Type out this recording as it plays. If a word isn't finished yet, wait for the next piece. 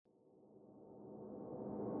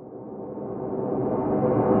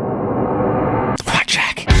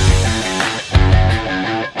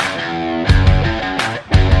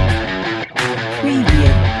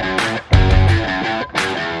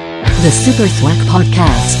The Super Thwack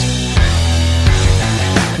Podcast.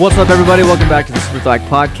 What's up, everybody? Welcome back to the Super Thwack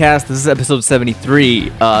Podcast. This is episode 73.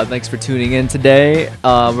 Thanks for tuning in today.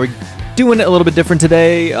 We're doing it a little bit different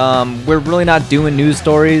today. We're really not doing news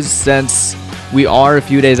stories since we are a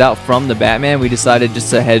few days out from the Batman. We decided just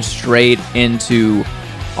to head straight into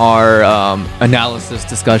our analysis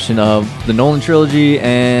discussion of the Nolan trilogy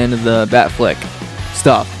and the Bat flick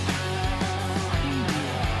stuff.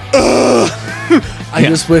 I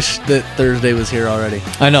just wish that Thursday was here already.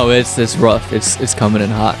 I know it's rough. It's coming in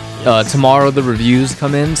hot. Tomorrow the reviews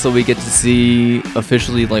come in, so we get to see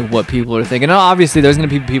officially like what people are thinking. Now, obviously, there's gonna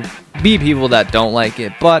be people that don't like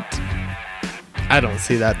it, but I don't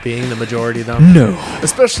see that being the majority, though. no.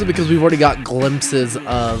 Especially because we've already got glimpses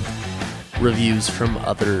of reviews from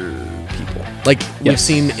other people. Like, we've Yes.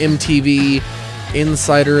 seen MTV,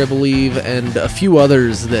 Insider, I believe, and a few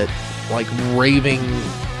others that, like, raving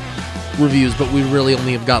reviews, but we really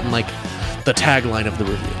only have gotten, like, the tagline of the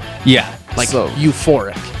review. Yeah, Like, so,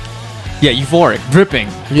 euphoric. yeah, euphoric, dripping.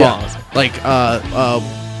 Pause. Like, Robert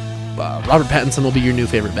Pattinson will be your new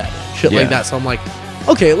favorite Batman. Shit Yeah. like that. So I'm like,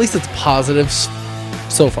 okay, at least it's positive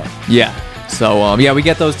so far. Yeah. So yeah, we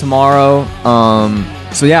get those tomorrow.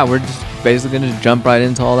 So yeah, we're just basically gonna jump right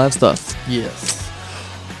into all that stuff. Yes.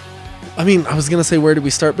 I mean, I was going to say where did we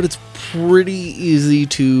start, but it's pretty easy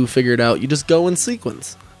to figure it out. You just go in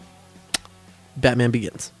sequence. Batman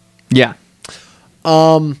Begins. Yeah.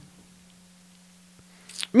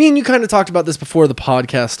 Me and you kind of talked about this before the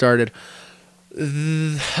podcast started.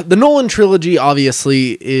 The Nolan trilogy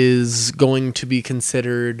obviously is going to be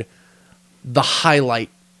considered the highlight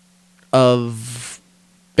of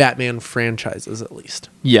Batman franchises, at least.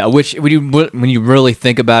 Yeah. Which when you really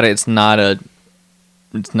think about it, it's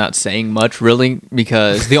not saying much really,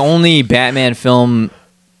 because the only Batman film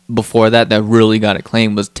before that really got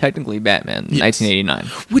acclaimed was technically Batman, Yes. 1989.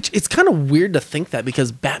 Which it's kind of weird to think that,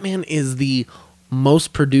 because Batman is the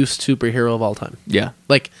most produced superhero of all time. Yeah.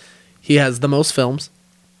 Like, he has the most films.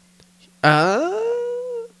 I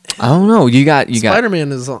don't know. You got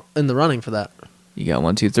Spider-Man is in the running for that. you got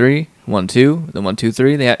 1, 2, 3, 1, 2, then 1, 2,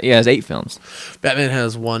 3. He has 8 films. Batman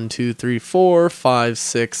has 1, 2, 3, 4, 5,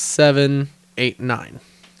 6, 7, 8, 9.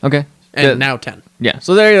 Okay. And Yeah. now 10. Yeah,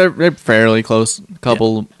 so they're fairly close,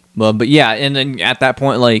 couple, but yeah, and then at that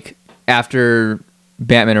point, like after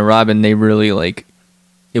Batman and Robin, they really like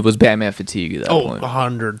it was Batman fatigue at that Oh, point.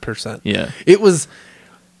 100%. Yeah, It was,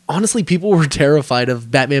 honestly, people were terrified of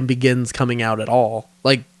Batman Begins coming out at all.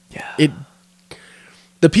 Like, yeah,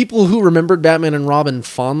 the people who remembered Batman and Robin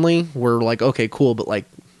fondly were like, okay, cool, but like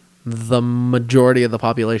the majority of the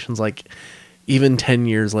population's like, even 10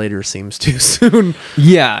 years later seems too soon.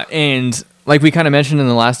 yeah, and like we kind of mentioned in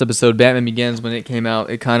the last episode, Batman Begins, when it came out,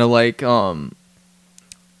 it kind of like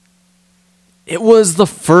it was the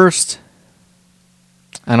first.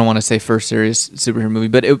 I don't want to say first serious superhero movie,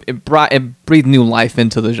 but it breathed new life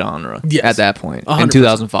into the genre. Yes. At that point 100%. in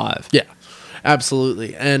 2005. Yeah,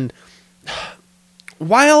 absolutely. And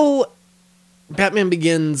while Batman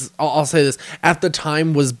Begins, I'll say this, at the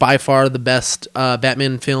time was by far the best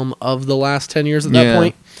Batman film of the last 10 years at that Yeah.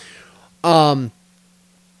 point.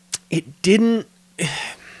 It didn't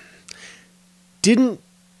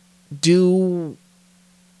do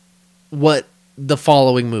what the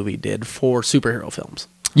following movie did for superhero films.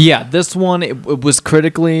 Yeah, this one it was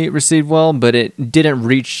critically received well, but it didn't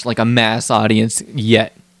reach like a mass audience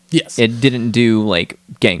yet. Yes. It didn't do like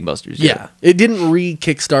gangbusters yet. Yeah. It didn't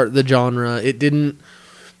re-kickstart the genre.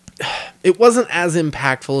 It wasn't as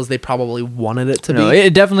impactful as they probably wanted it to No, be.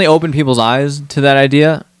 it definitely opened people's eyes to that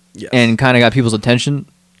idea. Yes. And kind of got people's attention,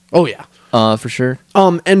 Oh, yeah. for sure.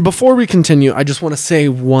 And before we continue, I just want to say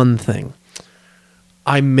one thing.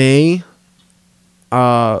 I may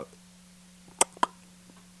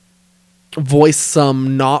voice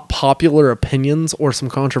some not popular opinions or some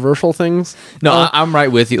controversial things. No, I'm right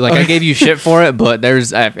with you. Like I gave you shit for it, but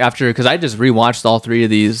there's after because I just rewatched all 3 of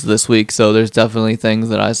these this week, so there's definitely things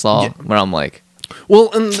that I saw where I'm like, Well,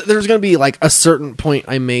 and there's going to be like a certain point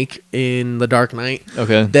I make in The Dark Knight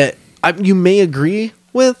okay, that you may agree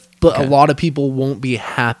with, but Okay. a lot of people won't be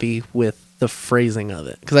happy with the phrasing of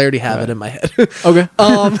it because I already have Right. it in my head. okay,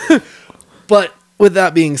 But with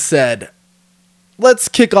that being said, let's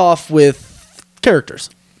kick off with characters.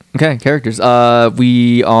 okay. Characters.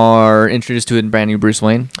 We are introduced to a brand new Bruce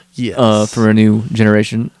Wayne. Yes. For a new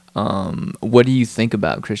generation. What do you think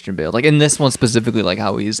about Christian Bale? Like in this one specifically, like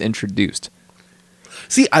how he's introduced.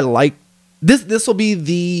 See, I like this. This will be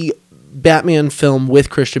the Batman film with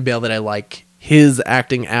Christian Bale that I like his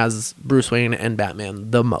acting as Bruce Wayne and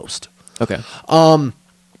Batman the most. Okay.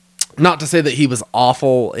 Not to say that he was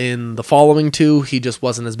awful in the following two, he just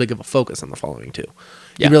wasn't as big of a focus in the following two.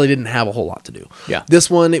 Yeah. He really didn't have a whole lot to do. Yeah. This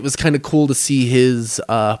one, it was kind of cool to see his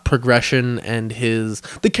progression and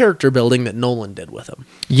the character building that Nolan did with him.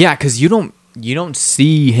 Yeah, because you don't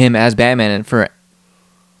see him as Batman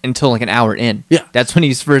until like an hour in. Yeah. That's when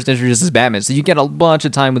he's first introduced as Batman. So you get a bunch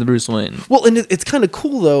of time with Bruce Wayne. Well, and it's kind of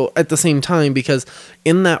cool, though, at the same time, because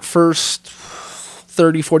in that first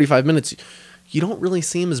 30, 45 minutes, you don't really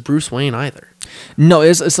see him as Bruce Wayne either. No,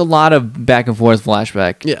 it's a lot of back and forth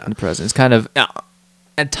flashback Yeah. in the present. It's kind of,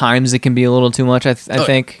 at times it can be a little too much, I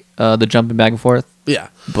think, the jumping back and forth. Yeah.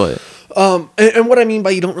 But, And what I mean by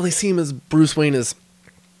you don't really see him as Bruce Wayne is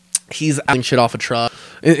he's acting shit off a truck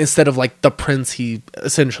instead of like the prince he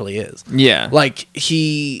essentially is. yeah. Like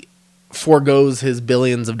he forgoes his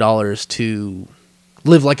billions of dollars to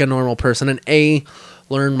live like a normal person and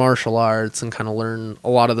learn martial arts and kind of learn a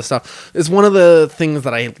lot of the stuff. It's one of the things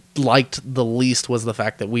that I liked the least was the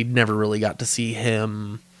fact that we never really got to see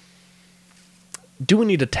him do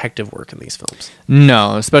any detective work in these films.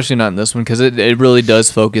 No, especially not in this one, because it really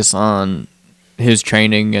does focus on his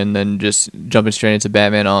training and then just jumping straight into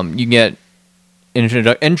Batman. You get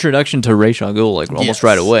introduction to Ra's al Ghul like almost Yes.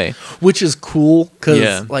 right away. Which is cool because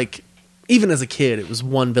Yeah. like even as a kid, it was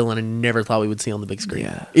one villain I never thought we would see on the big screen.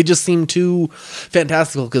 Yeah. It just seemed too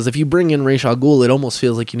fantastical because if you bring in Ra's al Ghul, it almost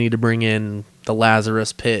feels like you need to bring in the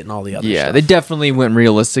Lazarus Pit and all the other Yeah, stuff. they definitely went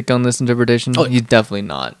realistic on this interpretation. Oh, yeah. He's definitely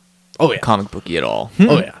not Oh yeah. comic booky at all.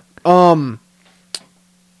 Oh yeah.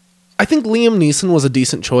 I think Liam Neeson was a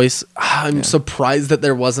decent choice. I'm surprised that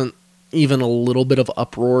there wasn't even a little bit of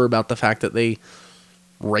uproar about the fact that they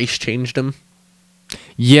race changed him.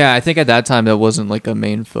 Yeah, I think at that time that wasn't like a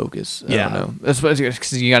main focus. I Yeah. don't know. Especially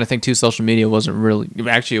because you got to think too, social media wasn't really,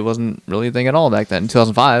 actually it wasn't really a thing at all back then. In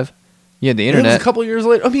 2005, you had the It was internet. a couple years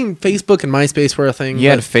later. I mean, Facebook and MySpace were a thing. You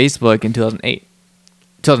had but- Facebook in 2008.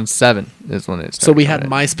 2007 is when it started. so we had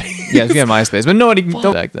right? MySpace. Yeah, we had MySpace, but nobody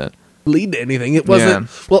knows back then. Lead to anything. It wasn't.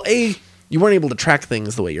 Well, you weren't able to track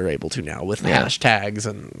things the way you're able to now with Yeah. hashtags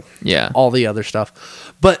and Yeah. all the other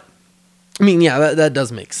stuff. But I mean, yeah, that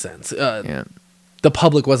does make sense. Yeah. The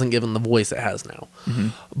public wasn't given the voice it has now. Mm-hmm.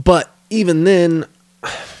 But even then,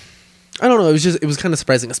 I don't know. It was kind of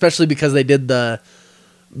surprising, especially because they did the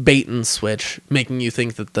bait and switch, making you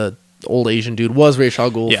think that the old Asian dude was Ra's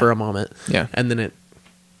al Ghul Yeah. for a moment. Yeah. and then it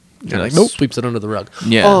You're kind like, of nope. sweeps it under the rug.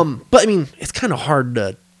 Yeah. But I mean, it's kind of hard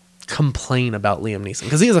to complain about Liam Neeson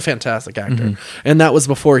because he is a fantastic actor, Mm-hmm. and that was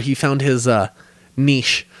before he found his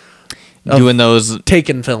niche of Doing those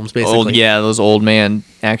Taken films, basically. those old man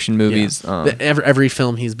action Yeah. movies. Every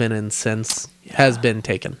film he's been in since has been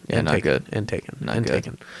Taken. Yeah, and not taken, good. And Taken. Not and good.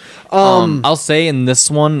 Taken. I'll say in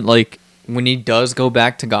this one, like when he does go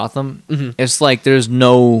back to Gotham, it's like there's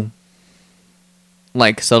no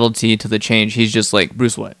like subtlety to the change. He's just like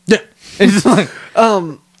Bruce Wayne. Yeah. It's like,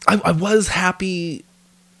 I was happy.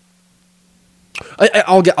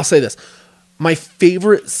 I'll say this. My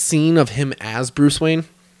favorite scene of him as Bruce Wayne.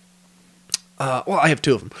 Well, I have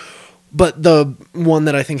two of them, but the one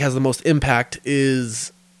that I think has the most impact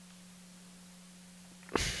is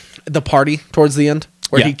the party towards the end,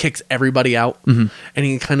 where Yeah. he kicks everybody out, and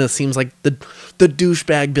he kind of seems like the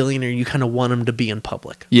douchebag billionaire you kind of want him to be in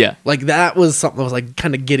public. yeah, Like that was something I was like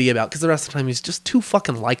kind of giddy about because the rest of the time he's just too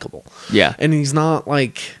fucking likable. yeah, And he's not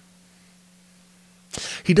like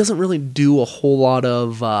he doesn't really do a whole lot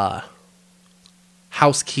of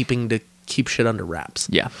housekeeping to keep shit under wraps.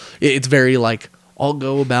 yeah, It's very like I'll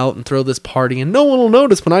go about and throw this party and no one will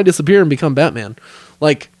notice when I disappear and become Batman.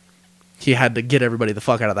 Like he had to get everybody the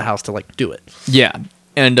fuck out of the house to like do it. yeah.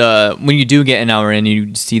 And when you do get an hour in,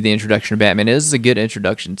 you see the introduction of Batman. It is a good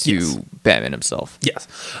introduction to Yes. Batman himself. Yes.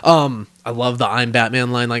 I love the I'm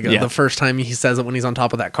Batman line. Like Yeah. the first time he says it when he's on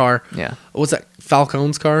top of that car. Yeah. What's that?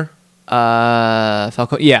 Falcone's car?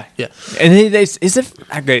 Falcone. Yeah, Yeah. And they is it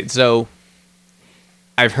okay? So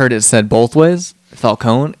I've heard it said both ways,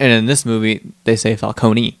 Falcone, and in this movie they say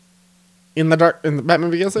Falcone. In the Batman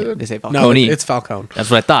Begins, they did? They say No, Falcone. it's Falcone. That's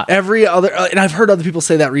what I thought. Every other, and I've heard other people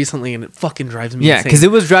say that recently, and it fucking drives me Yeah, insane. because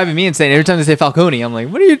it was driving me insane every time they say Falcone. I'm like,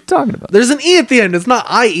 what are you talking about? There's an E at the end. It's not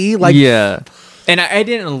IE. Like, Yeah, and I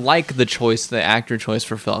didn't like the choice, the actor choice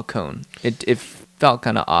for Falcone. It felt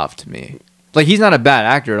kind of off to me. Like he's not a bad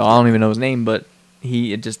actor at all. I don't even know his name, but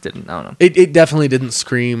it just didn't. I don't know. it definitely didn't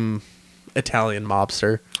scream Italian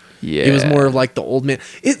mobster. Yeah, It was more of like the old man.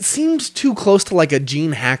 It seems too close to like a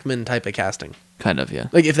Gene Hackman type of casting. kind of, yeah.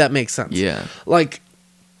 Like, if that makes sense. Yeah. Like,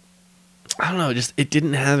 I don't know. Just, it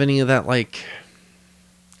didn't have any of that, like,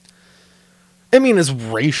 I mean, as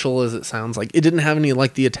racial as it sounds, like, it didn't have any,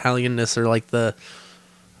 like, the Italianness or, like, the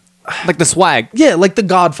like the swag. Yeah, like the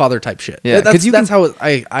Godfather type shit. Yeah, that's 'cause you that's how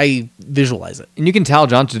I visualize it. And you can tell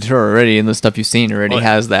John Turturro already in the stuff you've seen already Oh, yeah.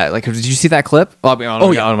 has that. Like, did you see that clip? Well, I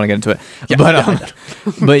don't want to get into it. Yeah, but yeah,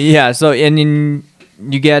 I but yeah. So and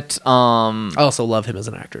you get I also love him as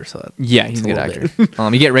an actor. So yeah, he's a good little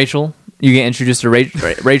actor. You get Rachel. You get introduced to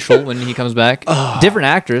Rachel when he comes back. Different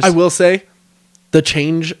actress. I will say, the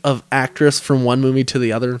change of actress from one movie to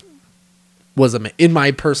the other was, in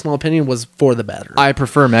my personal opinion, was for the better. I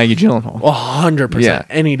prefer Maggie Gyllenhaal. 100%. Yeah.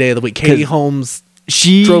 Any day of the week. Katie Holmes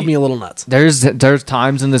She drove me a little nuts. There's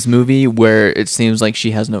times in this movie where it seems like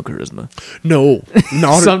she has no charisma. No,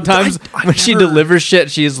 not Sometimes when she delivers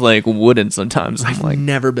shit, she's like wooden. Sometimes I'm I've like,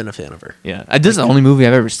 never been a fan of her. yeah. This is the only movie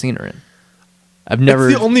I've ever seen her in. I've never.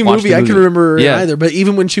 It's the only watched movie a I can remember Yeah. either. But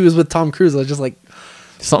even when she was with Tom Cruise, I was just like,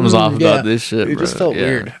 Something's off yeah, about this shit. It just bro. felt Yeah.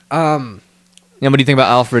 weird. Yeah, what do you think about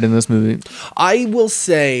Alfred in this movie? I will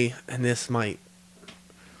say, and this might.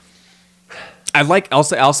 I'll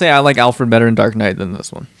say I like Alfred better in Dark Knight than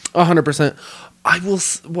this one. 100%. I will.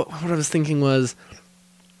 What I was thinking was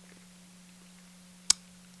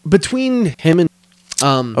between him and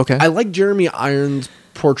Okay. I like Jeremy Irons'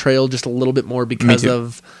 portrayal just a little bit more because too.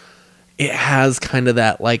 of it has kind of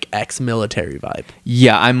that like ex-military vibe.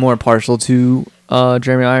 Yeah, I'm more partial to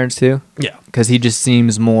Jeremy Irons too. Yeah. Because he just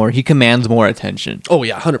seems more. He commands more attention. Oh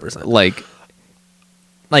yeah, 100%.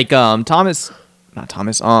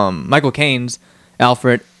 Michael Caine's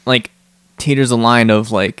Alfred like teeters a line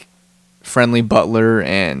of like friendly butler,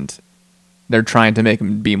 and they're trying to make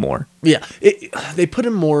him be more. Yeah, they put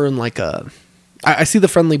him more in like a. I see the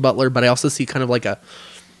friendly butler, but I also see kind of like a.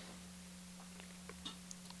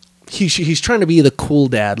 He's trying to be the cool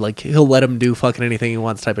dad, like he'll let him do fucking anything he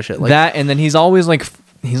wants, type of shit. Like That, and then he's always like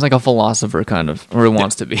he's like a philosopher kind of, or he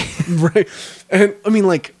wants to be. right? And I mean,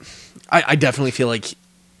 like, I definitely feel like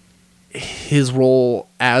his role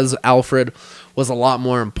as Alfred was a lot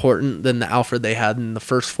more important than the Alfred they had in the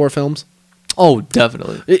first 4 films. Oh,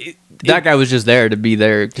 definitely. That guy was just there to be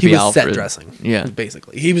there to He be was Alfred. set dressing. Yeah,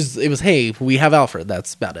 basically, it was hey, we have Alfred.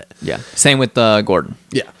 That's about it. yeah. Same with Gordon.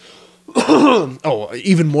 Yeah. Oh,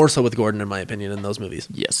 even more so with Gordon, in my opinion, in those movies.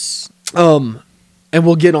 Yes. And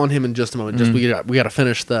we'll get on him in just a moment. Just we got to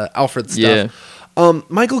finish the Alfred stuff. Yeah.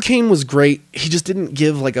 Michael Caine was great. He just didn't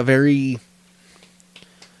give like a very.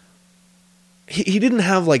 He didn't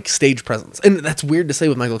have like stage presence, and that's weird to say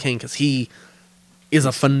with Michael Caine because he is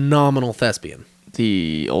a phenomenal thespian.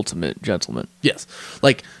 The ultimate gentleman. Yes,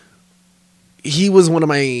 like he was one of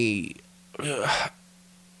my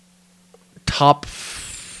top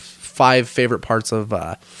 5 favorite parts of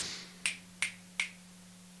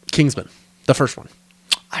Kingsman, the first one.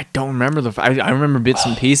 I don't remember I remember bits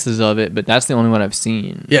and pieces of it, but that's the only one I've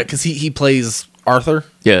seen. Yeah, because he plays Arthur,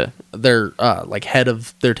 Yeah. their like head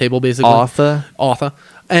of their table, basically. Arthur,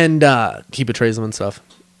 and he betrays them and stuff.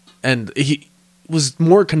 And he was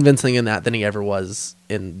more convincing in that than he ever was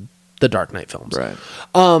in the Dark Knight films. Right.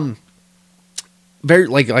 Very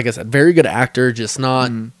like I said, very good actor. Just not.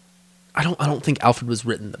 I don't think Alfred was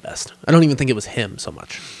written the best. I don't even think it was him so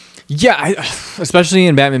much. Yeah, especially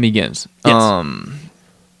in Batman Begins. Yes.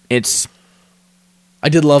 It's I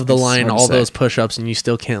did love the It's line, hard to all say. those push-ups, and you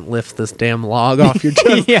still can't lift this damn log off your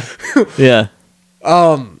chest. yeah.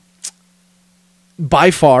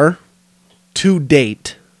 By far, to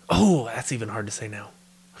date, oh, that's even hard to say now.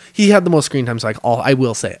 He had the most screen time, so I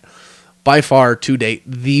will say it. By far, to date,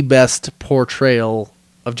 the best portrayal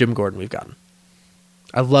of Jim Gordon we've gotten.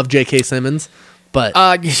 I love J.K. Simmons, but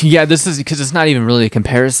Yeah, this is because it's not even really a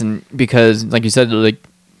comparison because, like you said, like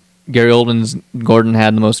Gary Oldman's Gordon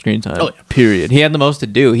had the most screen time. Oh, yeah. Period. He had the most to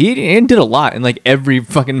do. He did a lot in like every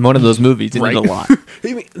fucking one of those movies. He did a lot.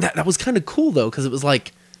 I mean, that was kind of cool though, because it was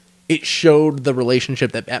like it showed the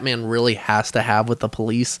relationship that Batman really has to have with the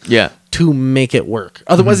police. Yeah. To make it work.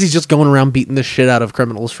 Otherwise, he's just going around beating the shit out of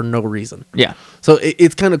criminals for no reason. Yeah. So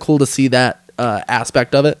it's kind of cool to see that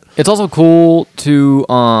aspect of it. It's also cool to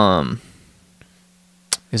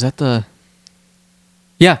is that the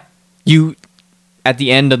yeah you at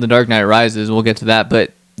the end of The Dark Knight Rises, we'll get to that,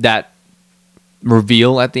 but that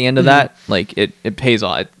reveal at the end of that, like it pays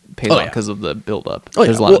off. It pays off because of the build up.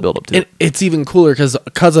 There's a lot of build up to it. It's even cooler because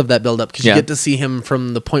of that build up, because you Yeah. get to see him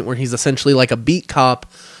from the point where he's essentially like a beat cop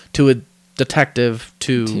to a detective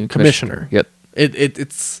to commissioner. Yep.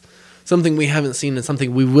 It's something we haven't seen and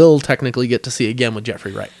something we will technically get to see again with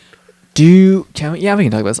Jeffrey Wright. We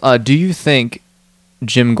can talk about this. Do you think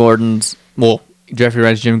Jeffrey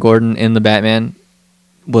Wright's Jim Gordon in the Batman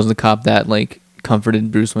was the cop that like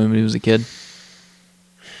comforted Bruce Wayne when he was a kid?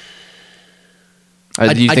 Do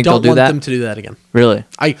you think they'll don't do want that? them to do that again. Really?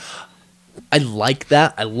 I like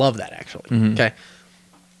that. I love that, actually. Mm-hmm. Okay.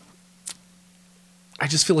 I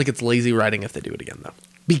just feel like it's lazy writing if they do it again, though,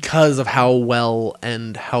 because of how well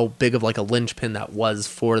and how big of like a linchpin that was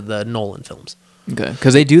for the Nolan films. Okay,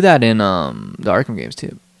 because they do that in the Arkham games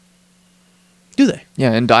too. Do they?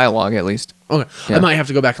 Yeah, in dialogue at least. Okay, Yeah. I might have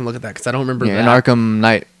to go back and look at that because I don't remember. Yeah, in that. Arkham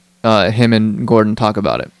Knight, him and Gordon talk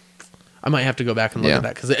about it. I might have to go back and look Yeah. at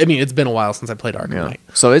that because I mean it's been a while since I played Arkham Yeah. Knight.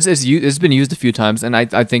 So it's been used a few times, and I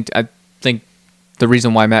think the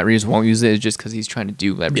reason why Matt Reeves won't use it is just because he's trying to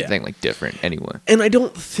do everything like different anyway. And I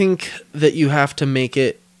don't think that you have to make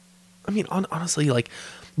it. I mean, honestly, like,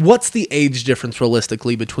 what's the age difference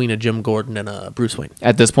realistically between a Jim Gordon and a Bruce Wayne?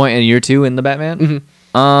 At this point in year 2 in the Batman,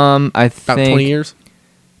 I think About 20 years.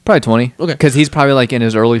 Probably 20. Okay. Because he's probably like in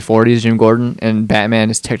his early 40s, Jim Gordon, and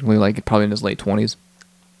Batman is technically like probably in his late 20s,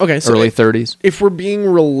 Okay, so early 30s. if we're being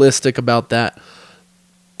realistic about that,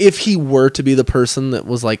 if he were to be the person that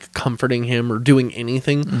was like comforting him or doing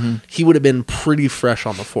anything, he would have been pretty fresh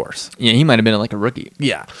on the force. Yeah, he might have been like a rookie.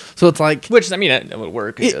 Yeah. So it's like Which, I mean, that would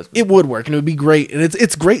work. it would work and it would be great. And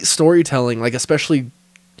it's great storytelling, like especially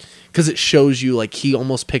because it shows you like he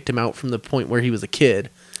almost picked him out from the point where he was a kid.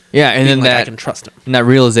 Yeah, and being then like, I that can trust him. and that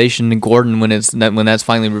realization in Gordon when that's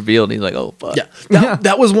finally revealed, he's like, oh fuck. Yeah.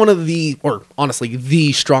 That was one of the, or honestly,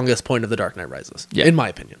 the strongest point of The Dark Knight Rises, Yeah. in my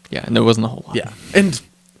opinion. Yeah, and there wasn't a whole lot. Yeah. And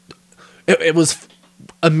it was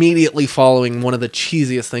immediately following one of the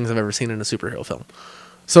cheesiest things I've ever seen in a superhero film.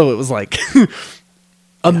 So it was like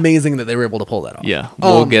amazing that they were able to pull that off. Yeah,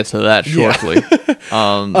 we'll get to that yeah.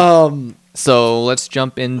 shortly. So let's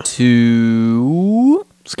jump into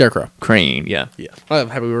Scarecrow. Crane. Yeah, Yeah. I'm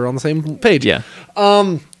happy we were on the same page. yeah.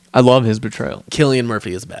 I love his portrayal. Cillian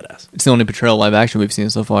Murphy is badass. It's the only portrayal live action we've seen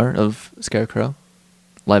so far of Scarecrow,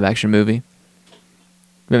 live action movie.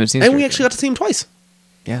 We haven't seen. And we Scarecrow. actually got to see him twice.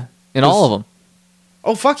 Yeah, in all of them.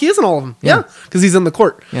 Oh, fuck, he is in all of them. Yeah. Yeah. Because he's in the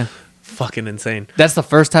court. Yeah, Fucking insane. that's the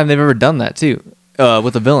first time they've ever done that too,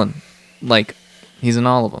 with a villain. Like, he's in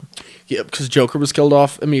all of them. Yeah, because Joker was killed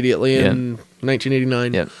off immediately Yeah. in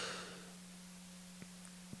 1989. Yeah,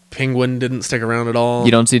 Penguin didn't stick around at all.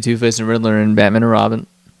 you don't see Two-Face and Riddler in Batman and Robin.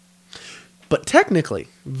 But technically,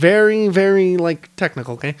 very, very, like,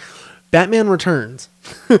 technical, okay? Batman Returns.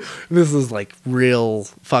 This is, like, real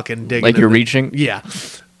fucking digging. Like you're into- reaching. Yeah.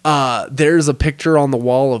 There's a picture on the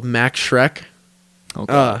wall of Max Schreck,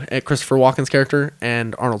 Okay. at Christopher Walken's character,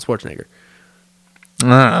 and Arnold Schwarzenegger.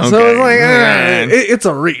 Okay. So it's like, it's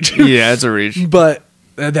a reach. yeah, it's a reach. But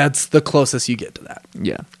that's the closest you get to that.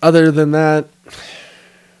 Yeah. Other than that, I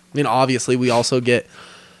mean, obviously, we also get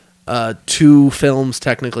 2 films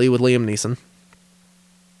technically with Liam Neeson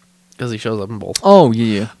because he shows up in both. Oh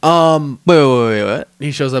yeah. Wait. What?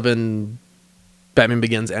 He shows up in Batman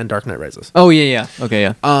Begins and Dark Knight Rises. Oh yeah. Okay,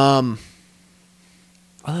 yeah.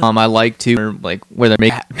 I like to like where they're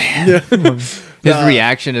making his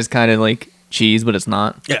reaction is kind of like cheese, but it's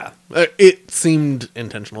not. Yeah, it seemed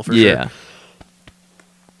intentional for Yeah. sure.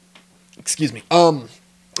 Excuse me.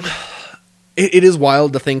 It is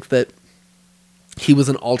wild to think that he was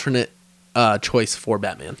an alternate choice for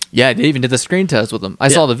Batman. Yeah, they even did the screen test with him. I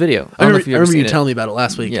saw the video. I don't know remember, if you ever you seen it. telling me about it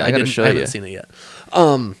last week. Yeah, I gotta didn't- show I haven't you. seen it yet.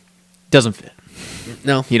 Doesn't fit.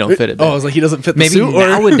 No, He don't fit it, Oh, man. I was like, he doesn't fit the Maybe suit. Or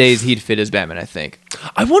nowadays he'd fit as Batman. I think.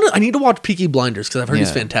 I need to watch Peaky Blinders because I've heard he's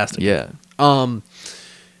Yeah. fantastic. Yeah.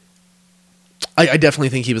 I definitely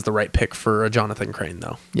think he was the right pick for Jonathan Crane,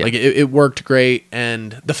 though. Yeah. Like it worked great,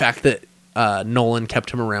 and the fact that Nolan kept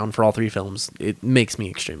him around for all 3 films, it makes me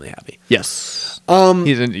extremely happy. Yes.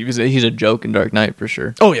 He's a joke in Dark Knight for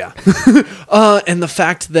sure. Oh yeah, and the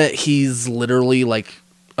fact that he's literally like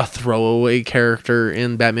a throwaway character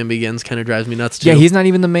in Batman Begins kind of drives me nuts too. Yeah, he's not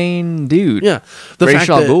even the main dude. yeah. Ra's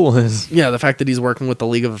al Ghul is the fact that he's working with the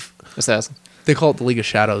League of assassin. they call it the League of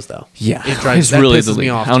Shadows though. Yeah, it drives it's that really pisses the me League.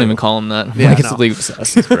 off. I don't too. even call him that. Yeah, Like, it's no. the League of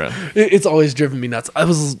Assassins, bro. It's always driven me nuts. That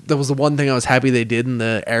was the one thing I was happy they did in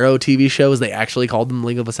the Arrow TV show is they actually called them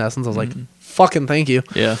League of Assassins. I was like, fucking thank you.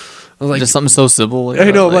 Yeah, I was like, just something so simple. I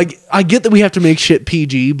know, like I get that we have to make shit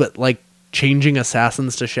PG, but like changing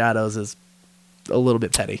assassins to shadows is a little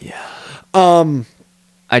bit petty. Yeah.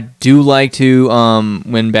 I do like to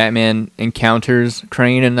when Batman encounters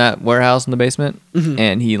Crane in that warehouse in the basement,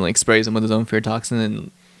 and he like sprays him with his own fear toxin,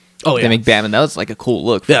 and Oh yeah, they make Batman. That was like a cool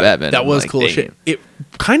look for Batman. that was Like, cool as damn. shit. It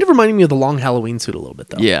kind of reminded me of the long Halloween suit a little bit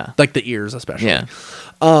though. Yeah. like the ears especially. Yeah,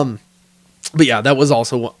 But yeah, that was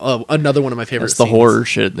also another one of my favorite. that's the scenes. horror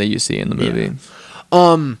shit that you see in the movie.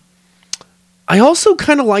 I also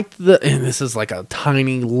kind of liked and this is like a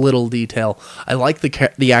tiny little detail. I like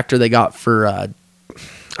the actor they got for.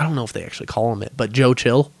 I don't know if they actually call him it, but Joe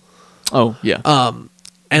Chill. Oh yeah,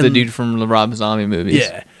 And the dude from the Rob Zombie movies.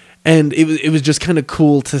 Yeah, and it was just kind of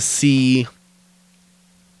cool to see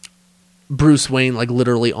Bruce Wayne like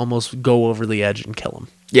literally almost go over the edge and kill him.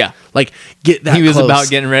 Yeah. Like get that He was close. about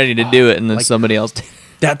getting ready to do it, and then Like- somebody else did.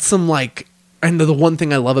 That's some like, and the one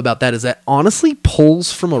thing I love about that is that honestly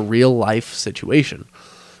pulls from a real life situation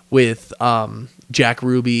with Jack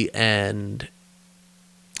Ruby and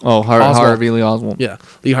Oh, Oswald. Harvey Lee Oswald. yeah,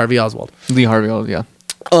 Lee Harvey Oswald. Lee Harvey Oswald, yeah.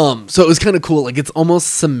 So it was kind of cool. Like it's almost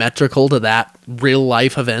symmetrical to that real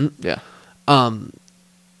life event. Yeah.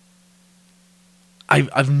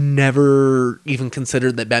 I've never even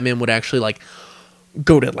considered that Batman would actually like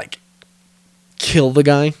go to like kill the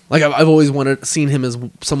guy. Like I've always seen him as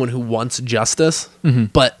someone who wants justice,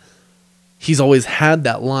 but he's always had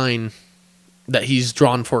that line that he's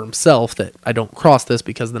drawn for himself that I don't cross this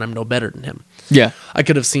because then I'm no better than him. Yeah. I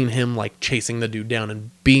could have seen him like chasing the dude down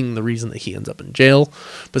and being the reason that he ends up in jail,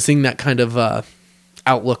 but seeing that kind of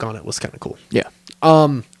outlook on it was kind of cool. Yeah.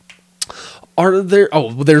 Are there?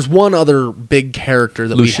 Oh, well, there's one other big character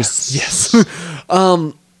that Lucius. we have.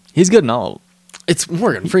 Yes, He's good in all. it's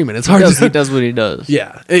Morgan Freeman. It's He hard does, to. he does what he does.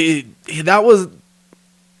 Yeah, that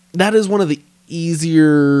is one of the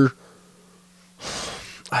easier.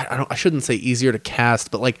 I shouldn't say easier to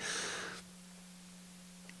cast, but like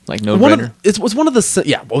Like no one brainer. of it was one of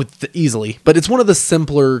the easily, but it's one of the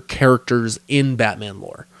simpler characters in Batman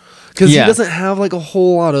lore because Yeah. he doesn't have like a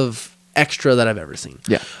whole lot of extra that I've ever seen.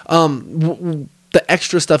 Yeah. The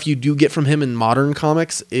extra stuff you do get from him in modern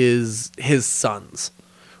comics is his sons,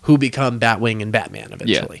 who become Batwing and Batman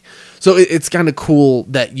eventually. So it's kind of cool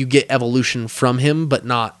that you get evolution from him, but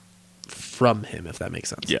not from him, if that makes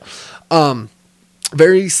sense. Yeah.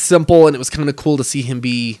 Very simple, and it was kind of cool to see him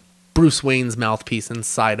be Bruce Wayne's mouthpiece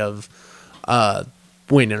inside of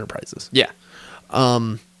Wayne Enterprises. Yeah.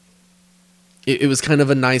 It was kind of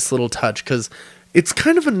a nice little touch because it's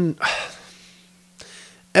kind of an.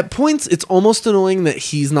 At points, it's almost annoying that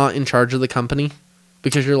he's not in charge of the company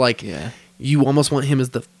because you're like, Yeah. you almost want him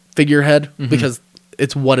as the figurehead because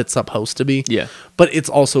it's what it's supposed to be. Yeah. But it's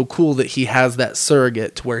also cool that he has that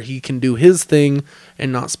surrogate to where he can do his thing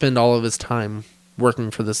and not spend all of his time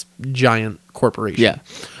working for this giant corporation. Yeah.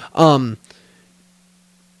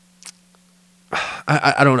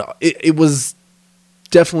 I don't know. It was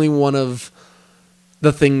definitely one of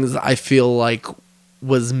the things I feel like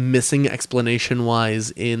was missing explanation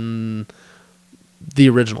wise in the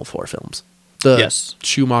original 4 films. The Yes.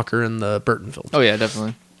 Schumacher and the Burton films. Oh yeah,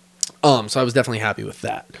 definitely. So I was definitely happy with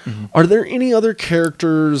that. Are there any other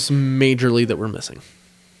characters majorly that we're missing?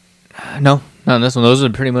 No, not in this one. Those are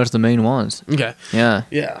pretty much the main ones. Okay. Yeah.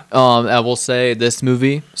 Yeah. I will say this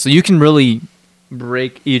movie. So you can really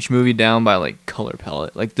break each movie down by like color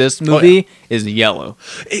palette. Like this movie is yellow.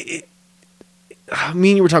 Me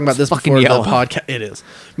and you were talking about this fucking before yellow. the podcast. It is.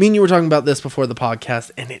 Me and you were talking about this before the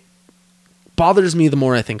podcast, and it bothers me the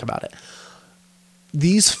more I think about it.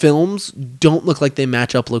 These films don't look like they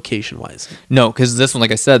match up location-wise. No, because this one,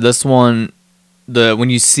 like I said, this one, when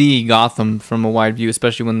you see Gotham from a wide view,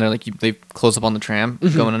 especially when they're like they close up on the tram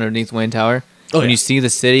going underneath Wayne Tower. Oh, when yeah. you see the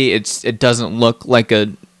city, it doesn't look like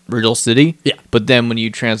a real city. Yeah. But then when you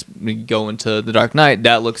go into the Dark Knight,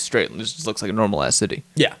 that looks straight. It just looks like a normal ass city.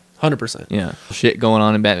 Yeah, 100%. Yeah. Shit going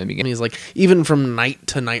on in Batman And Begins. he's like, even from night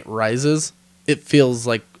to night rises, it feels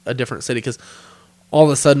like a different city because all of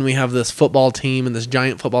a sudden we have this football team and this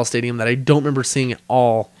giant football stadium that I don't remember seeing at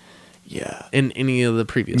all. Yeah. In any of the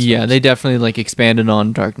previous. Yeah, films. they definitely like expanded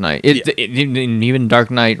on Dark Knight. Even Dark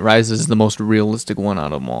Knight Rises is the most realistic one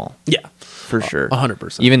out of them all, Yeah, for sure.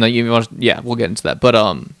 100%. Even though we'll get into that. But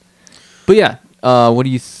yeah. What do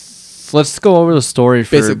you? Let's go over the story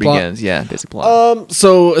for Basic plot? Begins. Yeah, basic plot.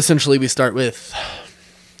 So essentially, we start with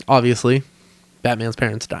obviously Batman's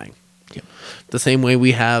parents dying. Yep. The same way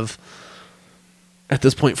we have at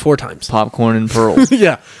this point 4 times. Popcorn and pearls.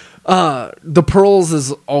 Yeah, the pearls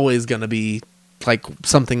is always going to be like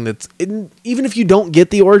something that's even if you don't get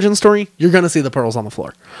the origin story, you're going to see the pearls on the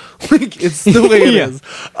floor. Like it's the way it Yeah. is.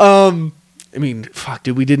 I mean, fuck,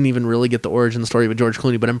 dude, we didn't even really get the origin story with George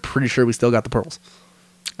Clooney, but I'm pretty sure we still got the pearls.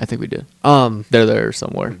 I think we did. They're there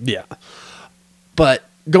somewhere. Yeah. But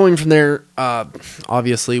going from there,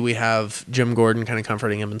 obviously we have Jim Gordon kind of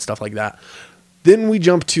comforting him and stuff like that. Then we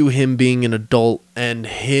jump to him being an adult and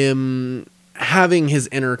him having his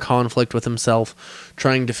inner conflict with himself,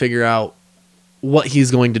 trying to figure out what he's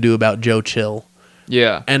going to do about Joe Chill.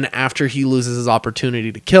 Yeah. And after he loses his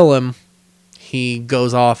opportunity to kill him, he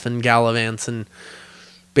goes off and gallivants and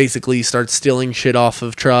basically starts stealing shit off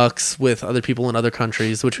of trucks with other people in other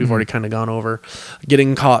countries, which we've already kind of gone over,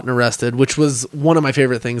 getting caught and arrested, which was one of my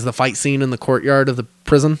favorite things, the fight scene in the courtyard of the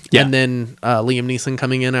prison. Yeah. And then Liam Neeson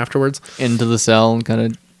coming in afterwards. Into the cell and kind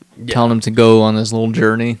of telling him to go on this little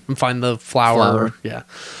journey. and find the flower. Yeah.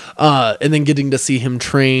 And then getting to see him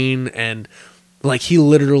train, and like he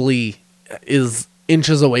literally is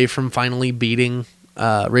inches away from finally beating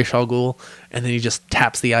Ra's al Ghul, and then he just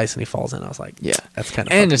taps the ice and he falls in. I was like, Yeah, that's kind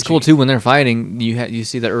of and it's cool too when they're fighting. You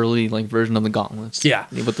see the early like version of the gauntlets. Yeah.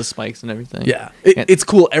 with the spikes and everything. Yeah, And- it's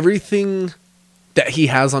cool. Everything that he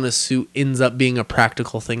has on his suit ends up being a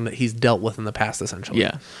practical thing that he's dealt with in the past, essentially.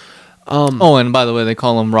 yeah. Oh, and by the way, they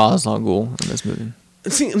call him Ra's al Ghul in this movie.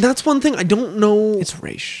 See, and that's one thing I don't know. It's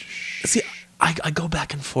Raish. See, I go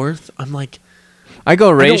back and forth. I'm like, I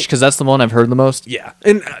go Raish don't- because that's the one I've heard the most. yeah,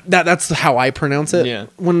 and that's how I pronounce it. Yeah.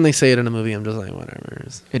 When they say it in a movie, I'm just like, whatever.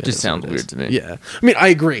 It just is sounds what it is. weird to me. Yeah, I mean, I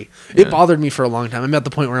agree. It bothered me for a long time. I'm at the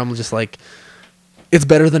point where I'm just like, it's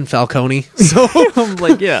better than Falcone. So I'm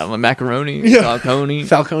like, yeah, my macaroni, Yeah. Falcone,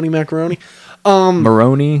 Falcone macaroni.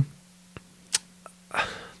 Maroni.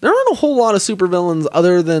 There aren't a whole lot of supervillains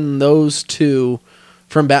other than those two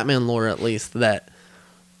from Batman lore, at least, that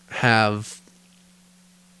have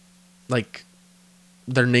like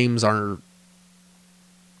their names are.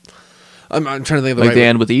 I'm trying to think of the Like right they way.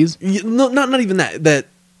 end with E's? No, not even that. That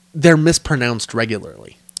they're mispronounced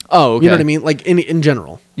regularly. Oh, okay. You know what I mean? Like in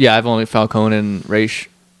general. Yeah, I've only Falcone and Raish.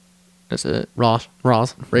 That's it. Ross,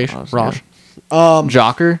 Ross. Yeah.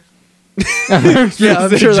 Jocker? Yeah,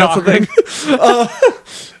 I'm sure that's the thing.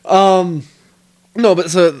 No,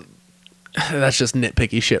 but so that's just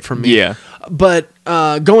nitpicky shit from me. Yeah. But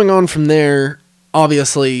going on from there,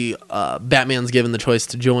 obviously, Batman's given the choice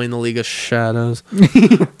to join the League of Shadows,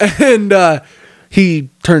 and he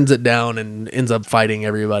turns it down and ends up fighting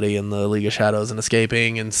everybody in the League of Shadows and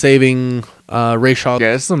escaping and saving Ra's al Ghul.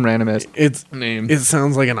 Yeah, it's some random ass It's name. It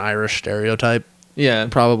sounds like an Irish stereotype, Yeah.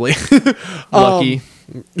 probably. Lucky.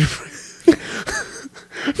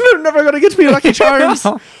 They're never gonna get me Lucky Charms.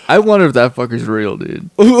 I wonder if that fucker's real, dude.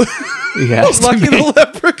 He has to Lucky be. the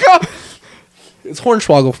Leprechaun. It's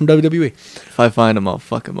Hornswoggle from WWE. If I find him, I'll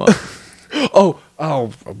fuck him up. Oh, I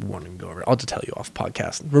won't even go over it. I'll just tell you off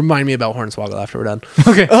podcast. Remind me about Hornswoggle after we're done.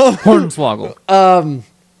 Okay. Hornswoggle.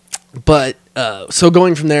 But so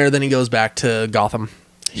going from there, then he goes back to Gotham.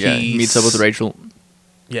 Yeah, he meets up with Rachel.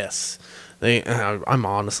 Yes, I'm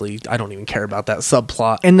honestly, I don't even care about that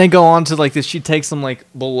subplot. And they go on to like this. She takes them like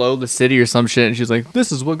below the city or some shit, and she's like,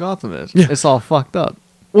 "This is what Gotham is. Yeah. It's all fucked up."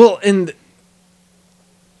 Well, and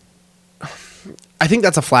I think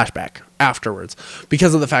that's a flashback afterwards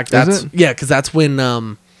because of the fact Is it? because that's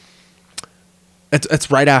when it's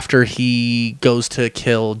right after he goes to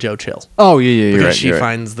kill Joe Chill. Oh yeah, Because she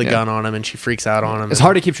finds the gun on him and she freaks out on him. It's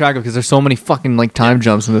hard to keep track of because there's so many fucking like time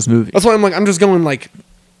jumps in this movie. That's why I'm like, I'm just going like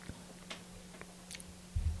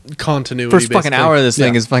continuity. First fucking basically. hour of this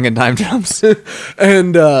thing Yeah. is fucking time jumps.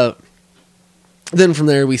 And then from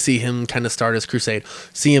there we see him kind of start his crusade.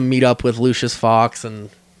 See him meet up with Lucius Fox and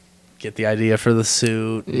get the idea for the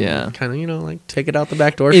suit. Yeah. Kind of, like take it out the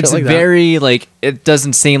back door. It's shit like very like it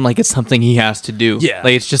doesn't seem like it's something he has to do. Yeah.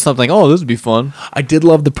 like it's just something. Oh, this would be fun. that. I did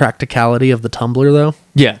love the practicality of the tumbler though.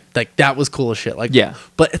 Yeah, Like that was cool as shit. Like Yeah.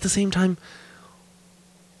 But at the same time,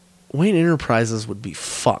 Wayne Enterprises would be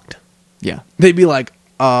fucked. yeah. They'd be like,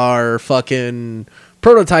 our fucking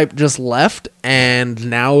prototype just left and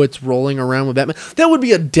now it's rolling around with Batman. That would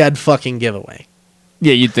be a dead fucking giveaway.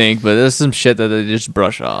 Yeah, you'd think, but there's some shit that they just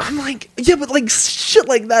brush off. I'm like, yeah, but like shit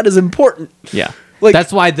like that is important. Yeah, Like-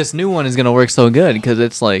 that's why this new one is gonna work so good because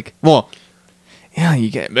it's like, well, yeah,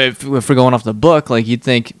 you get if we're going off the book, like you'd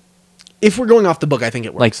think If we're going off the book, I think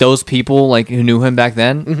it works. like those people like who knew him back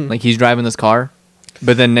then, Mm-hmm. like he's driving this car,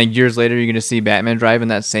 but then like, years later you're gonna see Batman driving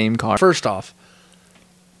that same car. First off,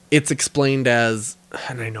 it's explained as,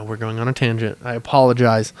 and I know we're going on a tangent, I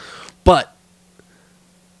apologize, but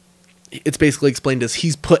it's basically explained as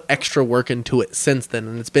he's put extra work into it since then,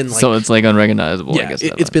 and it's been like, So it's like unrecognizable. I yeah, guess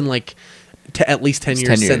it's been like at least 10 It's years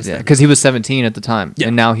 10 years, since yeah, then. because he was 17 at the time, Yeah.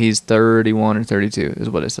 and now he's 31 or 32 is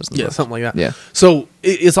what it says. In the Yeah, book. something like that. Yeah. So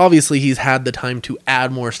it's obviously he's had the time to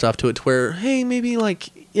add more stuff to it to where, hey, maybe like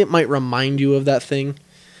it might remind you of that thing.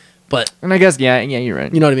 But And I guess yeah, you're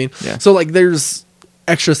right. you know what I mean? Yeah. So like there's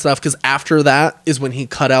extra stuff because after that is when he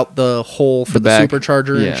cut out the hole for The the, back.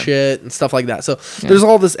 supercharger Yeah. and shit and stuff like that. So Yeah. there's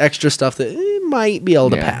all this extra stuff that might be able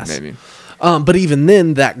to Yeah, pass. maybe. But even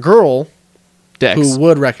then, that girl Dex. who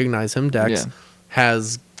would recognize him, Dex, Yeah.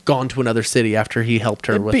 has gone to another city after he helped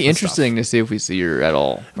her It'd with be the interesting to see if we see her at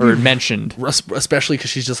all or mentioned. stuff. Especially because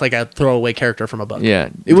she's just like a throwaway character from a book. Yeah.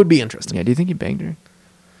 It would be interesting. Yeah. Do you think he banged her?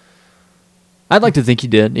 I'd like to think he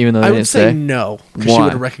did, even though they I didn't would say say. no, because she Why?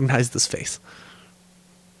 would have recognized this face.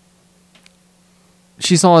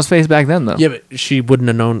 She saw his face back then, though. Yeah, but she wouldn't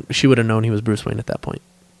have known. She would have known he was Bruce Wayne at that point,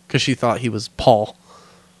 because she thought he was Paul.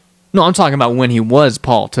 No, I'm talking about when he was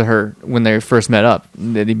Paul to her when they first met up.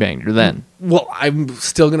 That he banged her then. Well, I'm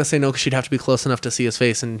still going to say no because she'd have to be close enough to see his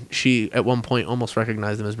face. And she, at one point, almost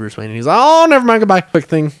recognized him as Bruce Wayne. And he's like, oh, never mind, goodbye. Quick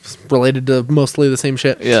thing related to mostly the same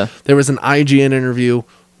shit. Yeah. There was an IGN interview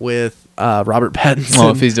with Robert Pattinson.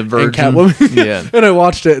 Oh, if he's a virgin. And Catwoman. Yeah. And I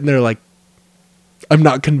watched it and they're like, I'm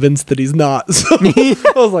not convinced that he's not. So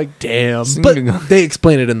I was like, damn. But they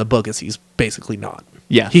explain it in the book as he's basically not.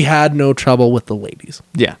 Yeah. He had no trouble with the ladies.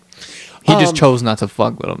 Yeah. He just chose not to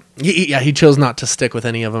fuck with them. He chose not to stick with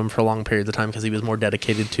any of them for long periods of time because he was more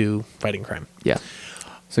dedicated to fighting crime. Yeah.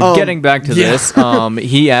 So getting back to this,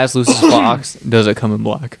 he asked Lucius Fox, does it come in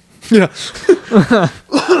black? Yeah.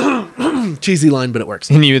 Cheesy line, but it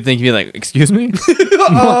works. And you would think he'd be like, excuse me?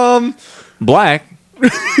 Black?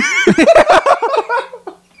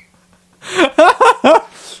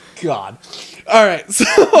 God. All right. So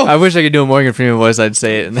I wish I could do a Morgan Freeman voice. I'd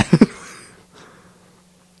say it.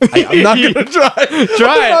 I'm not going to try.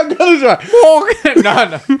 Try I'm not going to try. Morgan.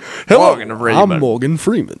 No. Hello, Morgan Freeman. I'm Morgan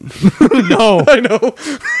Freeman. No. I know.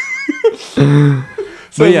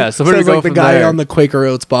 But yeah, so where do we sounds go like the from guy there? on the Quaker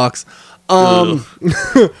Oats box. What's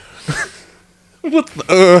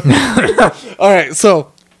the, all right,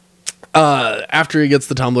 so after he gets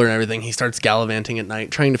the tumbler and everything, he starts gallivanting at night,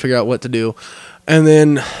 trying to figure out what to do. And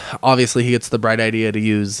then, obviously, he gets the bright idea to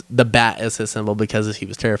use the bat as his symbol because he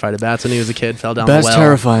was terrified of bats when he was a kid, fell down the Bats well.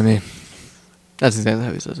 terrify me. That's exactly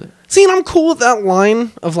how he says it. See, and I'm cool with that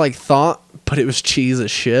line of, like, thought, but it was cheese as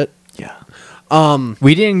shit. Yeah.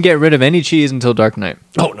 We didn't get rid of any cheese until Dark Knight.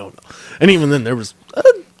 Oh, no. And even then, there was a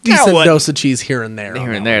decent dose of cheese here and there.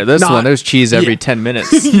 Here and there. This one, there's cheese every 10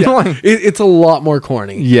 minutes. Yeah. It's a lot more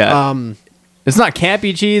corny. Yeah. It's not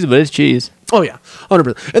campy cheese, but it's cheese. Oh yeah,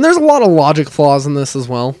 100%. And there's a lot of logic flaws in this as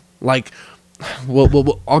well. Like,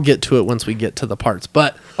 I'll get to it once we get to the parts.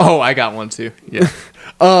 But I got one too. Yeah.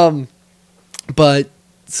 but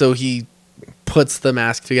so he puts the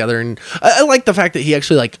mask together, and I like the fact that he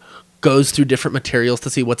actually like goes through different materials to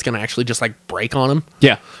see what's gonna actually just like break on him.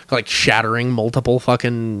 Yeah. Like shattering multiple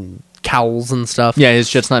fucking cowls and stuff. Yeah, his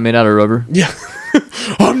shit's not made out of rubber. Yeah.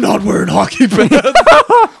 I'm not wearing hockey pants.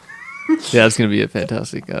 Yeah, it's gonna be a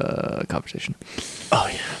fantastic conversation. Oh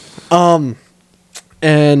yeah.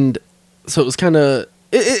 And so it was kind of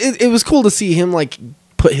it was cool to see him like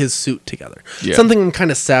put his suit together. Yeah. Something I'm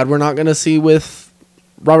kind of sad we're not going to see with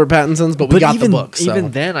Robert Pattinson's, but we got the book. So.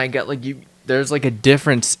 Even then, I got like there's like a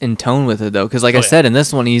difference in tone with it though, because like I yeah. said, in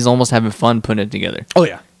this one, he's almost having fun putting it together. Oh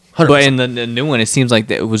yeah. 100%. But in the new one, it seems like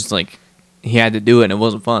that it was like he had to do it and it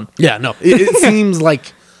wasn't fun. Yeah, no. It seems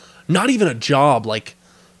like not even a job, like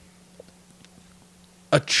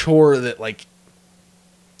a chore that like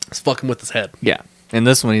is fucking with his head. Yeah. In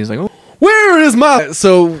this one, he's like, oh. Where is my...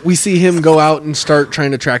 So we see him go out and start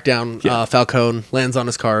trying to track down Falcone, lands on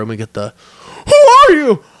his car, and we get the, who are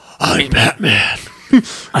you? I'm Batman.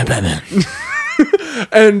 I'm Batman.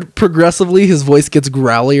 And progressively, his voice gets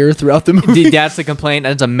growlier throughout the movie. That's the complaint.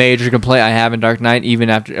 That's a major complaint I have in Dark Knight,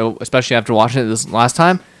 even after, especially after watching it this last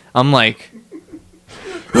time. I'm like...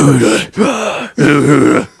 I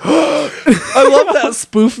love that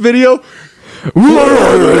spoof video.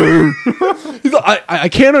 I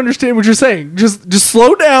can't understand what you're saying. Just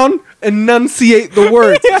slow down, enunciate the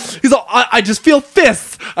words. He's like, I just feel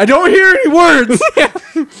fists. I don't hear any words.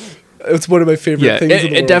 It's one of my favorite things. In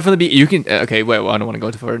the world. Definitely be. You can. Okay, wait. Well, I don't want to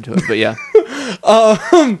go too far into it, but yeah.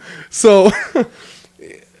 So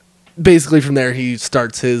basically, from there he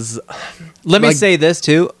starts his. Let me say this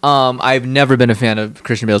too. I've never been a fan of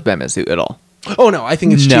Christian Bale's Batman suit at all. Oh no, I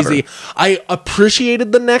think it's Never. cheesy. I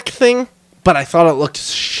appreciated the neck thing, but I thought it looked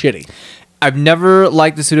shitty. I've never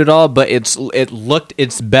liked the suit at all, but it looked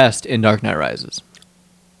its best in Dark Knight Rises.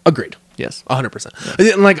 Agreed. Yes.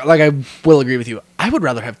 100%. And like I will agree with you. I would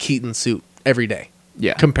rather have Keaton's suit every day.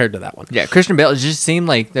 Yeah. Compared to that one. Yeah, Christian Bale, it just seemed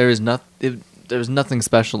like there was nothing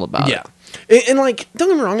special about it. Yeah. And like, don't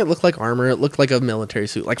get me wrong, it looked like armor. It looked like a military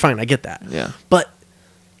suit. Like, fine, I get that. Yeah. But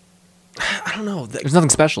I don't know. There's nothing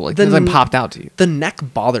special. Like, nothing popped out to you. The neck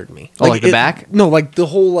bothered me. Oh, like the back? No, like the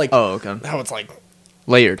whole like. Oh, okay. How it's like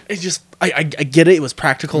Layered. it just. I get it. It was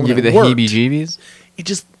practical. Give you and the it worked. heebie-jeebies?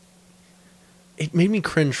 It made me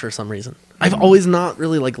cringe for some reason. I've always not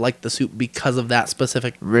really liked the suit because of that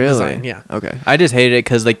specific design. Yeah. Okay. I just hated it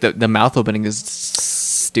because like the mouth opening is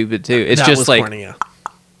stupid too. It's That just was like corny, yeah.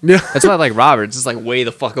 that's why I like Robert. It's just like way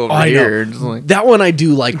the fuck over I here. know. That one I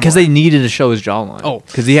do like Because more. they needed to show his jawline. Oh.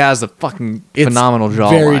 Because he has a fucking It's phenomenal jawline.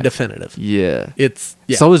 very definitive. Yeah. It's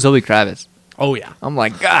So is Zoe Kravitz. Oh yeah. I'm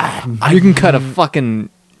like, God, you can cut a fucking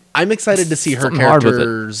I'm excited to see her Something hard with it.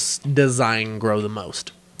 character's design grow the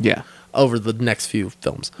most yeah. over the next few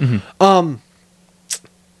films.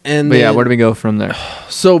 And But yeah, then- where do we go from there?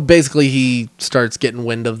 So basically, he starts getting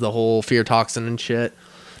wind of the whole fear toxin and shit,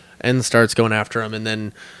 and starts going after him. And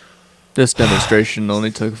then, This demonstration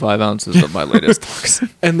only took 5 ounces of my latest toxin.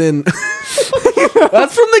 and then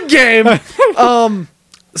that's from the game.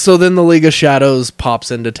 So then the League of Shadows pops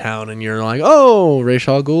into town, and you're like, "Oh, Ra's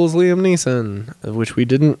al Ghul is Liam Neeson," which we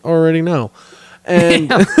didn't already know. And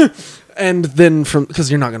and then because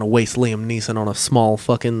you're not gonna waste Liam Neeson on a small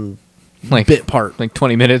fucking Like bit part. like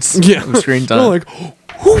 20 minutes Yeah, of screen time. No, like,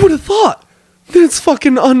 who would have thought? That's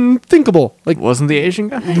fucking unthinkable. Like, Wasn't the Asian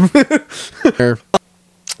guy?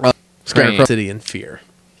 Scarecrow City in Fear.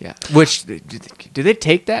 Yeah. Which do they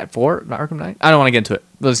take that for Arkham Knight? I don't want to get into it.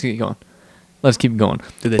 Let's keep going. Let's keep going.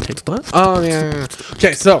 Did they take that? Oh yeah.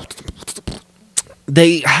 Okay, so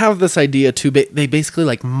they have this idea to they basically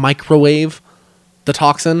like microwave the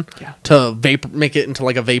toxin to vapor, make it into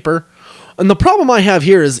like a vapor. And the problem I have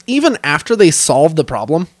here is even after they solve the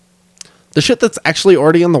problem, the shit that's actually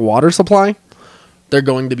already in the water supply, they're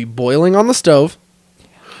going to be boiling on the stove.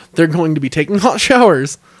 They're going to be taking hot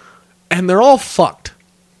showers, and they're all fucked.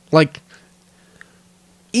 Like,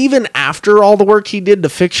 even after all the work he did to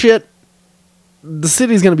fix shit, the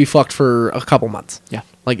city's going to be fucked for a couple months. Yeah.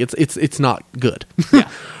 Like, it's not good. Yeah.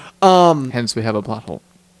 Hence we have a plot hole.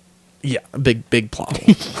 Yeah, a big plot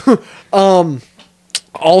hole.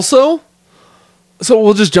 Also, so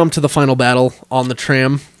we'll just jump to the final battle on the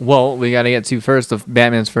tram. Well, we got to get to first the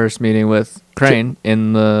Batman's first meeting with Crane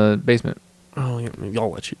in the basement. Oh, yeah, I'll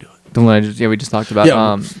let you do it. The one we just talked about.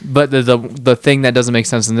 Yeah. But the thing that doesn't make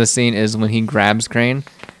sense in this scene is when he grabs Crane,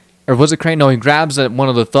 or was it Crane? No, he grabs one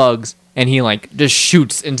of the thugs and he like just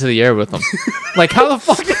shoots into the air with him. Like how the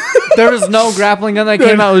fuck? There was no grappling gun that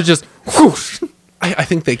came out. It was just whoosh. I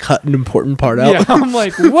think they cut an important part out. Yeah, I'm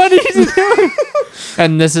like, what is he doing?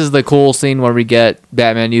 And this is the cool scene where we get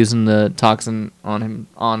Batman using the toxin on him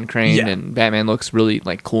on Crane, Yeah. and Batman looks really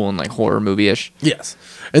like cool and like horror movie-ish. Yes.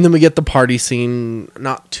 And then we get the party scene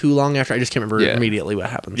not too long after. I just can't remember immediately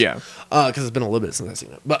what happens. Yeah. Because it's been a little bit since I've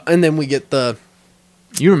seen it. And then we get the...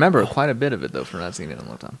 You remember quite a bit of it though, for not seeing it in a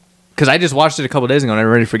long time. Because I just watched it a couple days ago and I'm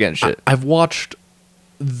already forgetting shit. I've watched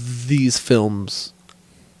these films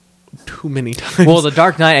too many times. Well, The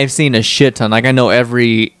Dark Knight I've seen a shit ton. Like I know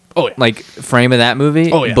every like frame of that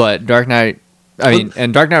movie. Oh, yeah. But Dark Knight,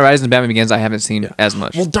 and Dark Knight Rises and Batman Begins I haven't seen as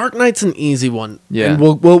much. Well, Dark Knight's an easy one. Yeah. And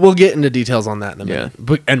we'll get into details on that in a Yeah. minute.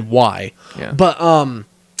 But, and why. Yeah. But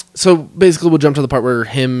so basically we'll jump to the part where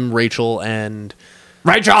him, Rachel, and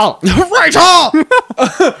Rachel!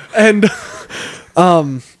 and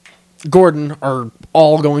Gordon are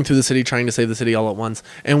all going through the city trying to save the city all at once.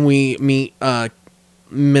 And we meet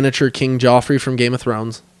miniature King Joffrey from Game of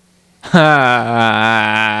Thrones. And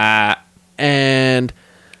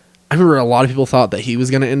I remember a lot of people thought that he was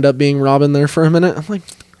going to end up being Robin there for a minute. I'm like,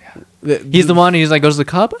 He's the one. He's like goes to the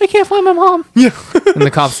cop. I can't find my mom. Yeah. And the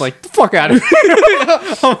cop's like, the fuck out of here.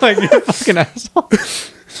 I'm like, you're a fucking asshole.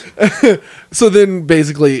 So then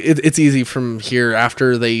basically it's easy from here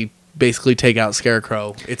after they basically take out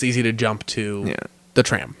Scarecrow. It's easy to jump to the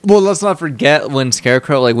tram. Well, let's not forget when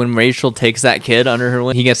Scarecrow, like when Rachel takes that kid under her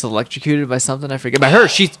wing, he gets electrocuted by something. I forget. By her,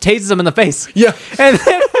 she tases him in the face. Yeah. And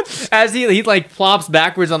then as he like plops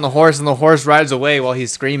backwards on the horse, and the horse rides away while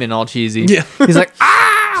he's screaming all cheesy. Yeah. He's like, ah.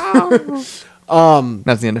 That's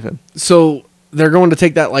the end of him. So they're going to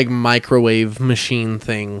take that like microwave machine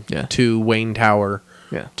thing to Wayne Tower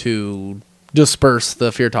to disperse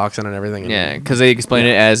the fear toxin and everything. Yeah, because they explain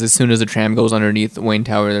it as soon as the tram goes underneath Wayne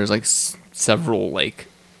Tower, there's like several like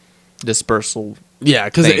dispersal. Yeah,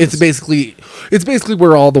 because it's basically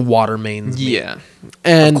where all the water mains meet. Yeah,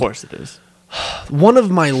 and of course it is. One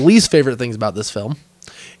of my least favorite things about this film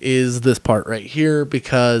is this part right here,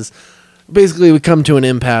 because basically we come to an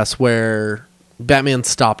impasse where Batman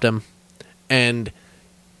stopped him and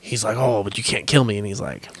he's like, oh, but you can't kill me. And he's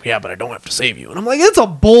like, yeah, but I don't have to save you. And I'm like, it's a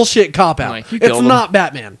bullshit cop-out. Like, it's not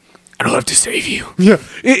Batman. I don't have to save you. Yeah,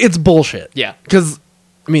 it's bullshit. Yeah. Because,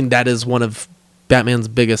 I mean, that is one of Batman's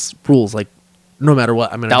biggest rules. Like, no matter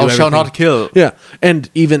what, I'm going to do Thou shalt everything. not kill. Yeah. And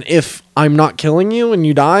even if I'm not killing you and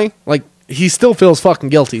you die, like, he still feels fucking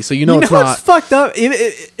guilty. So you know it's not. What's fucked up?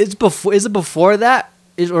 It's before. Is it before that?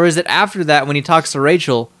 Or is it after that when he talks to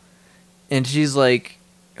Rachel and she's like,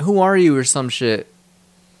 who are you or some shit?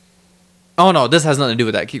 Oh no, this has nothing to do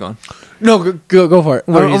with that. Keep going. No, go for it.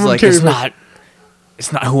 Where I'm he's like, curious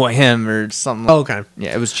it's not who I am or something. Oh, okay.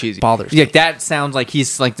 Yeah, it was cheesy. Bothers Yeah, that sounds like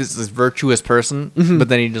he's like this virtuous person, but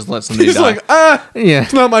then he just lets somebody He's die. like, yeah,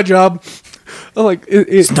 it's not my job. I'm like,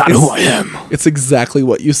 it's not who I am. It's exactly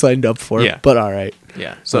what you signed up for. Yeah. But all right.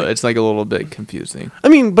 Yeah, so it's like a little bit confusing. I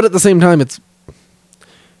mean, but at the same time, it's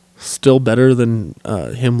Still better than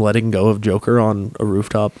him letting go of Joker on a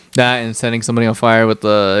rooftop That and setting somebody on fire with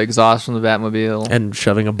the exhaust from the Batmobile. and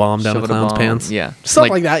shoving a bomb down a Shoving clown's bomb. pants. Yeah. Stuff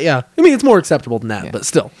like that, yeah. I mean, it's more acceptable than that, Yeah. but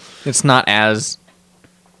still. It's not as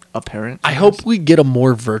apparent. I hope we get a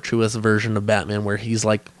more virtuous version of Batman where he's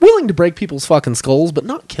like willing to break people's fucking skulls but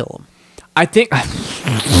not kill them. I think.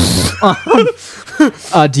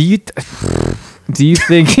 Do you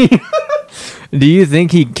think? Do you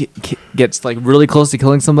think he gets like really close to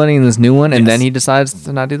killing somebody in this new one, and Yes. then he decides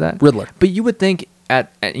to not do that? Riddler. But you would think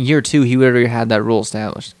at year 2 he would already had that rule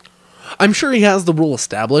established. I'm sure he has the rule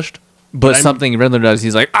established, But I'm- something Riddler does,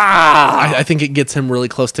 he's like, ah, I think it gets him really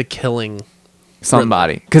close to killing.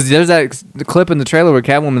 somebody. Because there's that the clip in the trailer where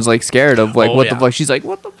Catwoman's like scared of like Oh, what yeah. the fuck. She's like,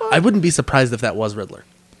 what the fuck? I wouldn't be surprised if that was Riddler.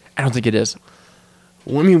 I don't think it is.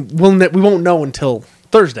 I mean, we won't know until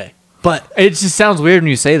Thursday. But It just sounds weird when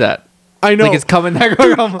you say that. I know Like it's coming there.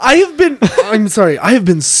 I'm sorry. I have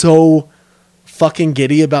been so fucking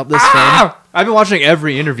giddy about this film. I've been watching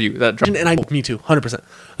every interview that dropped. And me too, 100%.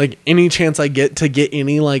 Like any chance I get to get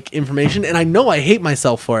any like information, and I know I hate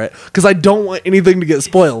myself for it because I don't want anything to get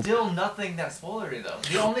spoiled. Still nothing that spoilery though.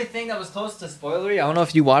 The only thing that was close to spoilery, I don't know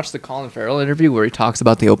if you watched the Colin Farrell interview where he talks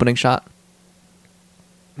about the opening shot.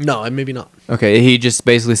 No, maybe not. Okay, he just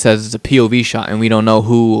basically says it's a POV shot and we don't know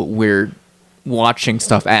who we're watching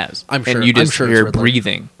stuff as. I'm sure- And you I'm just sure it's hear Riddler.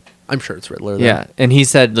 breathing. I'm sure it's Riddler. Though. Yeah, and he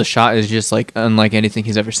said the shot is just like unlike anything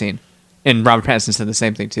he's ever seen. And Robert Pattinson said the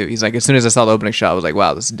same thing too. He's like, as soon as I saw the opening shot, I was like,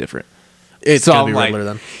 wow, this is different. It's So gonna I'm be like, Riddler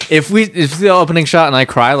then. If the opening shot and I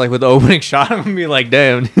cry like with the opening shot, I'm gonna be like,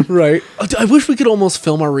 damn. Right. I wish we could almost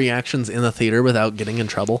film our reactions in the theater without getting in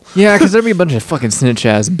trouble. Yeah, because there'd be a bunch of fucking snitch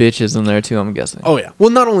ass bitches in there too. I'm guessing. Oh yeah.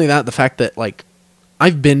 Well, not only that, the fact that like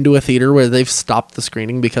I've been to a theater where they've stopped the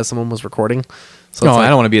screening because someone was recording. So no, it's like, I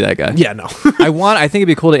don't want to be that guy. Yeah, no. I think it'd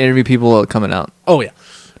be cool to interview people coming out. Oh yeah.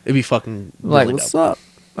 It'd be fucking Like, really what's dope.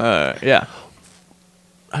 up? Yeah.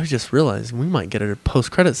 I just realized we might get a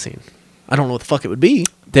post-credit scene. I don't know what the fuck it would be.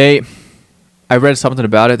 I read something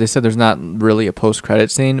about it. They said there's not really a post-credit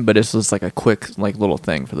scene, but it's just like a quick, like little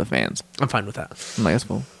thing for the fans. I'm fine with that. I'm like, that's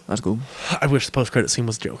cool. That's cool. I wish the post-credit scene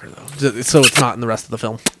was Joker though, so it's not in the rest of the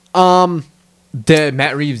film.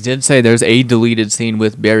 Matt Reeves did say there's a deleted scene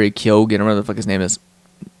with Barry Keoghan, or whatever the fuck his name is.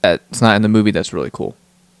 It's not in the movie. That's really cool.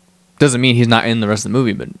 Doesn't mean he's not in the rest of the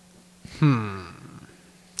movie, but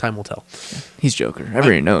Time will tell. he's Joker. I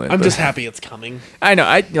already know it. I'm but- just happy it's coming. I know.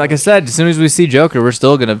 Like I said, as soon as we see Joker, we're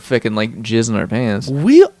still gonna fucking like jizz in our pants.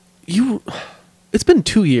 It's been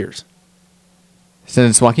 2 years.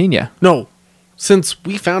 Since Joaquin, yeah. No, since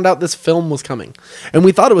we found out this film was coming, and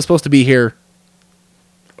we thought it was supposed to be here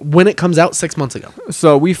when it comes out 6 months ago.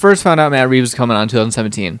 So we first found out Matt Reeves was coming on in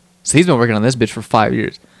 2017. So he's been working on this bitch for 5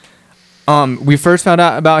 years. We first found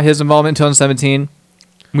out about his involvement in 2017.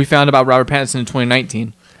 We found about Robert Pattinson in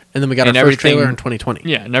 2019. And then we got And our first everything- trailer in 2020.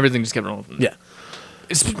 Yeah, and everything just kept rolling from there. Yeah.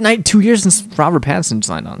 It's been 2 years since Robert Pattinson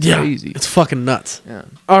signed on. It's crazy. It's fucking nuts. Yeah.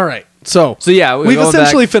 All right. So yeah, we've going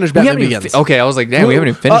essentially back- finished we Batman haven't even Begins. okay, I was like, damn, we haven't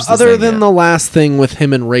even finished this Other thing than yet. the last thing with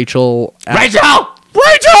him and Rachel.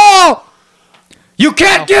 Rachel! You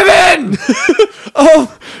can't give in!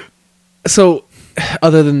 So,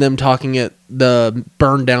 other than them talking at the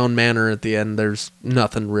burned down manor at the end, there's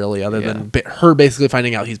nothing really other Yeah. than her basically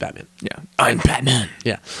finding out he's Batman. Yeah. I'm Batman.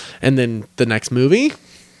 Yeah. And then the next movie,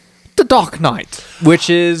 The Dark Knight. Which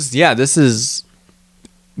is, this is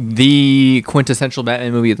the quintessential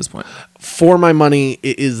Batman movie at this point. for my money,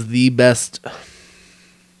 it is the best.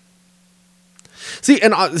 See,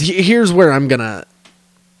 and here's where I'm gonna.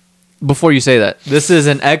 Before you say that, this is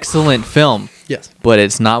an excellent film, Yes. but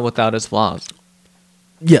it's not without its flaws.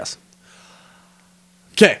 Yes.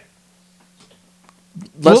 Okay.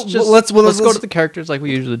 Let's Let's go to the characters like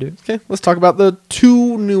we usually do. Okay. Let's talk about the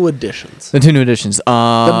two new additions. The two new editions.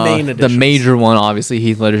 main The editions. major one, obviously,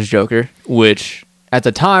 Heath Ledger's Joker, which at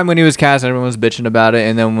the time when he was cast, everyone was bitching about it,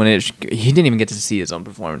 and then when he didn't even get to see his own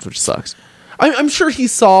performance, which sucks. I'm sure he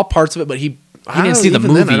saw parts of it, but he He didn't see the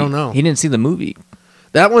even movie. then, I don't know. He didn't see the movie.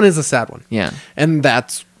 That one is a sad one. Yeah. And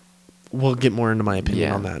we'll get more into my opinion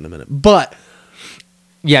Yeah. on that in a minute. But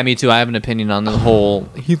Yeah, me too. I have an opinion on the whole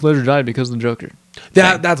Heath Ledger died because of the Joker.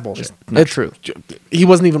 that's bullshit. Just not It's true. He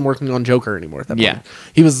wasn't even working on Joker anymore at that Yeah. point.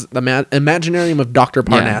 He was the Imaginarium of Dr.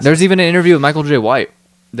 Parnassus. Yeah. There's even an interview with Michael J. White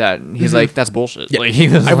that he's like, that's bullshit. Yeah. Like, he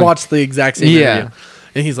was I like- watched the exact same Yeah. interview.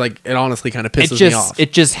 And he's like, it honestly kind of pisses me off.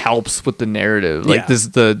 It just helps with the narrative. Like Yeah. this,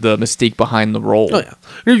 the mystique behind the role. Oh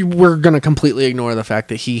yeah, we're gonna completely ignore the fact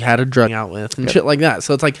that he had a drug out with and shit like that.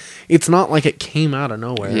 So it's like it's not like it came out of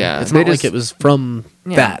nowhere. Yeah, it's they not like just- it was from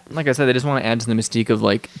Yeah, that. like I said, they just want to add to the mystique of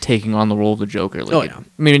like taking on the role of the Joker. Like, Oh, yeah.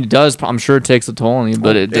 I mean, it does. I'm sure it takes a toll on you,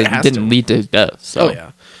 but Oh, it it has didn't to. lead to his death. So. Oh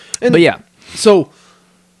yeah, and But yeah, so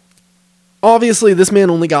obviously this man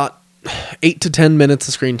only got 8 to 10 minutes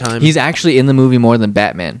of screen time. he's actually in the movie more than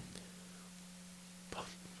Batman.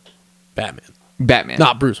 Batman,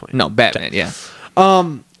 not Bruce Wayne. No, Batman. Yeah,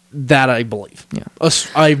 That I believe. Yeah.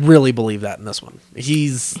 I really believe that in this one.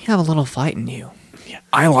 He's you have a little fight in you. Yeah.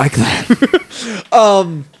 I like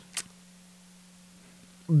that.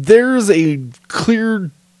 there's a clear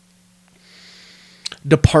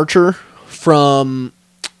departure from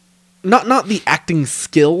not the acting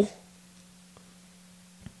skill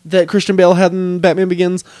that Christian Bale had in Batman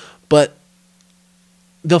Begins, but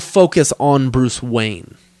the focus on Bruce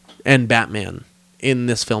Wayne and Batman in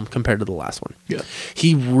this film compared to the last one. Yeah.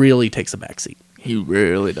 He really takes a backseat. He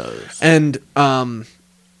really does. And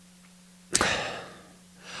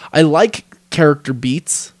I like character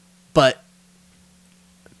beats, but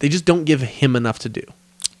they just don't give him enough to do.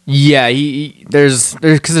 Yeah, there's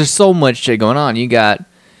because there's so much shit going on. You got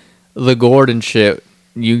the Gordon shit.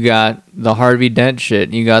 You got the Harvey Dent shit.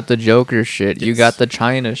 You got the Joker shit. You Yes. got the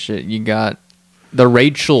China shit. You got the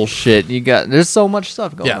Rachel shit. There's so much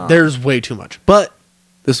stuff going on. There's way too much. But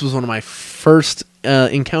this was one of my first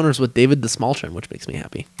encounters with David Desmalchin, which makes me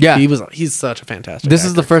happy. Yeah. He's such a fantastic This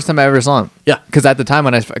is the actor. first time I ever saw him. Yeah. Because at the time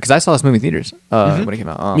because I saw this movie in theaters when it came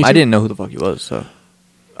out. Me too. I didn't know who the fuck he was. So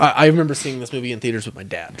I remember seeing this movie in theaters with my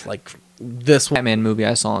dad. Like this one. Batman movie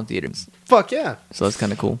I saw in theaters. Fuck yeah. So that's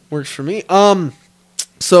kind of cool. Works for me.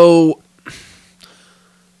 So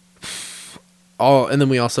and then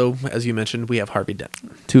we also, as you mentioned, we have Harvey Dent.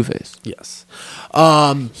 Two-Face. Yes.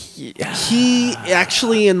 He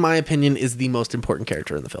actually, in my opinion, is the most important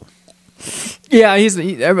character in the film. Yeah,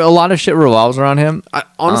 a lot of shit revolves around him.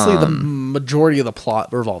 Honestly, the majority of the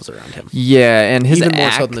plot revolves around him. Yeah, and his Even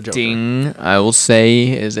more so than the Joker. acting, I will say,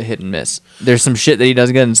 is a hit and miss. There's some shit that he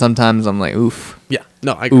does good, and sometimes I'm like, oof. Yeah.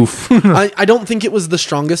 No, I agree. Oof. I don't think it was the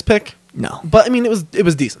strongest pick, No. but I mean, it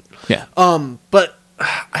was decent. Yeah. But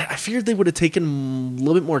I figured they would have taken a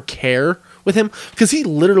little bit more care with him because he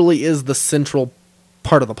literally is the central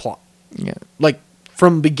part of the plot, Yeah. like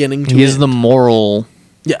from beginning to He is end. the moral,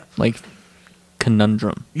 Yeah. like,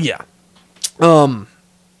 conundrum. Yeah. And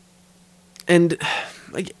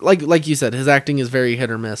like you said, his acting is very hit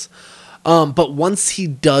or miss. But once he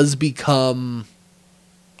does become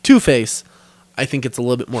Two-Face, I think it's a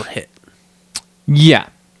little bit more hit. Yeah.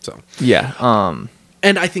 So, Yeah.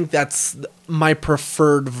 and I think that's my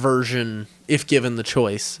preferred version if given the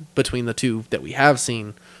choice between the two that we have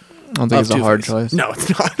seen. I don't think of it's a hard Two-Face. choice. No, it's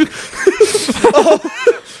not.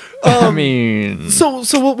 I mean, So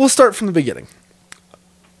we'll start from the beginning.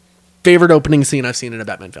 Favorite opening scene I've seen in a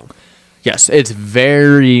Batman film. yes, it's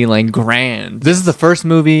very, like, grand. This is the first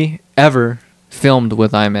movie ever filmed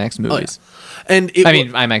with IMAX movies. And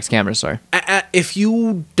IMAX cameras, sorry. if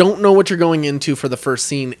you don't know what you're going into for the first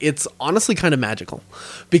scene, it's honestly kind of magical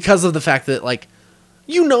because of the fact that, like,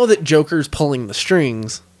 you know that Joker's pulling the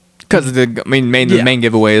strings, Because the main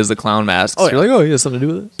giveaway is the clown masks. Oh, yeah. You're like, oh, he has something to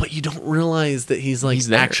do with it. but you don't realize that he's like He's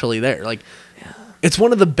there. actually there. Like, it's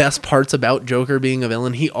one of the best parts about Joker being a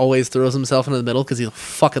villain. He always throws himself into the middle because he's a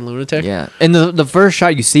fucking lunatic. Yeah, and the first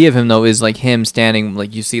shot you see of him though is like him standing,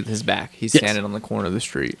 like you see his back. He's Yes. standing on the corner of the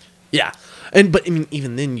street. Yeah. But I mean,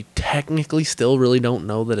 even then, you technically still really don't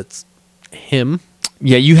know that it's him.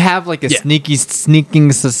 Yeah, you have like a Yeah.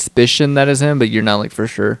 sneaking suspicion that is him, but you're not like for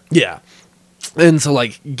sure. Yeah. And so,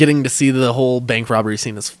 like, getting to see the whole bank robbery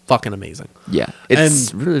scene is fucking amazing. Yeah,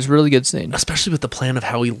 it's a really good scene. Especially with the plan of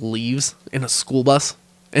how he leaves in a school bus.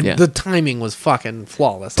 And Yeah. the timing was fucking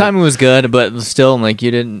flawless. Timing was good, but still, like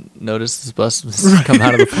you didn't notice this bus was come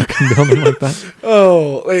out of the fucking building like that.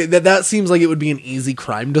 Oh, wait, that seems like it would be an easy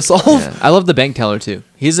crime to solve. Yeah. I love the bank teller too.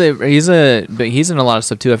 He's in a lot of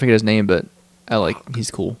stuff too. I forget his name, but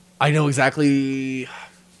he's cool. I know exactly.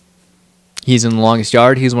 He's in The Longest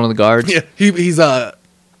Yard. He's one of the guards. Yeah, he's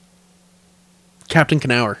Captain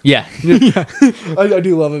Knauer. Yeah. I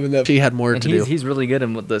do love him in that. He had more And to do. he's really good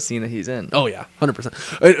in the scene that he's in. Oh yeah, 100%.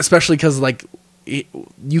 Especially because like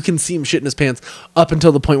you can see him shit in his pants up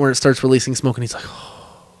until the point where it starts releasing smoke, and he's like,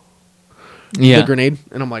 Yeah. the grenade,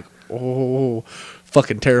 and I'm like, oh,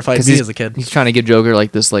 fucking terrified me as a kid. He's trying to give Joker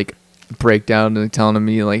like this like breakdown and telling him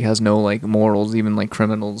he like has no like morals. Even like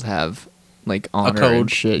criminals have like honor code.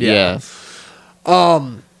 and shit. Yeah.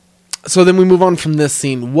 Yeah. So then we move on from this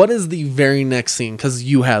scene. What is the very next scene? Because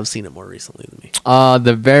you have seen it more recently than me.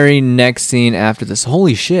 The very next scene after this.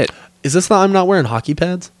 Holy shit. Is this the I'm not wearing hockey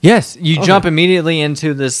pads? Yes, you Okay. jump immediately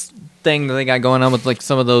into this thing that they got going on with like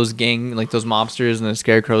some of those gang, like those mobsters and the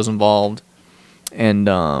Scarecrow's involved. And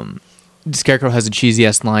the Scarecrow has a cheesy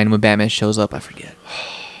ass line when Batman shows up. I forget.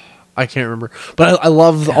 I can't remember. But I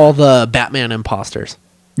love all the Batman imposters.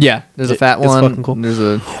 Yeah, there's a fat It's one. fucking cool. There's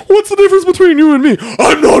a What's the difference between you and me?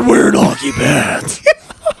 I'm not wearing hockey pads.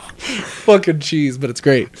 Fucking cheese, but it's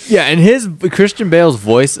great. yeah, and his Christian Bale's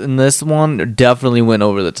voice in this one definitely went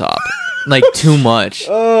over the top, like too much.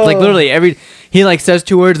 Like literally he like says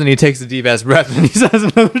 2 words and he takes a deep ass breath and he says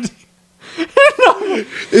another.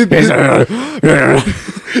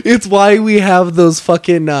 It's why we have those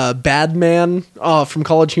fucking bad man from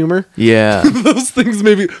College Humor. Yeah, Those things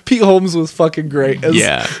maybe. Pete Holmes was fucking great as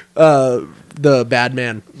yeah, the bad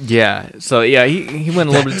man. yeah. So yeah, he went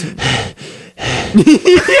a little bit too.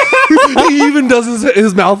 He even does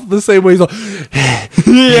his mouth the same way. He's like,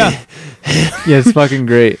 Yeah. Yeah, it's fucking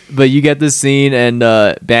great. But you get this scene and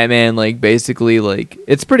Batman like basically like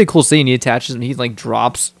it's a pretty cool scene. He attaches and he like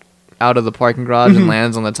drops out of the parking garage and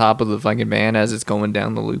lands on the top of the fucking van as it's going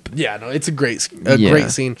down the loop. yeah, no, it's a great Yeah. great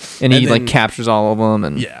scene. And he like then- captures all of them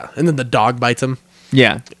and yeah, and then the dog bites him,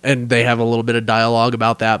 yeah. and they have a little bit of dialogue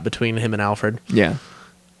about that between him and Alfred. Yeah.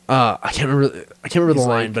 I can't remember the He's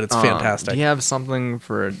line, like, but it's fantastic. Do you have something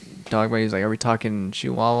for a dog bite? He's like, are we talking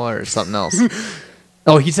Chihuahua or something else?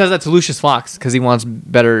 Oh, he says that to Lucius Fox because he wants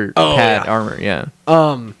better pad yeah. armor. Yeah.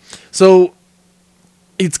 So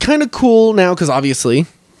it's kind of cool now because obviously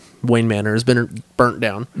Wayne Manor has been burnt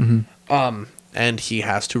down. Mm-hmm. And he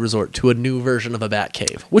has to resort to a new version of a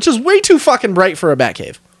Batcave, which is way too fucking bright for a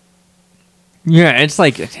Batcave. Yeah, it's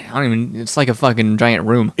like it's like a fucking giant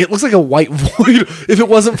room. It looks like a white void. If it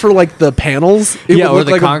wasn't for like the panels, it Yeah, would or look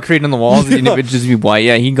the like concrete on the walls, and Yeah. it would just be white.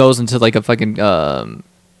 Yeah, he goes into like a fucking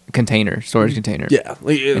storage container. Yeah,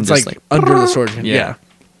 it's just like under the storage. Yeah. Yeah.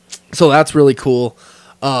 So that's really cool,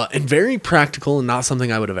 and very practical, and not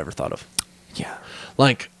something I would have ever thought of. Yeah.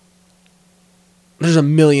 Like, there's a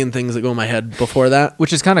million things that go in my head before that.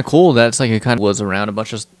 Which is kind of cool. That's like it kind of was around a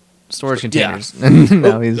bunch of storage Yeah. containers. And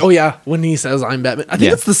now he's Oh yeah, when he says I'm Batman, I think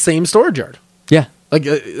Yeah. it's the same storage yard. yeah, Like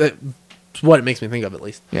that's what it makes me think of, at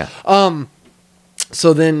least. yeah.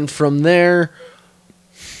 So then from there,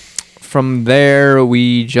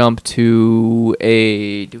 We jump to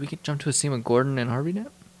a. Did we jump to a scene with Gordon and Harvey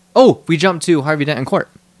Dent? Oh, we jumped to Harvey Dent in court.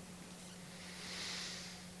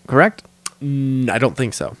 Correct. I don't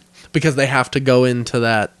think so, because they have to go into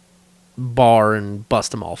that bar and bust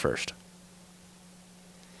them all first,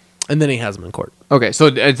 and then he has them in court. Okay, so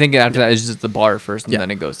I think after that is just the bar first, and Yeah. then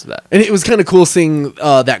it goes to that. And it was kind of cool seeing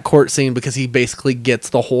that court scene because he basically gets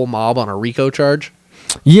the whole mob on a RICO charge.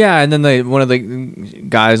 Yeah, and then one of the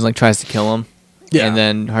guys like tries to kill him. Yeah. And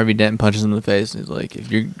then Harvey Dent punches him in the face and he's like,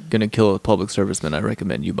 if you're gonna kill a public serviceman, I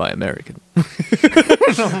recommend you buy American.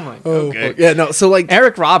 Okay. Yeah, no, so like,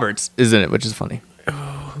 Eric Roberts is in it, which is funny.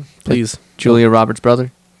 please. Julia Roberts'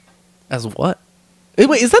 brother. As what?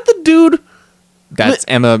 Wait, is that the dude? That's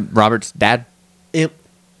Emma Roberts' dad.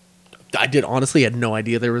 I did honestly had no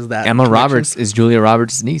idea there was that. Emma connection. Roberts is Julia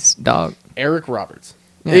Roberts' niece, dog. Eric Roberts.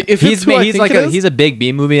 Yeah. If it's who I think it is- he's a big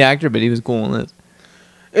B movie actor, but he was cool in this.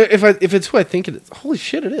 If it's who I think it is, holy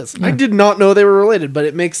shit, it is. I did not know they were related, but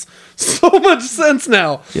it makes so much sense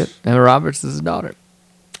now. Yep. Emma Roberts is his daughter.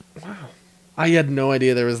 I had no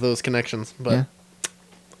idea there was those connections, but Yeah.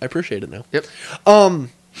 I appreciate it now. Yep.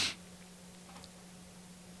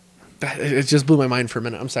 It just blew my mind for a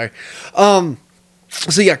minute. I'm sorry.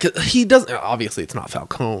 So yeah, 'cause he does. Obviously, it's not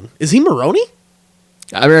Falcone. Is he Maroney?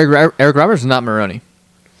 Eric Roberts is not Maroney.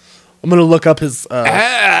 I'm gonna look up his.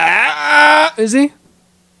 Is he?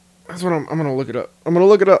 That's what I'm gonna look it up. I'm gonna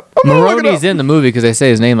look it up. Maroney's in the movie because they say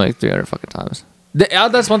his name like 300 fucking times.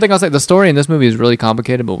 That's one thing I'll say. The story in this movie is really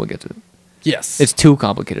complicated, but we'll get to it. Yes. It's too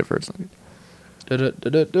complicated for its.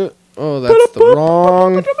 Oh, that's the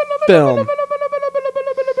wrong film.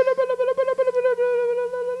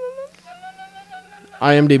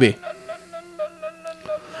 IMDb.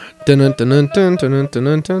 Dun, dun, dun, dun, dun, dun,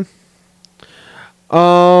 dun, dun.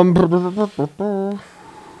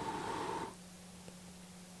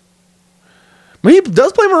 He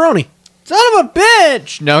does play Maroney. Son of a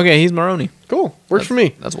bitch! No, okay, he's Maroney. Cool. Works for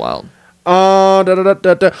me. That's wild. Da, da, da,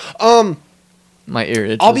 da, da. My ear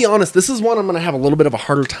itches. I'll be honest, this is one I'm going to have a little bit of a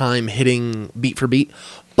harder time hitting beat for beat.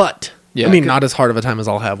 But, Yeah, I mean, 'cause- not as hard of a time as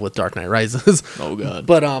I'll have with Dark Knight Rises. Oh, God.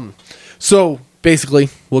 But, so, basically,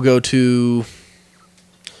 we'll go to...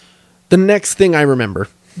 The next thing I remember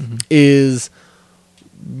is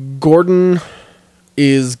Gordon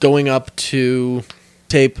is going up to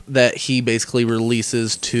tape that he basically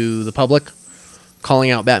releases to the public,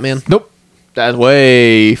 calling out Batman. Nope. That's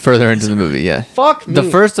way further into the movie, yeah. Fuck me. The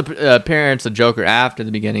first appearance of Joker after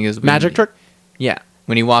the beginning is... Magic trick? Yeah.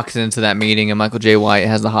 When he walks into that meeting and Michael J. White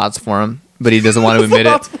has the hots for him, but he doesn't want to admit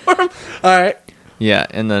it. All right. Yeah,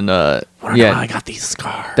 and then... I got these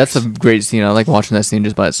scars. That's a great scene. I like watching that scene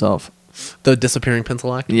just by itself. The disappearing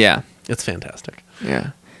pencil act? Yeah. It's fantastic.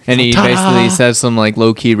 Yeah. And he Ta-da! basically says some like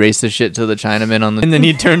low-key racist shit to the Chinaman on the... And then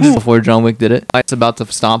he turns before John Wick did it. It's about to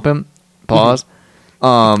stomp him. Pause.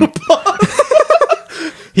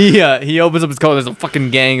 He opens up his coat. There's a fucking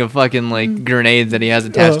gang of fucking like grenades that he has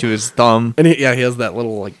attached to his thumb. And he has that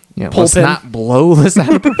little like Pull pin. Not blow this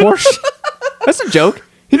out of proportion. That's a joke.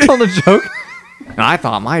 He told a joke. And I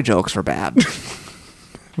thought my jokes were bad.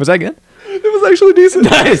 Was that good? It was actually decent.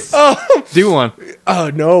 Nice. Do one. Oh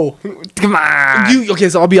no. Come on. Okay,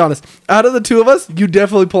 so I'll be honest. Out of the two of us, you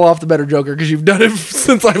definitely pull off the better Joker because you've done it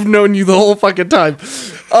since I've known you the whole fucking time.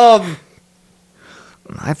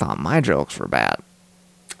 I thought my jokes were bad.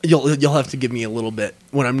 You'll have to give me a little bit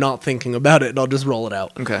when I'm not thinking about it, and I'll just roll it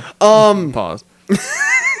out. Okay. Pause.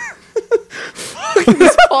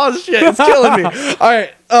 This pause shit is killing me. All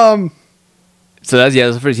right. So that's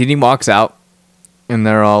the first. He walks out, and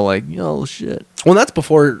they're all like, "Yo, shit." Well, that's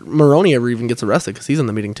before Maroni ever even gets arrested because he's in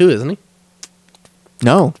the meeting too, isn't he?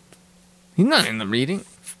 No, he's not in the meeting.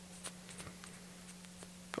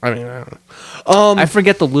 I mean, I don't know. I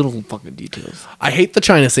forget the little fucking details. I hate the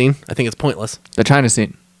China scene. I think it's pointless. The China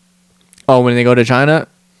scene. Oh, when they go to China,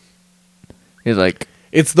 he's like,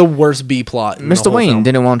 It's the worst B plot. In the Mr. whole Wayne film.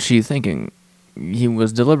 didn't want you thinking he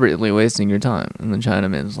was deliberately wasting your time. And the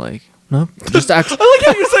Chinaman's like, no, just act. I like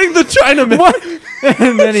how you're saying the Chinaman. What?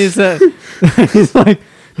 And then he said, he's like,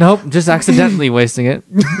 nope, just accidentally wasting it.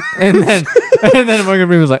 And then Morgan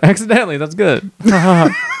Freeman was like, accidentally, that's good.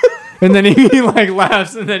 And then he like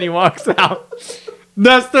laughs and then he walks out.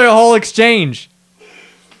 That's their whole exchange.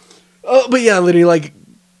 Oh, but yeah, literally like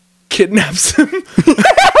kidnaps him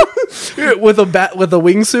with a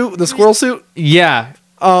wingsuit, the squirrel suit. Yeah.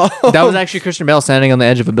 That was actually Christian Bale standing on the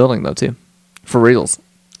edge of a building though too. For reals.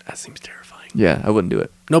 That seems terrifying. Yeah, I wouldn't do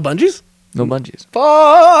it. No bungees? No bungees.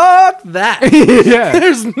 Fuck that. Yeah.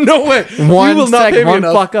 There's no way. One you will not pay me one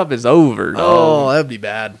enough. fuck up is over. Oh, that'd be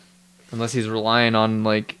bad. Unless he's relying on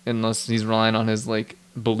his like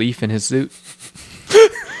belief in his suit.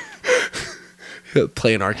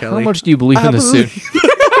 Playing R. Kelly. How much do you believe in the suit?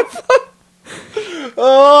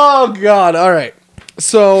 Oh God! All right.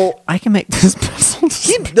 So I can make this pencil.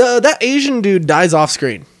 that Asian dude dies off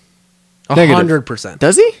screen. Negative. 100%.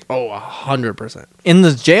 Does he? Oh, 100%. In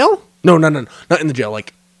the jail? No, not in the jail.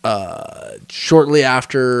 Like, shortly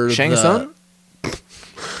after Shang Tsung?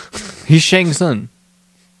 He's Shang Tsung.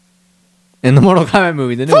 In the Mortal Kombat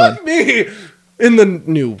movie, the new one. Fuck me! In the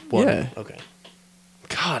new one. Yeah. Okay.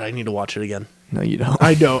 God, I need to watch it again. No, you don't.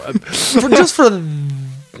 I know. I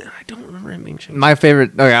don't remember him being Shang Tsung. My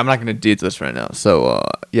favorite... Okay, I'm not going to do this right now. So,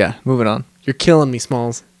 yeah, moving on. You're killing me,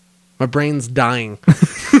 Smalls. My brain's dying.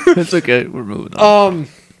 It's okay. We're moving on.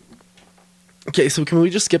 Okay, so can we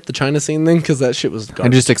just skip the China scene then? Because that shit was I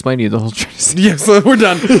garbage. just explained to you the whole China scene. Yes, we're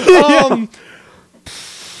done.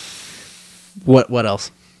 What else?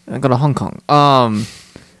 I go to Hong Kong. I'm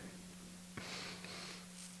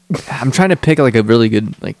trying to pick like a really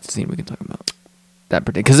good like scene we can talk about. That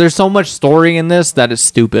particular, because there's so much story in this that is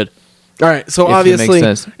stupid. All right, so If it obviously,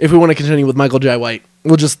 makes sense. if we want to continue with Michael J. White,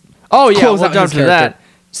 we'll just Oh yeah, close we'll out jump his to character. that.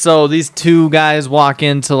 So these two guys walk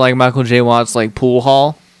into like Michael J. Watt's like pool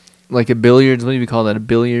hall, like a billiards. What do you call that? A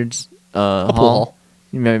billiards pool hall. hall.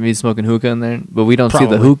 You might be smoking hookah in there, but we don't see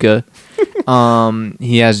Probably. the hookah.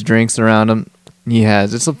 He has drinks around him.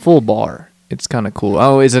 It's a full bar. It's kind of cool.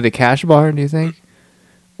 Oh, is it a cash bar? Do you think,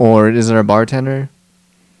 or is it a bartender,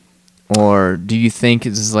 or do you think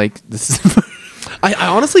this is? I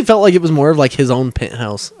honestly felt like it was more of like his own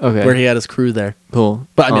penthouse, Okay. where he had his crew there. Cool?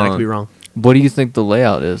 But I mean, I could be wrong. What do you think the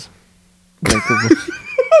layout is? Like,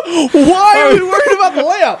 Why are we worried about the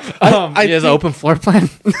layout? he has an open floor plan.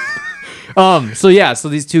 So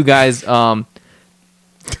these two guys come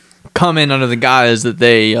in under the guise that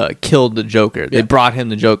they killed the Joker. They Yeah. brought him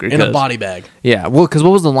the Joker in a body bag. Yeah, well, because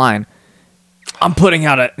what was the line? I'm putting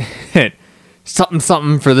out a hit,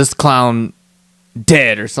 something for this clown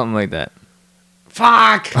dead or something like that.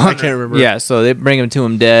 Fuck! I can't remember. Yeah, so they bring him to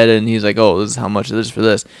him dead, and he's like, "Oh, this is how much of this for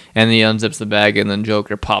this," and he unzips the bag, and then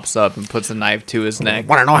Joker pops up and puts a knife to his neck.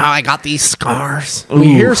 Want to know how I got these scars? We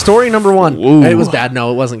hear story number 1. Ooh. It was bad.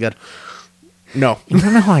 No, it wasn't good. No. You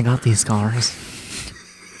don't know how I got these scars.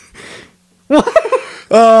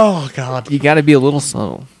 Oh God. You got to be a little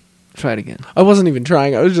subtle. Try it again. I wasn't even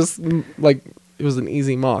trying. I was just like, it was an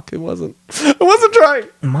easy mock. I wasn't trying.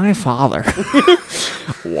 My father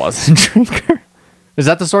was a drinker. Is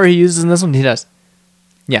that the story he uses in this one? He does.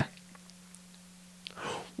 Yeah.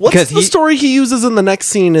 What's 'Cause the story he uses in the next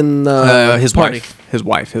scene in the his party? his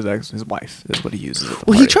wife is what he uses. At the Well,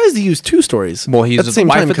 party. he tries to use two stories. Well, he at the uses same the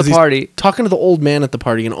wife time at the 'cause he's party. talking to the old man at the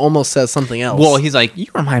party, and almost says something else. Well, he's like, you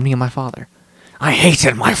remind me of my father. I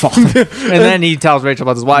hated my father. And then he tells Rachel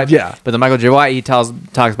about his wife. Yeah. But then Michael J. White, he talks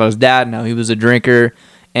about his dad and how he was a drinker,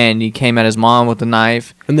 and he came at his mom with a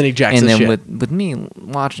knife. and then he jacks And his then shit. with me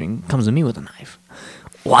watching, comes to me with a knife.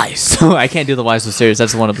 Why so? I can't do the why so serious.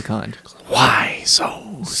 That's one of a kind. Why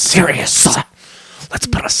so serious? Let's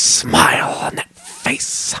put a smile on that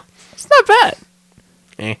face. It's not bad.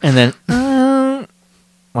 Eh. And then,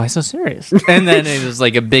 why so serious? And then it was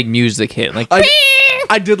like a big music hit. Like,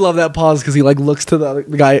 I did love that pause because he like looks to the other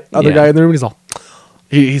guy Yeah. in the room. And he's all.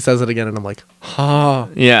 He says it again, and I'm like, ha.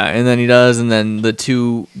 yeah, and then he does, and then the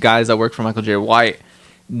two guys that work for Michael J. White,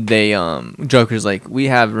 they Joker's like, we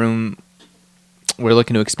have room, we're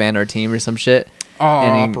looking to expand our team or some shit.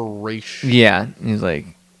 And Operation. yeah, and he's like,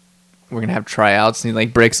 we're gonna have tryouts, and he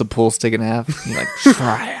like breaks a pool stick in half. He's like,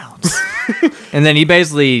 tryouts. And then he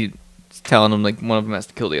basically is telling them like one of them has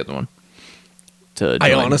to kill the other one. To I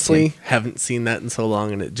join the honestly team. haven't seen that in so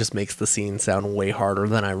long, and it just makes the scene sound way harder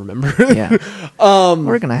than I remember. Yeah.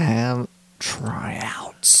 We're gonna have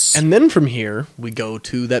tryouts. And then from here, we go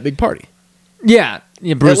to that big party. Yeah,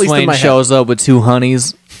 Bruce least in Wayne my head. shows up with two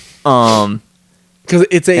honeys. Because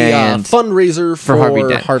it's a And fundraiser for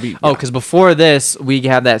Harvey. Oh, because before this, we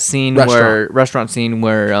have that scene Restaurant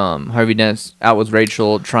where Harvey Dent's out with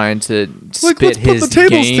Rachel trying to Like, spit let's put his the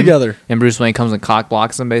tables game, together. and Bruce Wayne comes and cock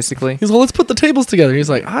blocks him basically. He's like, let's put the tables together. He's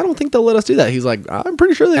like, I don't think they'll let us do that. He's like, I'm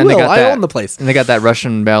pretty sure they And they will. got I that- own the place. And they got that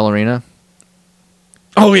Russian ballerina,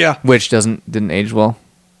 Oh, yeah. which didn't age well.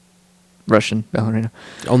 Russian ballerina.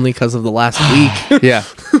 Only because of the last week. Yeah.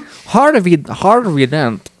 Harvey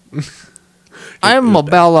Dent. I'm a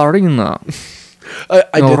ballerina I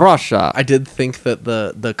in did, Russia. I did think that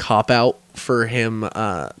the cop out for him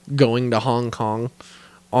going to Hong Kong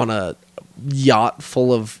on a yacht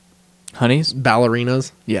full of Honeys?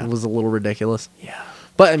 ballerinas Yeah. was a little ridiculous. Yeah.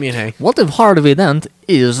 But I mean, hey, What if Harvey Dent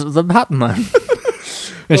is the Batman?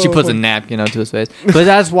 And she puts a napkin onto his face. But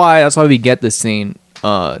that's why we get this scene.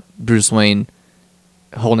 Bruce Wayne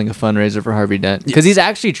holding a fundraiser for Harvey Dent because he's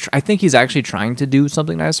actually. I think he's actually trying to do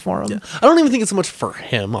something nice for him. I don't even think it's so much for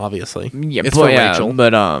him. Obviously, Yeah, it's but, for yeah, Rachel.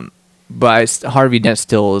 but Harvey Dent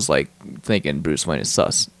still is like thinking Bruce Wayne is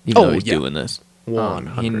sus. Even though he's doing this.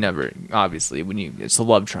 100. He never obviously it's a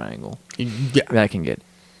love triangle Yeah. that can get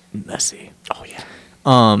messy. Oh yeah.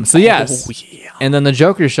 So yes. Oh, yeah. And then the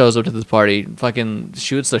Joker shows up to this party, fucking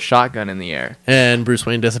shoots a shotgun in the air. And Bruce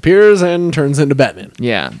Wayne disappears and turns into Batman.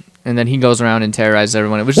 Yeah. And then he goes around and terrorizes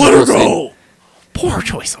everyone. Which is Let a her cool scene. go. Poor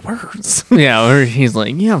choice of words. Yeah, or he's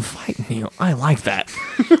like, yeah, fight me. I like that.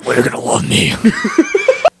 Well, you're gonna love me.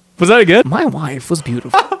 Was that good? My wife was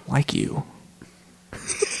beautiful, like you.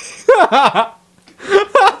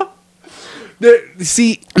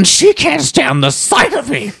 See, And she can't stand the sight of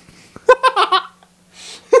me.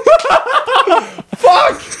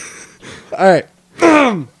 all right.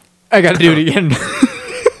 I gotta do it again.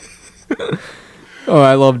 Oh,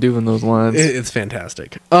 I love doing those lines. It's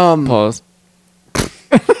fantastic. Pause.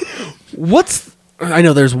 I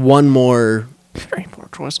know there's one more. Very poor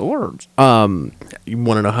choice of words. You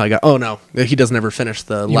want to know how I got? Oh no, he doesn't ever finish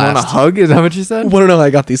the You want a last. hug? Is that what you said? Want to know how I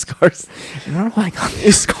got these scars? You know how I got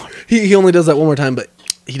this scar? He only does that one more time, but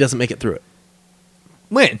he doesn't make it through it.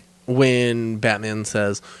 When? When Batman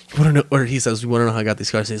says, "You want to know?" or he says, "You want to know how I got these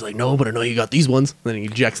scars?" And he's like, "No, but I know you got these ones." And then he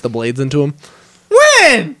ejects the blades into him.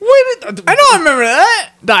 When? I don't remember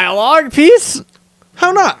that dialogue piece.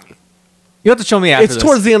 How not? You have to show me after It's this.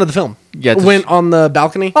 towards the end of the film. Yeah, when on the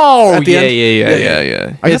balcony. Oh, at the yeah, end.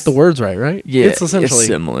 yeah. I got the words right? Yeah, it's essentially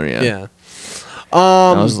similar. Yeah. Yeah.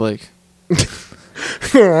 I was like,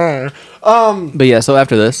 but yeah. So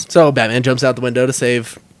after this, So Batman jumps out the window to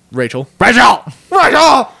save Rachel. Rachel.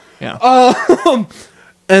 Yeah.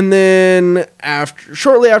 And then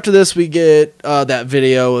shortly after this, we get that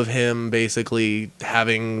video of him basically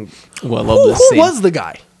having. Well, I love this Who scene. was the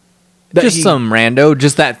guy? That Just he- some rando,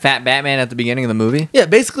 just that fat Batman at the beginning of the movie. Yeah,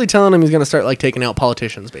 basically telling him he's gonna start like taking out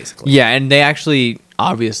politicians. Basically. Yeah, and they actually,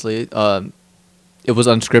 obviously, it was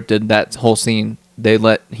unscripted. That whole scene, they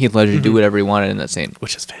let Heath Ledger do whatever he wanted in that scene.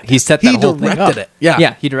 Which is fantastic. He set that He whole thing directed up. it. Yeah.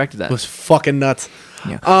 yeah, he directed that. It was fucking nuts.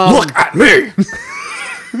 Yeah. Look at me.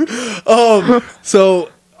 So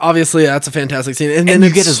obviously that's a fantastic scene, and then and you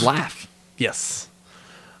it's- get his laugh. Yes.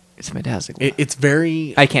 It's fantastic. It's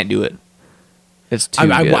very. I can't do it. It's too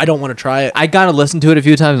good. I don't want to try it. I gotta listen to it a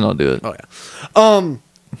few times and I'll do it. Oh yeah.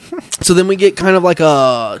 So then we get kind of like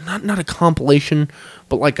a not a compilation,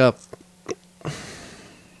 but like a.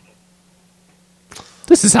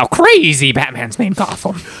 This is how crazy Batman's made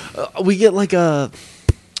Gotham. We get like a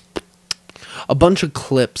bunch of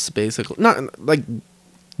clips, basically, not like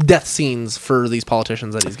death scenes for these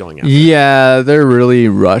politicians that he's going after. Yeah, they're really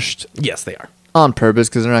rushed Yes, they are. on purpose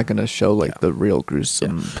because they're not gonna show like the real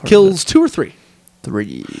gruesome. part of Kills 2 or 3. it.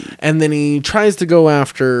 3. And then he tries to go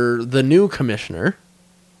after the new commissioner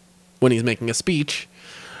when he's making a speech.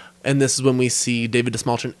 And this is when we see David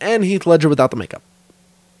Desmalchin and Heath Ledger without the makeup.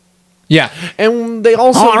 Yeah. And they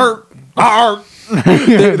also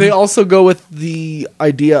they also go with the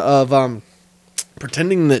idea of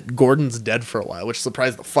pretending that Gordon's dead for a while, which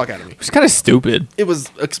surprised the fuck out of me. It's kind of stupid. It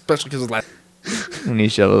was especially because it was last. When he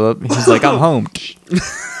showed up, he's like, "I'm home."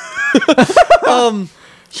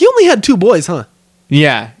 He only had 2 boys, huh?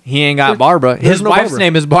 Yeah, he ain't got Barbara. there's His no wife's Barbara.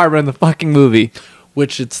 name is Barbara in the fucking movie.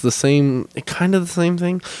 Which it's the same, kind of the same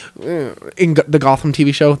thing. In the Gotham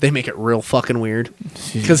TV show, they make it real fucking weird.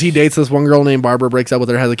 Because he dates this one girl named Barbara, breaks up with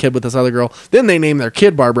her, has a kid with this other girl. Then they name their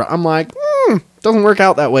kid Barbara. I'm like, doesn't work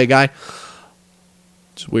out that way, guy.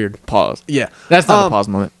 It's weird. Pause. Yeah. That's not a pause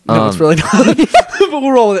moment. No, it's really not. But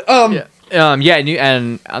we'll roll with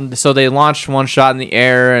it. So they launched one shot in the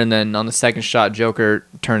air, and then on the second shot, Joker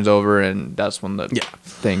turns over, and that's when the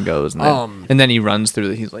thing goes. And then he runs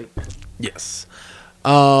through. He's like, Yes.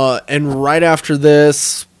 And right after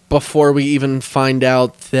this, before we even find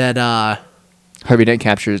out that, Harvey Dent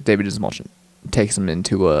captures David Desmalchin, takes him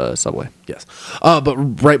into a subway. yes. But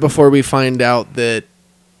right before we find out that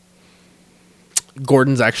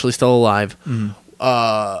Gordon's actually still alive,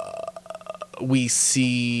 we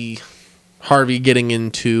see Harvey getting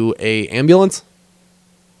into a ambulance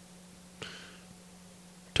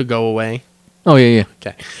to go away. Oh yeah.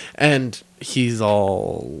 Okay. And he's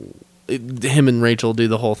all... Him and Rachel do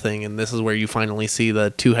the whole thing, and this is where you finally see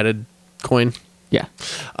the 2-headed coin. Yeah.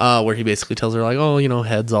 Where he basically tells her, like, oh,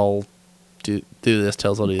 heads I'll do this,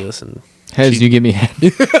 tails I'll do this, and Heads, you give me head.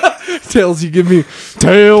 tails you give me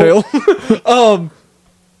Tail.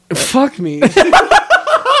 fuck me.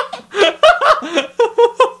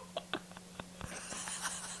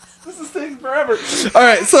 This is taking forever. All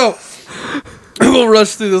right, so we'll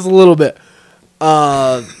rush through this a little bit.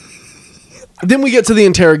 Then we get to the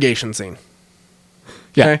interrogation scene.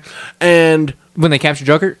 Yeah. Okay? And When they capture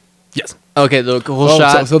Joker. yes. Okay, the cool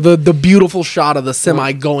shot. So the beautiful shot of the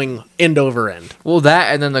semi going end over end. Well,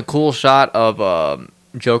 that and then the cool shot of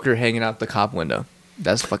Joker hanging out the cop window.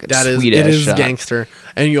 That's fucking That is sweet it ass is shot. gangster.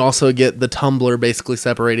 And you also get the tumbler basically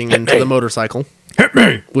separating into the motorcycle. Hit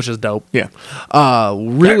me. Which is dope. Yeah.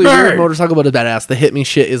 Really weird motorcycle, but a badass. The hit me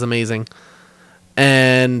shit is amazing.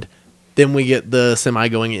 And then we get the semi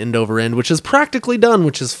going end over end, which is practically done,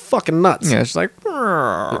 which is fucking nuts. Yeah, it's like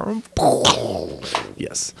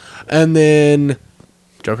Yes. And then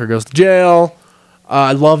Joker goes to jail.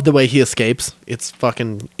 I love the way he escapes. It's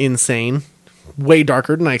fucking insane. Way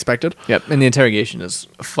darker than I expected. Yep, and the interrogation is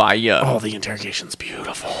fire. Oh, the interrogation's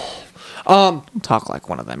beautiful. Talk like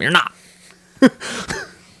one of them. You're not.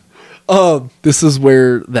 This is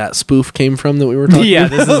where that spoof came from that we were talking Yeah,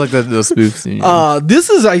 about. this is like the spoofs. This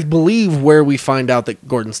is, I believe, where we find out that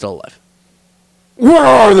Gordon's still alive. Where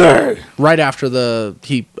are they? Right after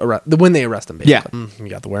when they arrest him, basically. Yeah. You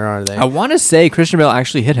got the where are they? I want to say Christian Bale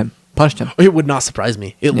actually hit him, punched him. It would not surprise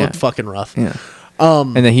me. It Yeah. looked fucking rough. Yeah.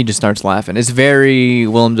 And then he just starts laughing. It's very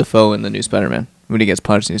Willem Dafoe in the new Spider-Man when he gets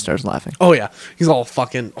punched and he starts laughing. Oh, yeah. He's all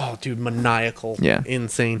fucking, maniacal. Yeah.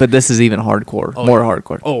 Insane. But this is even hardcore, more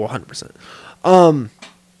hardcore. Oh, 100%.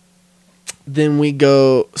 Then we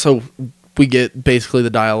go, so we get basically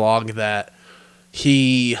the dialogue that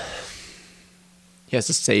he has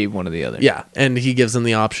to save one or the other. Yeah, and he gives him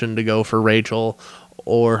the option to go for Rachel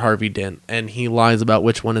or Harvey Dent, and he lies about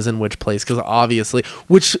which one is in which place, because obviously,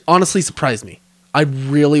 which honestly surprised me. I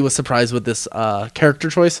really was surprised with this character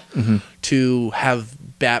choice to have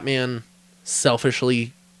Batman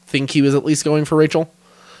selfishly think he was at least going for Rachel,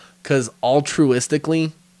 because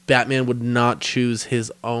altruistically, Batman would not choose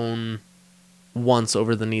his own wants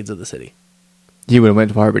over the needs of the city. He would have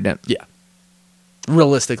went for Harvey Dent. Yeah.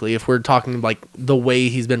 Realistically, if we're talking like the way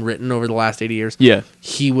he's been written over the last 80 years, Yeah.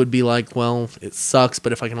 he would be like, well, it sucks,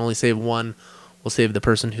 but if I can only save one, we'll save the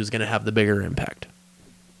person who's going to have the bigger impact.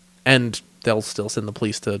 And they'll still send the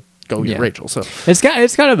police to go get Yeah. Rachel. So It's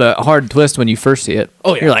kind of a hard twist when you first see it.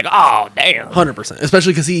 Oh, yeah. You're like, oh, damn. 100%,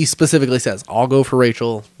 especially because he specifically says, I'll go for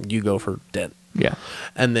Rachel, you go for Dent. Yeah.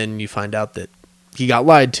 And then you find out that he got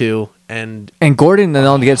lied to, and Gordon then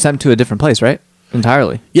they'll get sent to a different place, right?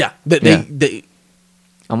 Entirely. yeah, Yeah. they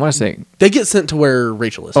I want to say. they get sent to where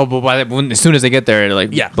Rachel is. Oh, but as soon as they get there, it like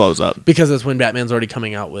Yeah. blows up. Because that's when Batman's already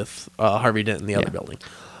coming out with Harvey Dent in the other Yeah. building.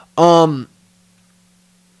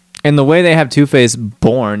 And the way they have Two-Face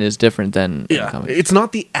born is different than in the Yeah, comics. it's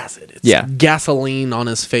not the acid. It's Yeah. gasoline on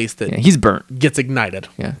his face that Yeah, he's burnt. gets ignited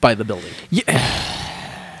Yeah. by the building.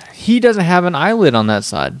 He doesn't have an eyelid on that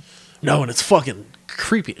side. No, and it's fucking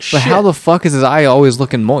creepy as But shit. how the fuck is his eye always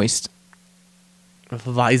looking moist?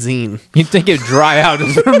 Visine. You'd think it'd dry out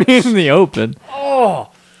from being in the open.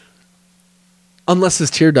 Unless his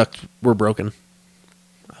tear ducts were broken.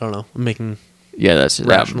 I don't know. I'm making... Yeah, that's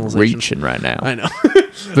Rationalization. reaching right now. I know.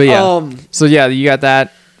 But yeah. So yeah, you got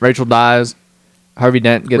that. Rachel dies. Harvey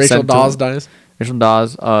Dent gets Rachel sent Dawes to, dies. Rachel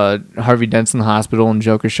Dawes. Harvey Dent's in the hospital, and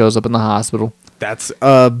Joker shows up in the hospital. That's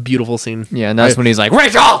a beautiful scene. Yeah, and that's when he's like,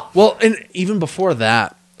 Rachel! Well, and even before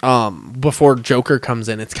that, before Joker comes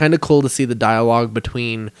in, it's kind of cool to see the dialogue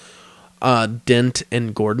between Dent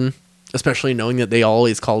and Gordon, especially knowing that they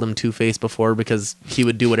always called him Two-Face before because he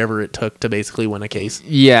would do whatever it took to basically win a case.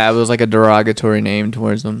 Yeah, it was like a derogatory name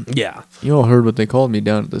towards them. Yeah. You all heard what they called me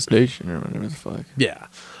down at the station or whatever the fuck. Yeah.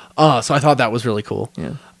 So I thought that was really cool.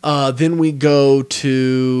 Yeah. Then we go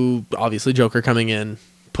to, obviously, Joker coming in,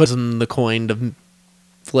 puts in the coin to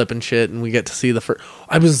flip and shit, and we get to see the first...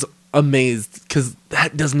 I was amazed, because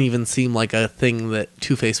that doesn't even seem like a thing that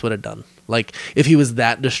Two-Face would have done. Like, if he was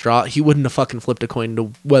that distraught, he wouldn't have fucking flipped a coin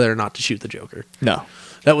to whether or not to shoot the Joker. No.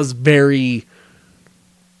 That was very...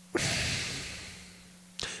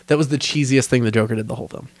 That was the cheesiest thing the Joker did the whole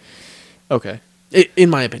film. Okay. In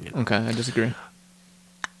my opinion. Okay, I disagree.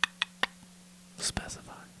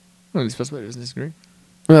 Specify. Well, you specify I disagree.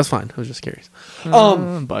 Well, that's fine. I was just curious.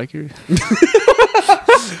 Biker.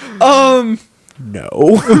 No.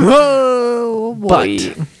 Oh,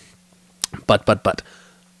 But.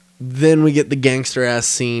 Then we get the gangster ass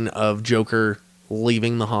scene of Joker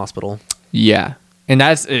leaving the hospital. Yeah. And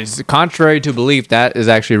that's is contrary to belief, that is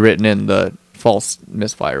actually written in the false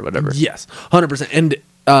misfire or whatever. Yes, 100%. And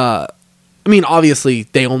I mean, obviously,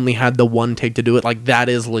 they only had the one take to do it. Like, that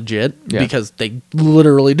is legit because they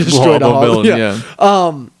literally destroyed a building. hospital.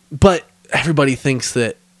 Yeah. But everybody thinks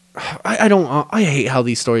that I hate how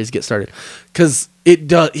these stories get started because it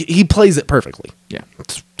does. He plays it perfectly. Yeah.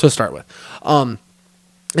 To start with, and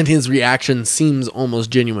his reaction seems almost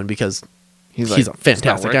genuine because he's a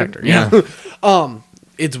fantastic actor. Yeah.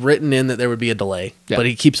 It's written in that there would be a delay, but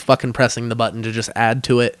he keeps fucking pressing the button to just add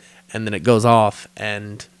to it, and then it goes off,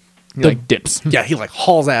 and He like dips. yeah, he like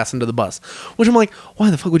hauls ass into the bus. Which I'm like,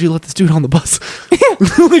 why the fuck would you let this dude on the bus?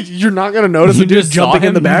 Like, you're not gonna notice You the dude just saw jumping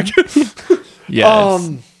in the him? back.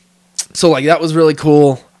 Yes. So like that was really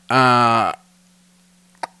cool.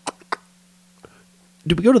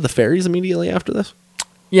 Did we go to the ferries immediately after this?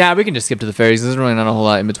 Yeah, we can just skip to the ferries. There's really not a whole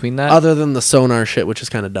lot in between that. Other than the sonar shit, which is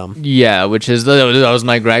kind of dumb. Yeah, which is that was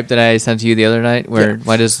my gripe that I sent to you the other night. Where Yeah.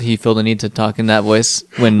 why does he feel the need to talk in that voice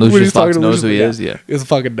when Lucius Fox knows who he is? Yeah, It's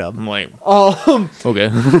fucking dumb. I'm like, okay.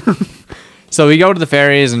 So we go to the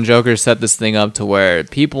ferries, and Joker set this thing up to where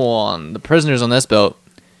the prisoners on this boat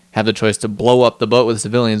have the choice to blow up the boat with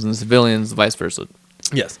civilians, and the civilians vice versa.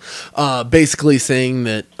 Yes. Basically saying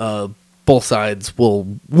that both sides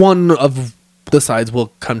one of the sides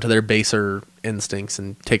will come to their baser instincts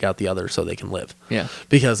and take out the other so they can live. Yeah.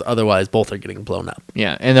 Because otherwise both are getting blown up.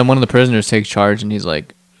 Yeah, and then one of the prisoners takes charge, and he's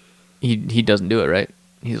like, he doesn't do it, right?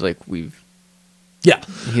 He's like, Yeah.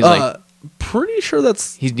 He's like- pretty sure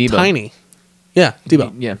that's He's Debo. Tiny. Yeah,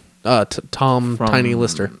 Debo. Yeah. Tom From- Tiny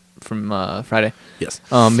Lister. From Friday. Yes.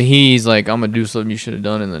 He's like, I'm gonna do something you should have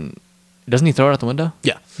done, and then doesn't he throw it out the window?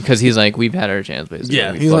 Yeah. Because he's like, we've had our chance, basically.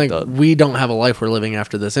 Yeah, We he's fucked like, up. we don't have a life we're living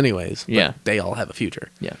after this anyways. But Yeah. they all have a future.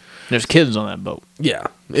 Yeah. There's kids on that boat, Yeah.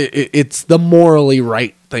 It's the morally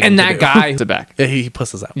right thing and to that do. guy is back. Yeah, he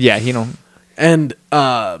pusses out. Yeah, And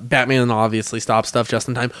Batman obviously stops stuff just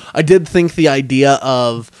in time. I did think the idea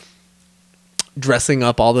of dressing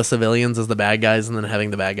up all the civilians as the bad guys and then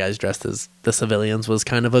having the bad guys dressed as the civilians was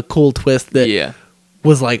kind of a cool twist that yeah,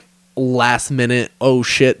 was like last minute oh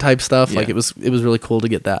shit type stuff. Yeah. Like it was really cool to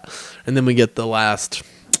get that. And then we get the last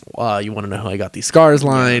you want to know how I got these scars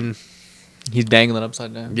line. he's dangling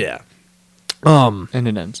upside down. Yeah. And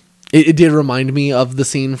it ends. It did remind me of the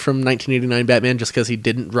scene from 1989 Batman just because he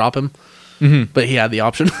didn't drop him, but he had the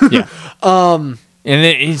option. Yeah. And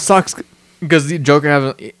it sucks because the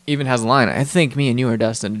Joker even has a line. I think me and you are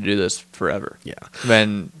destined to do this forever. Yeah.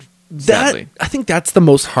 Then That I think that's the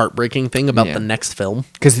most heartbreaking thing about Yeah. the next film.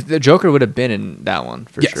 because the Joker would have been in that one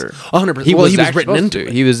for Yes, sure. 100%. He Well, was he was actually written supposed into to.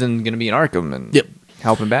 it. He was going to be in Arkham and Yep.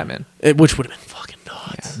 helping Batman. Which would have been fucking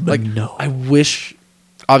nuts. Like, no. I wish,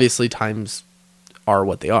 obviously, times are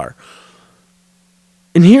what they are.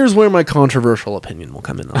 And here's where my controversial opinion will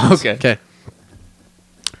come in on this. Okay.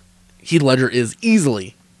 Heath Ledger is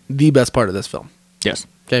easily the best part of this film. Yes.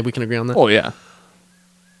 Okay, we can agree on that? Oh, yeah.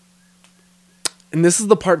 And this is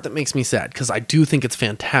the part that makes me sad, because I do think it's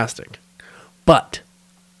fantastic. But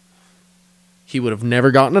he would have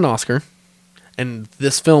never gotten an Oscar, and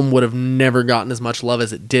this film would have never gotten as much love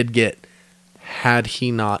as it did get had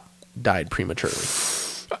he not died prematurely.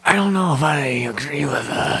 I don't know if I agree with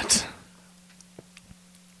that.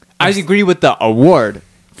 I agree with the award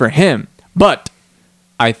for him, but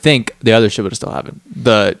I think the other shit would have still happened.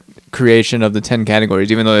 The creation of the 10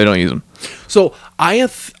 categories, even though they don't use them. So I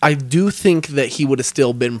do think that he would have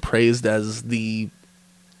still been praised as the,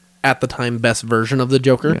 at the time, best version of the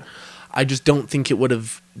Joker. Yeah. I just don't think it would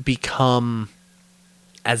have become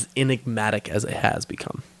as enigmatic as it has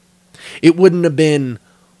become. It wouldn't have been,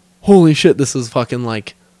 holy shit, this is fucking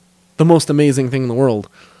like the most amazing thing in the world.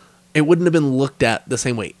 It wouldn't have been looked at the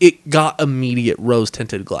same way. It got immediate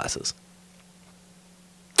rose-tinted glasses.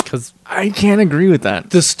 Because I can't agree with that.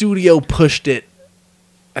 the studio pushed it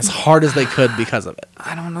as hard as they could because of it.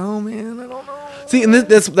 I don't know, man. I don't know. See, and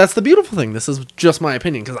that's the beautiful thing. This is just my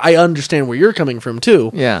opinion, because I understand where you're coming from,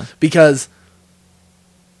 too. Yeah. Because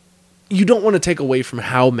you don't want to take away from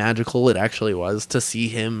how magical it actually was to see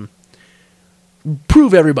him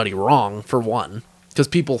prove everybody wrong, for one. Because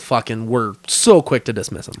people fucking were so quick to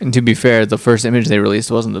dismiss him. And to be fair, the first image they released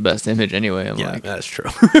wasn't the best image anyway. I'm Yeah, like, that's true.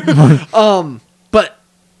 But,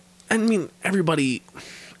 I mean, everybody...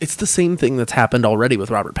 It's the same thing that's happened already with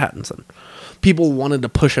Robert Pattinson. People wanted to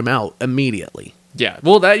push him out immediately. yeah.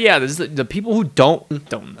 Well, this is the people who don't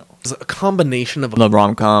know. It's a combination of The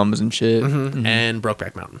rom-coms and shit. and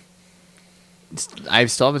Brokeback Mountain. I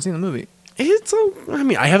still haven't seen the movie.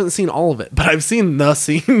 I haven't seen all of it, but I've seen the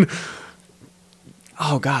scene.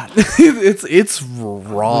 Oh, God. it's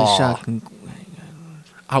raw.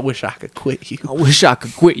 I wish I could quit you. I wish I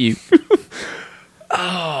could quit you.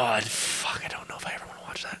 Oh, fuck, I don't know if I ever want to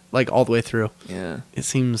watch that. Like, all the way through. Yeah. It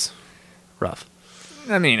seems rough.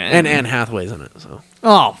 I mean... And Anne Hathaway's in it, so.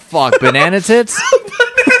 Oh, fuck. Banana tits?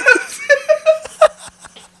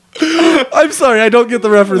 I'm sorry, I don't get the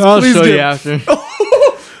reference. I'll Please show do. you after.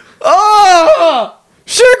 Oh!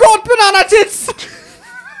 She got banana tits!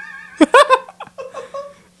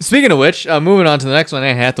 Speaking of which, moving on to the next one,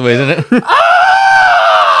 Anne Hathaway's in it.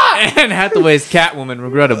 Anne Hathaway's Catwoman,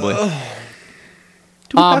 regrettably.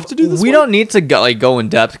 Do we have to do this We one? don't need to go in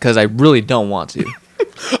depth because I really don't want to.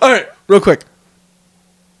 All right, real quick.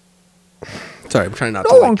 Sorry, I'm trying not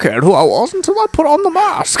to. cared who I was until I put on the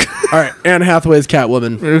mask. All right, Anne Hathaway's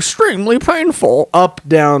Catwoman. Extremely painful. Up,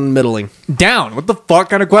 down, middling. Down. What the fuck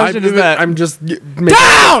kind of question is that? I'm just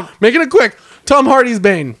Down! making it quick. Tom Hardy's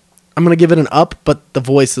Bane. I'm gonna give it an up, but the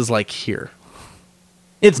voice is like here.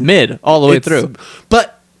 It's mid all the way through.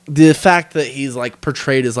 But the fact that he's like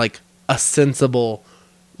portrayed as like a sensible,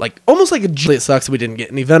 like almost like a. It sucks that we didn't get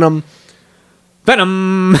any Venom.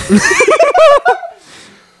 Venom.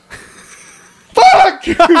 Fuck!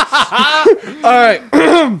 All right.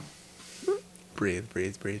 breathe.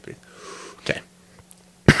 Okay.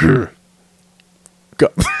 Go.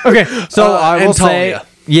 Okay, so I will and say, Talia.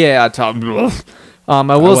 yeah, I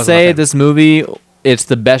will wasn't a say fan. this movie, it's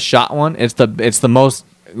the best shot one. It's the most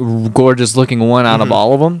gorgeous looking one out of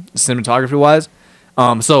all of them, cinematography wise.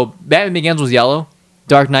 So Batman Begins was yellow,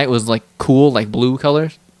 Dark Knight was like cool, like blue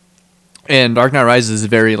colors, and Dark Knight Rises is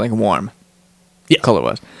very like warm, color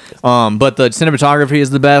wise. But the cinematography is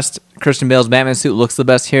the best. Christian Bale's Batman suit looks the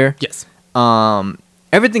best here. Yes.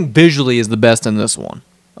 Everything visually is the best in this one.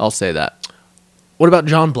 I'll say that. What about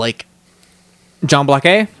John Blake? John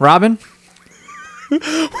Blake, Robin. Well,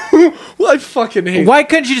 I fucking hate. Why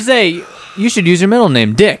couldn't you say you should use your middle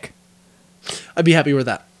name, Dick? I'd be happy with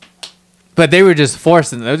that. But they were just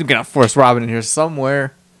forcing. They were gonna force Robin in here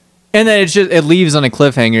somewhere, and then it leaves on a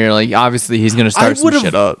cliffhanger. Like obviously he's gonna start some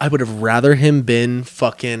shit up. I would have rather him been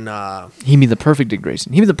fucking. He'd be the perfect Dick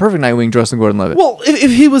Grayson. He'd be the perfect Nightwing dressed in Gordon-Levitt. Well,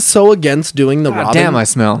 if he was so against doing the God Robin, damn, I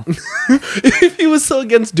smell. if he was so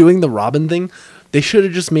against doing the Robin thing, they should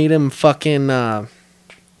have just made him fucking.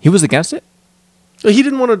 He was against it. He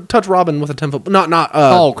didn't want to touch Robin with a 10-foot.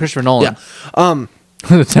 Not. Christopher Nolan. Yeah.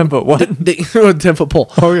 The tempo. What? 10-foot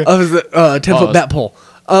pole. Oh, yeah. 10-foot bat pole.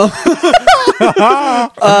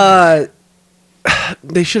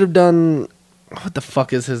 They should have done. What the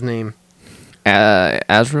fuck is his name?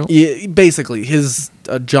 Azrael. Yeah, basically his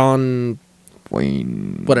John.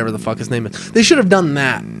 Wayne. Whatever the fuck his name is. They should have done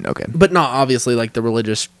that. Okay. But not obviously like the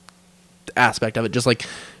religious aspect of it. Just like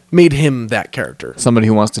made him that character. Somebody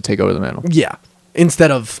who wants to take over the mantle. Yeah.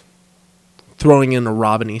 instead of throwing in a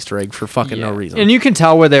Robin Easter egg for fucking no Yeah. reason. And you can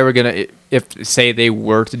tell where they were gonna, if say they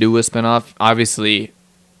were to do a spinoff, obviously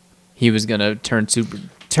he was gonna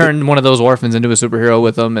turn one of those orphans into a superhero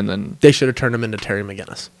with them, and then They should have turned him into Terry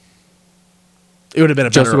McGinnis. It would have been a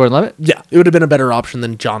Joseph better. Gordon-Levitt. Yeah, it would have been a better option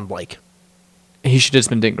than John Blake. He should have just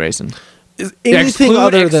been Dick Grayson. Is anything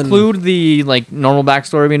other than exclude the like normal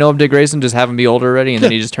backstory we know of Dick Grayson, just have him be older already, and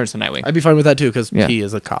then he just turns to Nightwing. I'd be fine with that too because Yeah. he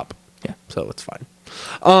is a cop. Yeah. So it's fine.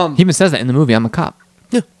 He even says that in the movie. I'm a cop.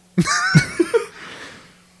 Yeah.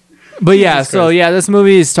 But yeah, Jesus so Christ. yeah, this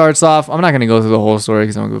movie starts off. I'm not gonna go through the whole story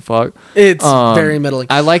because I don't give a fuck. It's very middling.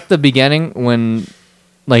 I like the beginning when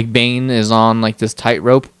like Bane is on like this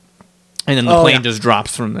tightrope, and then the Oh, plane yeah. just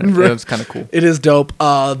drops from there. Right. That's kind of cool. It is dope.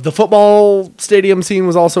 The football stadium scene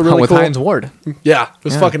was also really With cool. Hines Ward. Yeah, it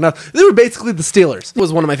was Yeah. fucking nuts. They were basically the Steelers. It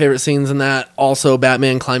was one of my favorite scenes in that. Also,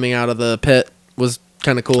 Batman climbing out of the pit was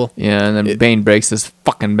kind of cool, Yeah, and then Bane breaks his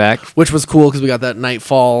fucking back. which was cool because we got that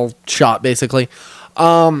nightfall shot basically.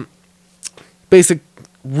 Basic,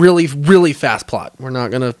 really, really fast plot. We're not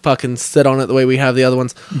going to fucking sit on it the way we have the other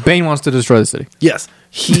ones. Bane wants to destroy the city. Yes,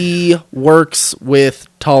 he works with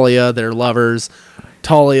Talia. They're lovers.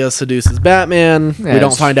 Talia seduces Batman. We Yes.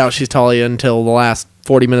 don't find out she's Talia until the last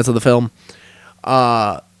 40 minutes of the film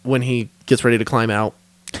when he gets ready to climb out.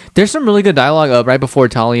 There's some really good dialogue right before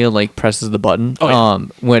Talia like presses the button. Oh,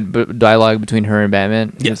 yeah. Dialogue between her and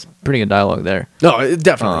Batman. Yes. There's pretty good dialogue there. No, it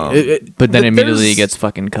definitely. But then immediately there's- it gets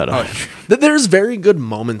fucking cut Oh, off. yeah. There's very good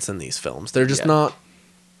moments in these films. They're just Yeah. not.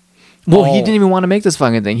 Well, all- he didn't even want to make this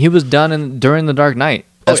fucking thing. He was done during the Dark Knight.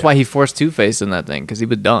 That's yeah. why he forced Two-Face in that thing, because he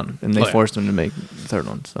was done, and they Oh, yeah. forced him to make the third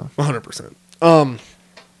one. So 100%.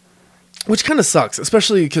 Which kind of sucks,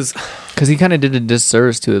 especially because, because he kind of did a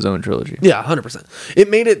disservice to his own trilogy. yeah, 100%.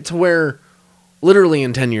 It made it to where, literally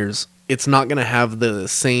in 10 years, it's not going to have the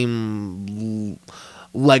same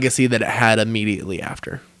legacy that it had immediately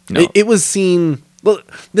after. No. It was seen. Well,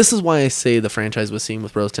 this is why I say the franchise was seen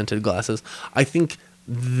with rose-tinted glasses. I think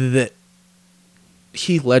that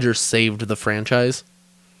Heath Ledger saved the franchise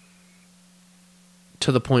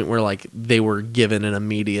to the point where like they were given an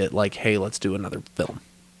immediate like, hey, let's do another film.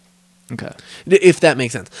 Okay. If that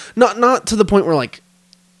makes sense. Not to the point where like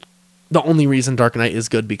the only reason Dark Knight is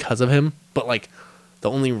good because of him, but like the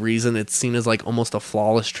only reason it's seen as like almost a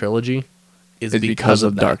flawless trilogy is It's because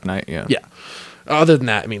of that. Dark Knight, yeah. Yeah. Other than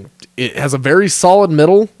that, I mean, it has a very solid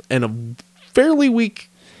middle and a fairly weak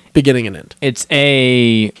beginning and end. It's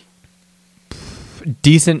a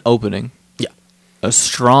decent opening, Yeah. a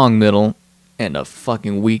strong middle, and a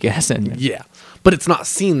fucking weak ass ending. Yeah. But it's not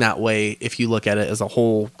seen that way if you look at it as a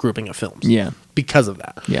whole grouping of films. Yeah. Because of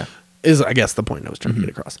that. Yeah. Is, I guess, the point I was trying to get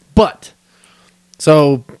across. But,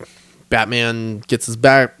 so, Batman gets his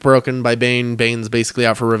back broken by Bane. Bane's basically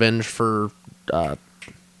out for revenge for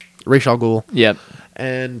Ra's al Ghul. Yep.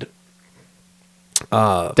 And,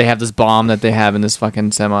 They have this bomb that they have in this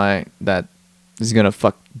fucking semi that is gonna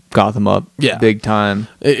fuck Gotham up. Yeah. Big time.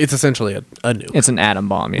 it's essentially a nuke. It's an atom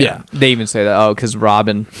bomb. Yeah. Yeah. They even say that. Oh, because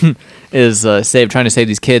Robin is trying to save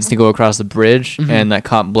these kids to go across the bridge, and that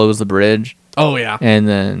cop blows the bridge, Oh, yeah. and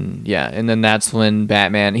then that's when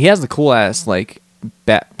Batman. He has the cool ass like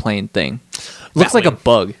bat plane thing. Looks like a Batwing.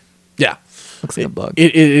 bug. Yeah. Looks like a bug.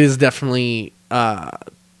 It is definitely...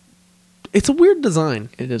 it's a weird design.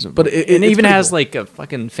 It isn't, But but it- it it's even pretty has cool. like a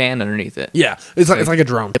fucking fan underneath it. Yeah. It's like a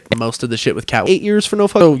drone. Most of the shit with Cat. 8 years for no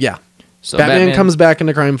fuck. So, yeah. So Batman comes back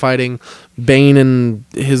into crime fighting. Bane and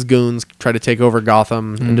his goons try to take over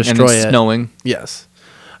Gotham and destroy and it's it. snowing. Yes.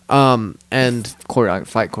 And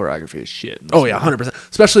Fight choreography is shit. oh yeah, 100%.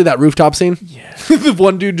 Especially that rooftop scene. Yeah. The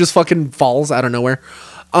one dude just fucking falls out of nowhere.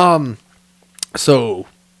 So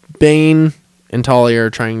Bane and Talia are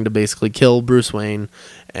trying to basically kill Bruce Wayne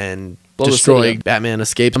and Blow the destroy city up. Batman.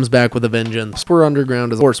 Escapes, comes back with a vengeance. We're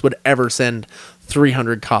underground as a horse would ever send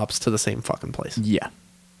 300 cops to the same fucking place. Yeah.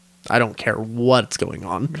 I don't care what's going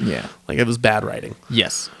on. Yeah. Like it was bad writing.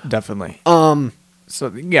 Yes, definitely. So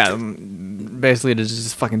yeah, basically to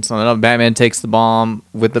just fucking sum it up, Batman takes the bomb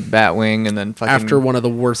with the Batwing, and then fucking After one of the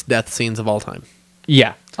worst death scenes of all time.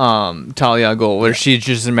 yeah, Talia al Ghul, where she's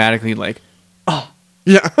just dramatically like,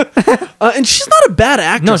 Yeah. And she's not a bad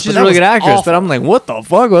actress. no, but she's a that really was good actress, awful. but I'm like, what the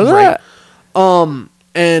fuck was Right. that?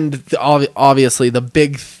 And obviously the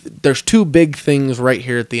big there's two big things right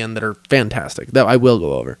here at the end that are fantastic that I will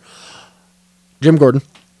go over. Jim Gordon,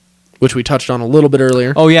 which we touched on a little bit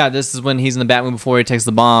earlier. Oh yeah, this is when he's in the Batwing before he takes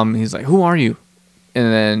the bomb. He's like, "Who are you?"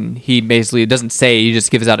 And then he basically doesn't say. He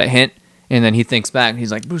just gives out a hint, and then he thinks back. And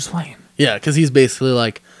he's like, "Bruce Wayne." Yeah, because he's basically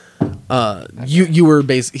like, you were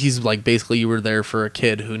he's like basically you were there for a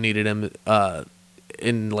kid who needed him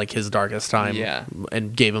in like his darkest time. Yeah.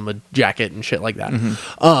 And gave him a jacket and shit like that.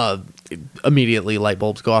 Immediately light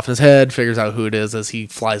bulbs go off in his head, figures out who it is as he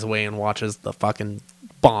flies away and watches the fucking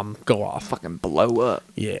bomb go off. Fucking blow up.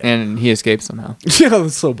 Yeah. And he escapes somehow. Yeah,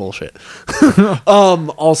 that's so bullshit.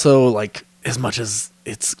 Also, like, as much as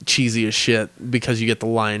it's cheesy as shit, because you get the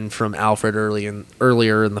line from Alfred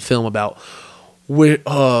earlier in the film about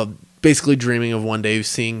basically dreaming of one day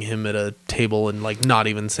seeing him at a table and like not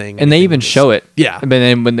even saying And they anything, even just- show it. Yeah. But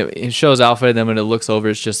then when it shows Alfred, then when it looks over,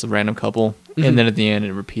 it's just a random couple. And then at the end,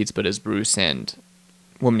 it repeats, but it's Bruce and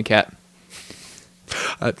Woman Cat.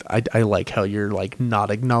 I like how you're like not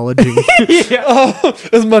acknowledging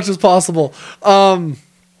as much as possible.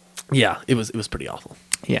 Yeah, it was pretty awful.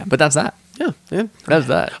 Yeah, but that's that. Yeah. That's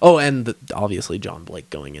that. Oh, and obviously John Blake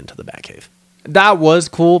going into the Batcave. That was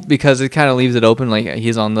cool because it kind of leaves it open, like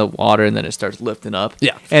he's on the water and then it starts lifting up.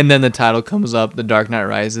 Yeah. And then the title comes up, The Dark Knight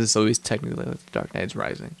Rises, so he's technically like The Dark Knight's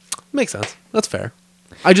Rising. Makes sense. That's fair.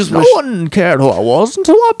 I just wish one cared who I was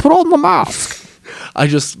until I put on the mask. I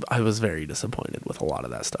was very disappointed with a lot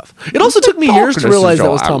of that stuff. It also took me years to realize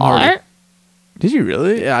that was Tom Hardy. Did you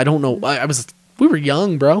really? Yeah, I don't know. We were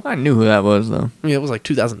young, bro. I knew who that was, though. I mean, it was like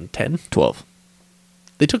 2010. 12.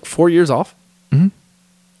 They took 4 years off. Mm-hmm.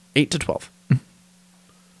 8 to 12.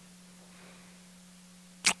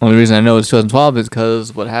 Only reason I know it's 2012 is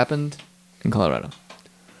because what happened in Colorado.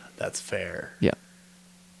 That's fair. Yeah.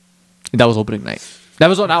 That was opening night. That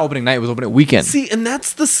was not opening night, it was opening weekend. See, and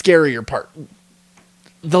that's the scarier part.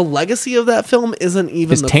 The legacy of that film isn't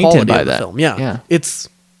even It's the tainted quality by of the that. film. Yeah. Yeah. It's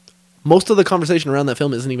most of the conversation around that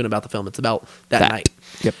film isn't even about the film. It's about that night.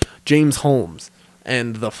 Yep. James Holmes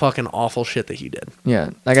and the fucking awful shit that he did. Yeah.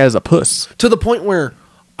 That guy's a puss. To the point where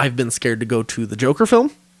I've been scared to go to the Joker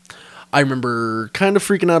film. I remember kind of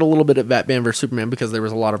freaking out a little bit at Batman vs Superman because there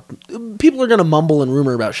was a lot of people are going to mumble and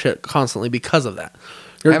rumor about shit constantly because of that.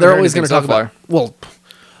 haven't They're heard always going to anything talk so about. Well,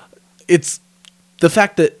 it's the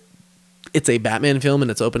fact that it's a Batman film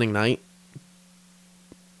and it's opening night.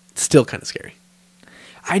 Still kind of scary.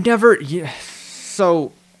 I never. Yeah.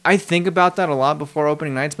 So I think about that a lot before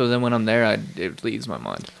opening nights, but then when I'm there, it leaves my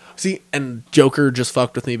mind. See, and Joker just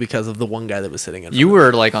fucked with me because of the one guy that was sitting in. You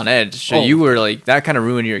were like on edge. So Oh. you were like that kind of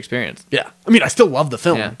ruined your experience. Yeah, I mean, I still love the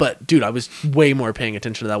film, Yeah. but dude, I was way more paying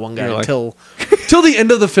attention to that one guy You're like- until the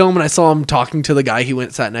end of the film, and I saw him talking to the guy he went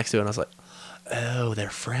and sat next to, and I was like, "Oh,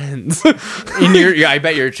 they're friends." In your, I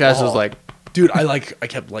bet your chest was Oh. like, Dude, I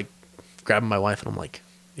kept like grabbing my wife, and I'm like,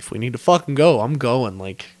 "If we need to fucking go, I'm going."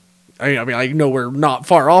 Like, I mean, I know we're not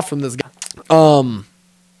far off from this guy.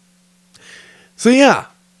 So yeah,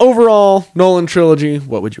 overall Nolan trilogy,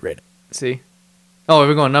 what would you rate see. Oh, are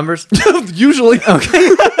we going numbers? it? Usually, okay.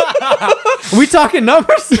 Are we talking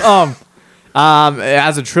numbers?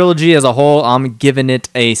 As a trilogy as a whole, I'm giving it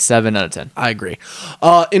a 7 out of 10. I agree.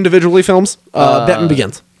 Individually, films. Batman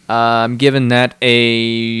Begins. I'm giving that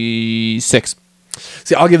a 6.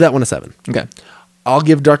 See, I'll give that one a 7. Okay. I'll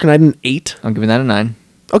give Dark Knight an 8. I'm giving that a 9.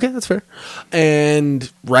 Okay, that's fair. And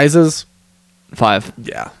Rises, 5.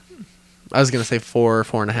 yeah. I was gonna say 4,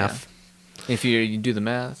 4.5. If you do the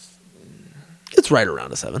math. It's right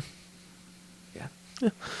around a 7. Yeah.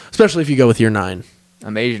 Especially if you go with your 9.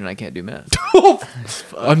 I'm Asian, I can't do math.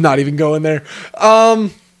 I'm not even going there.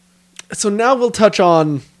 So now we'll touch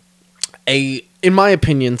on in my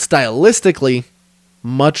opinion, stylistically,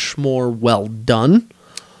 much more well done.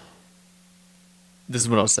 This is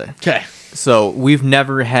what I'll say. Okay. So we've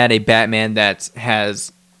never had a Batman that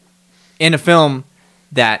has, in a film,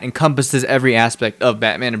 that encompasses every aspect of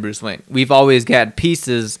Batman and Bruce Wayne. We've always got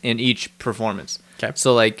pieces in each performance. Okay.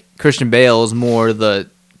 So like Christian Bale is more the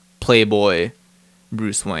playboy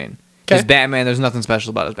Bruce Wayne. Okay. His Batman, there's nothing special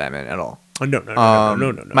about his Batman at all. Oh,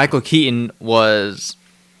 no. Michael Keaton was,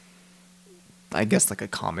 I guess, like a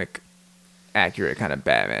comic accurate kind of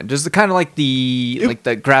Batman, just kind of like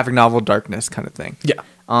the graphic novel Darkness kind of thing. Yeah.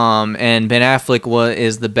 And Ben Affleck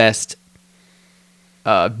is the best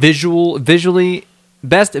visually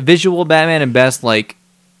best visual Batman and best like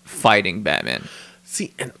fighting Batman.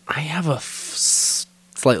 See, and I have a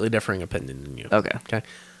slightly differing opinion than you. Okay. Okay.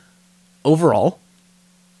 Overall,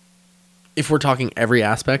 if we're talking every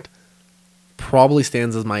aspect, probably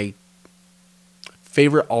stands as my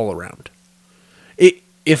favorite all around.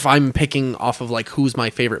 If I'm picking off of like who's my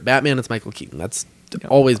favorite Batman, it's Michael Keaton. That's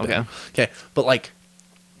always been. Okay. Okay. But like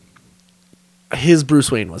his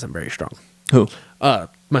Bruce Wayne wasn't very strong. Who?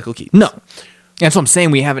 Michael Keaton. No. That's what I'm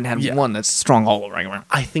saying. We haven't had Yeah. one that's strong all around.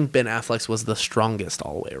 I think Ben Affleck's was the strongest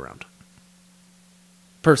all the way around.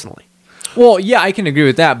 Personally. Well, yeah, I can agree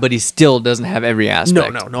with that, but he still doesn't have every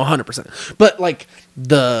aspect. No, 100%. But like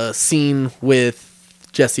the scene with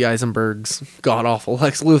Jesse Eisenberg's god awful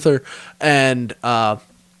Lex Luthor and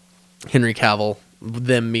Henry Cavill,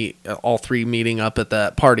 all three meeting up at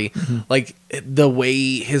that party. Like the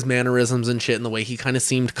way his mannerisms and shit, and the way he kind of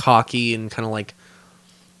seemed cocky and kind of like,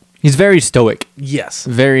 He's very stoic, yes,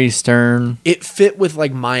 very stern. it fit with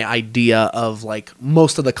like my idea of like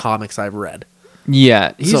most of the comics I've read.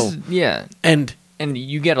 Yeah, he's So- yeah, And and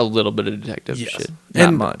you get a little bit of detective yes, shit, not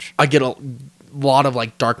and much. I get a lot of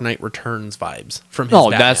like Dark Knight Returns vibes from his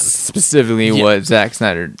Oh, Batman. that's specifically Yeah. what Zack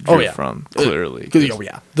Snyder drew Oh, yeah. from, clearly. Oh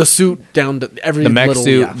yeah, the suit down to every The mech little,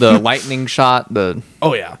 suit, yeah. the lightning shot, the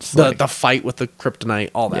Oh yeah, like- the fight with the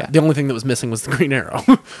kryptonite, all that. Yeah. The only thing that was missing was the Green Arrow.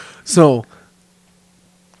 So,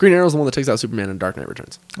 Green Arrow's the one that takes out Superman in Dark Knight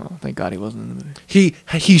Returns. oh, thank God he wasn't in the movie.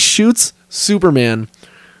 He shoots Superman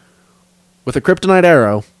with a kryptonite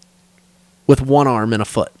arrow with one arm and a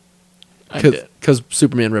foot I did. because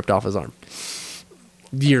Superman ripped off his arm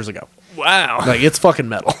years ago. Wow, Like it's fucking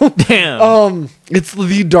metal. damn. It's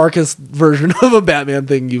the darkest version of a Batman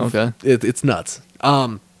thing. Okay. It's nuts.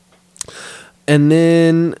 And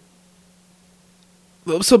then,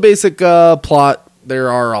 so basic plot. There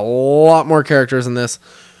are a lot more characters in this.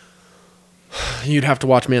 You'd have to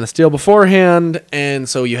watch Man of Steel beforehand, and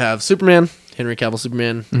so you have Superman, Henry Cavill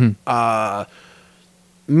Superman.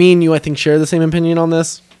 Me and you, I think, share the same opinion on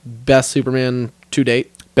this. Best Superman to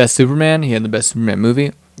date. Best Superman. He had the best Superman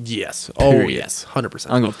movie. Yes. Oh Period. yes, 100%.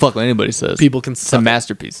 I don't give a fuck what anybody says. People can It's a suck it.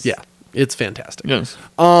 masterpiece. Yeah, it's fantastic. Yes.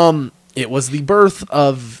 It was the birth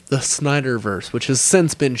of the Snyderverse, which has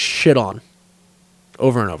since been shit on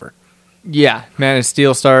over and over. Yeah, Man of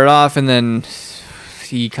Steel started off, and then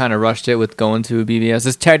he kind of rushed it with going to a BBS.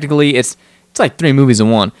 It's like 3 movies in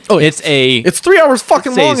one. Oh, yeah. It's 3 hours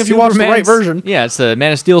fucking it's a long if you watch the right Superman's- version. Yeah, it's a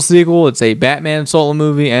Man of Steel sequel. It's a Batman solo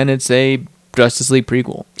movie, and it's a Justice League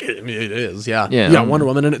prequel. It is, yeah. Yeah. Yeah, Wonder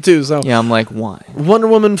Woman in it too. So Yeah, I'm like, why? Wonder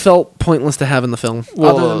Woman felt pointless to have in the film,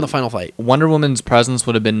 Well, other than the final fight. Wonder Woman's presence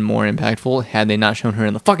would have been more impactful had they not shown her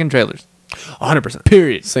in the fucking trailers. 100%.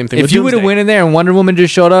 Period. Same thing If with you would have Doomsday. went in there and Wonder Woman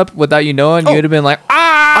just showed up without you knowing, you would have been like,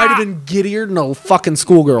 ah! I'd have been giddier than a fucking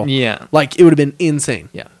schoolgirl. Yeah. Like, it would have been insane.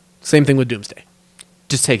 Yeah. Same thing with Doomsday.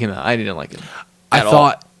 Just take him out. I didn't like him. I at all.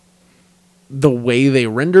 thought the way they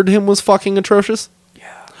rendered him was fucking atrocious.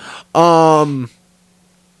 Yeah.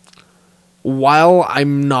 While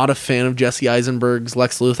I'm not a fan of Jesse Eisenberg's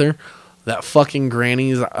Lex Luthor, that fucking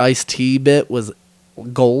Granny's iced tea bit was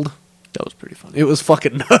gold. That was pretty funny. It was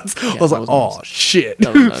fucking nuts. I was that like, was oh, nuts. shit.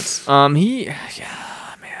 That was nuts. Man,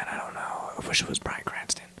 I don't know. I wish it was Bryan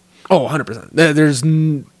Cranston. Oh, 100%. There's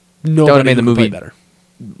no That would've made the movie better.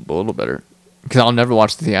 A little better. Because I'll never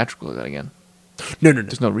watch the theatrical of that again. No.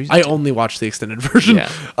 There's no reason I to. only watched the extended version.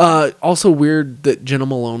 Yeah. Also weird that Jenna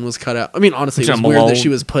Malone was cut out. I mean, honestly, it was Jenna weird Malone. that she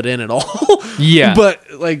was put in at all. Yeah.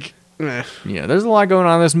 But, like, Yeah, there's a lot going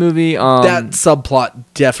on in this movie. that subplot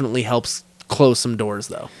definitely helps close some doors,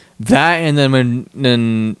 though. That and then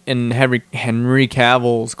when Henry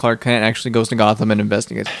Cavill's Clark Kent actually goes to Gotham and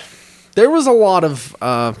investigates. There was a lot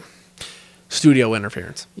of studio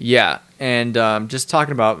interference. Yeah, and just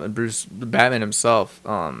talking about Bruce Batman himself,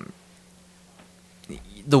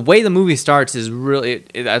 the way the movie starts is really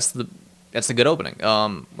that's the good opening.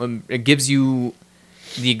 When it gives you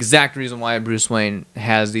the exact reason why Bruce Wayne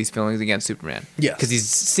has these feelings against Superman. Yes. because he's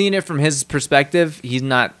seen it from his perspective. He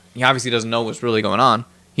obviously doesn't know what's really going on.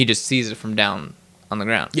 He just sees it from down on the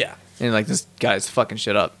ground. Yeah. and like this guy's fucking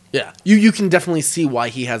shit up. Yeah. You can definitely see why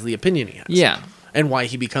he has the opinion he has. Yeah. And why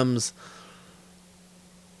he becomes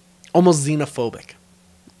almost xenophobic.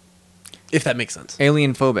 If that makes sense.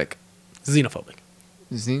 Alien phobic. Xenophobic.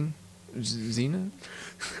 Xena?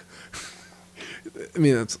 I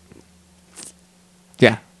mean, it's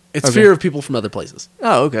Yeah. it's Okay. fear of people from other places,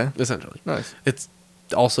 Oh, okay. essentially. Nice. It's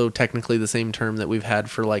also technically the same term that we've had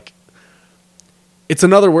for like. It's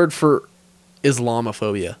another word for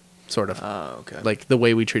Islamophobia, sort of. Oh, okay. Like the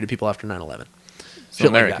way we treated people after 9/11. so shit like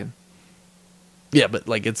American. Yeah, but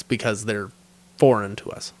like it's because they're foreign to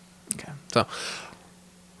us. Okay. So,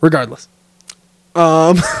 regardless,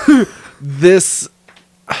 this.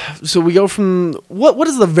 So we go from what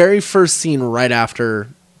is the very first scene right after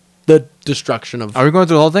the destruction of? Are we going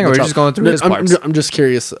through the whole thing, or are we just going through No, his parts? I'm just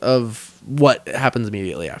curious of what happens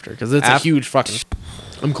immediately after because it's a huge fucking.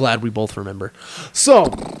 I'm glad we both remember. So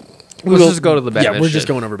Let's just go to the Batman Yeah, we're just shit.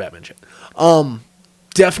 going over Batman shit.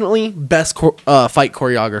 Definitely best fight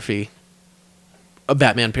choreography. A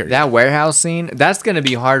Batman period. That warehouse scene, that's going to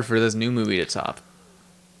be hard for this new movie to top.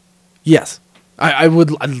 Yes, I'd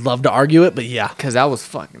love to argue it, but yeah, Because that was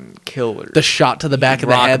fucking killer. the shot to the back of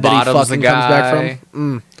the Rock head that he bottoms fucking the comes back guy.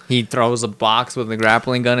 from. He throws a box with a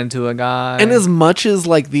grappling gun into a guy. And as much as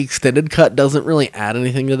like the extended cut doesn't really add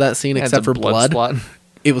anything to that scene Yeah, it's except a for blood, spot.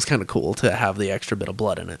 it was kind of cool to have the extra bit of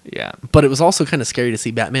blood in it. Yeah. But it was also kind of scary to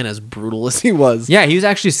see Batman as brutal as he was. Yeah, he was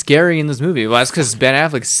actually scary in this movie. Well, that's because Ben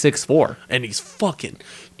Affleck's 6'4". And he's fucking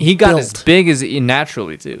He got built. as big as he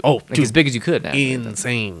naturally too. Oh, like dude. as big as you could. Naturally.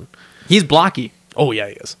 insane. He's blocky. Oh yeah,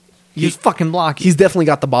 he is. He's fucking blocky. He's definitely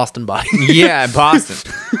got the Boston body. yeah,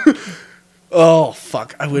 Boston. Oh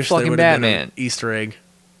fuck! I wish Fucking there would have been Batman. an Easter egg.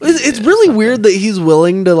 It's really weird that he's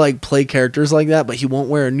willing to like play characters like that, but he won't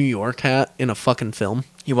wear a New York hat in a fucking film.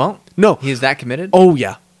 He won't. No. He's that committed. Oh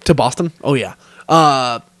yeah, to Boston. Oh yeah.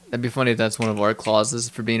 That'd be funny if that's one of our clauses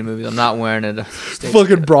for being a movie. I'm not wearing it.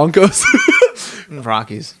 Fucking Broncos.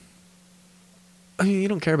 Rockies. I mean, you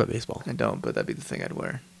don't care about baseball. I don't, but that'd be the thing I'd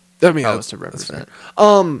wear. I mean, If I was that's- to that's represent.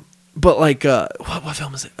 fair. But like, what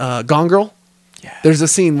film is it? Gone Girl. Yeah. There's a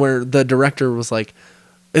scene where the director was like,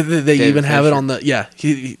 they even have it Fincher. on the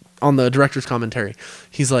he on the director's commentary.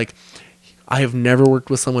 He's like, I have never worked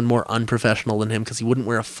with someone more unprofessional than him because he wouldn't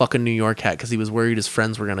wear a fucking New York hat because he was worried his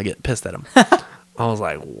friends were gonna get pissed at him. I was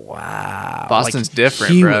like, wow, Boston's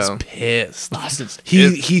different, he bro. was pissed. Boston's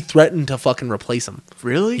he threatened to fucking replace him.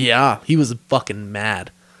 Really? Yeah, he was fucking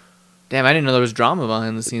mad. Damn, I didn't know there was drama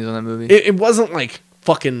behind the scenes on that movie. It wasn't like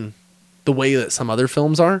fucking the way that some other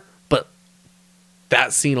films are, but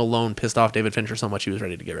that scene alone pissed off David Fincher so much he was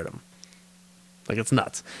ready to get rid of him. Like, it's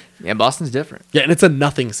nuts. Yeah, Boston's different. Yeah, and it's a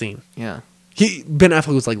nothing scene. Yeah. Ben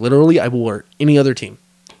Affleck was like, literally, I will wear any other team.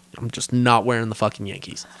 I'm just not wearing the fucking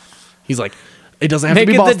Yankees. He's like, it doesn't have Make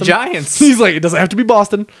to be it the Boston. Giants. He's like, it doesn't have to be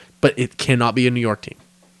Boston, but it cannot be a New York team.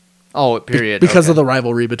 Oh, period. Because Okay. of the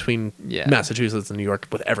rivalry between Yeah. Massachusetts and New York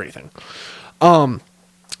with everything.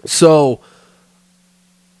 So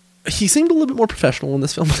he seemed a little bit more professional in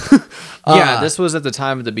this film. Yeah, this was at the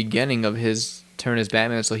time of the beginning of his turn as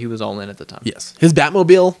Batman, so he was all in at the time. Yes. His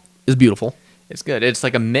Batmobile is beautiful. It's good. It's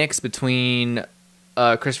like a mix between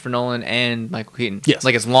Christopher Nolan and Michael Keaton. Yes.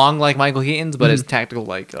 Like it's long like Michael Keaton's, but it's tactical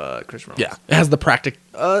like Christopher Nolan's. Yeah. It has the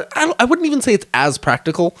I wouldn't even say it's as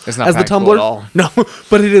practical It's not as the practical Tumbler. at all. No,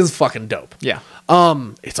 but it is fucking dope. Yeah.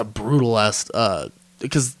 It's a brutal ass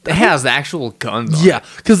because It has the actual guns on yeah, it.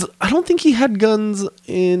 because I don't think he had guns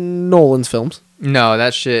in Nolan's films. No,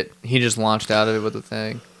 that shit, he just launched out of it with the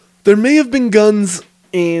thing. There may have been guns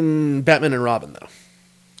in Batman and Robin though.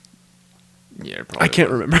 Yeah, probably I can't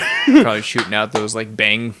was. remember. Probably shooting out those like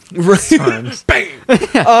bang. Right.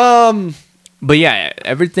 Bang. But yeah,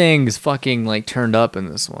 everything's fucking like turned up in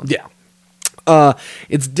this one. Yeah.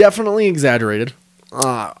 It's definitely exaggerated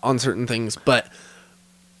on certain things, but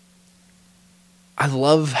I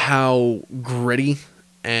love how gritty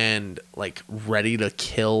and like ready to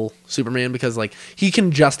kill Superman because like he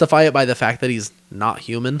can justify it by the fact that he's not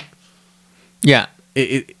human. Yeah.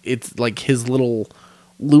 It's like his little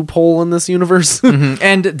loophole in this universe.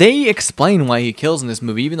 And they explain why he kills in this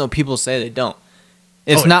movie, even though people say they don't.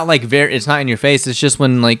 It's Oh, not like it's not in your face. It's just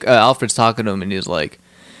when like Alfred's talking to him and he's like,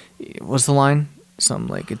 "What's the line? Something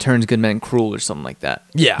like it turns good men cruel" or something like that.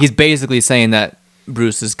 Yeah. he's basically saying that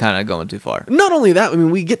Bruce is kind of going too far. Not only that, I mean,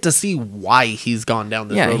 we get to see why he's gone down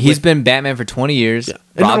this Yeah, road. he's with- been Batman for 20 years. Yeah.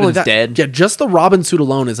 And not only Robin's that, dead. Yeah, just the Robin suit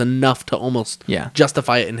alone is enough to almost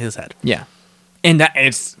justify it in his head. Yeah. And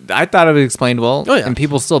I thought it was explained well. Oh, yeah. And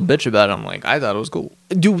people still bitch about it. I'm like, I thought it was cool.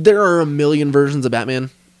 Dude, there are a million versions of Batman.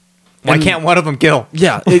 Why And- can't one of them kill?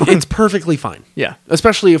 Yeah, it's perfectly fine. Yeah.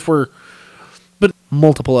 Especially if but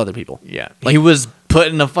multiple other people. Yeah. He was put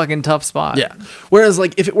in a fucking tough spot. Yeah. Whereas,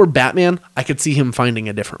 like, if it were Batman, I could see him finding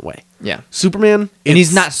a different way. Yeah. Superman, And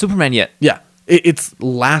he's it's- not Superman yet. Yeah, it's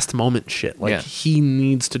last moment shit. Like Yeah. he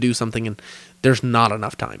needs to do something, and there's not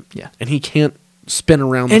enough time. Yeah. and he can't spin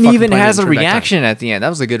around. The And he fucking even planet has a and turn back time. reaction at the end. That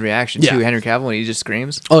was a good reaction Yeah. too. Henry Cavill when he just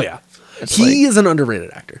screams. Oh yeah, It's he like- is an underrated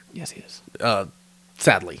actor. Yes, he is.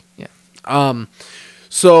 Sadly. Yeah.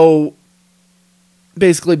 So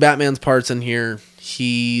basically, Batman's parts in here.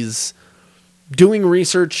 He's doing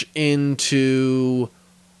research into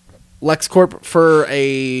LexCorp for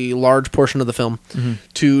a large portion of the film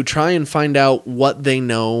to try and find out what they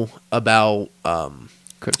know about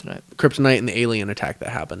Kryptonite. Kryptonite and the alien attack that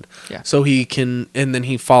happened. Yeah. So he can, and then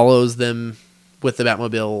he follows them with the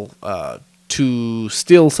Batmobile to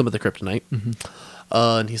steal some of the Kryptonite.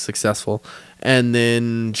 And he's successful. And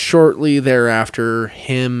then shortly thereafter,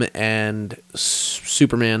 him and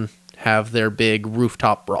Superman have their big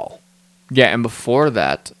rooftop brawl. Yeah, and before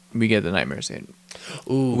that, we get the nightmare scene,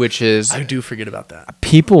 Ooh, which is I do forget about that.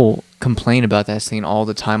 people complain about that scene all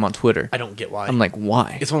the time on Twitter. I don't get why. I'm like,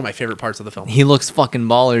 why? it's one of my favorite parts of the film. He looks fucking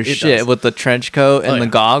baller as It shit does. with the trench coat and Oh, the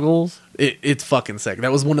yeah. goggles. It's fucking sick.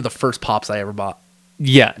 That was one of the first pops I ever bought.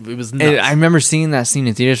 Yeah. It was And nuts. I remember seeing that scene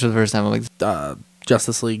in theaters for the first time. I'm like,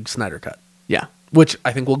 Justice League Snyder Cut, yeah. which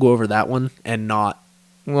I think we'll go over that one and not,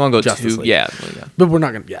 We want to go Justice to, League. yeah. but we're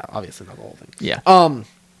not gonna. Yeah, obviously not the whole thing. Yeah.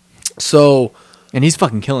 So, And he's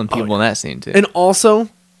fucking killing people in that scene, too. and also,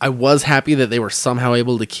 I was happy that they were somehow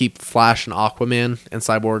able to keep Flash and Aquaman and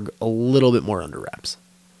Cyborg a little bit more under wraps.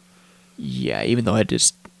 Yeah, even though I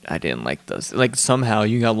didn't like those. Like, somehow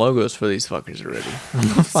you got logos for these fuckers already.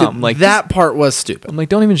 I'm like, That part was stupid. I'm like,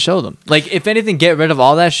 don't even show them. Like, if anything, get rid of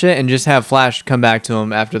all that shit and just have Flash come back to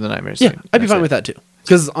him after the nightmare scene. Yeah, I'd be fine with that too.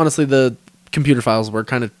 Because honestly, the computer files were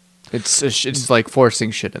kind of It's like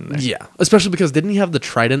forcing shit in there. yeah, especially because didn't he have the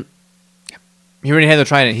trident? He already had the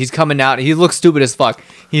trident. He's coming out. He looks stupid as fuck.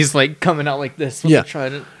 He's like coming out like this with Yeah. the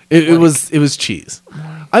trident. It was cheese.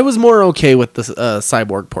 I was more okay with the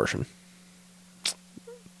cyborg portion.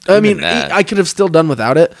 I Even mean, that. I could have still done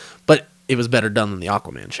without it, but it was better done than the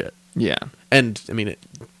Aquaman shit. Yeah. And I mean, it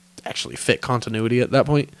actually fit continuity at that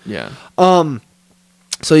point. Yeah.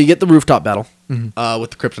 So you get the rooftop battle Mm-hmm.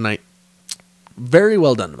 with the kryptonite. Very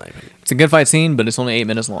well done, in my opinion. It's a good fight scene, but it's only 8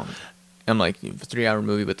 minutes long. I'm like, a 3-hour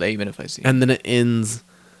movie with the 8-minute fight scene. And then it ends.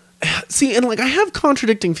 See, and like I have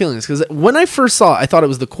contradicting feelings because when I first saw it, I thought it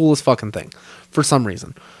was the coolest fucking thing for some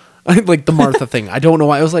reason. Like the Martha thing. I don't know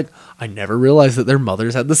why. I was like, I never realized that their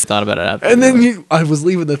mothers had this. Thought about it after. And then I was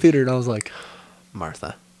leaving the theater and I was like,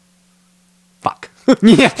 Martha. Fuck.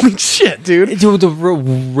 yeah. Like, shit, dude. Dude,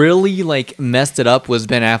 really like messed it up was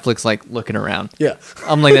Ben Affleck's like looking around. Yeah.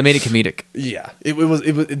 I'm like, that made it comedic. Yeah.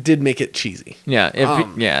 It did make it cheesy. Yeah,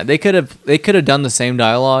 yeah, they could have done the same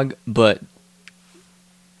dialogue, but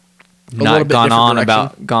little not bit gone different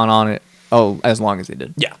on direction. it. Oh, as long as they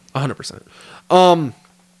did. Yeah, 100%.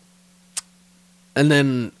 And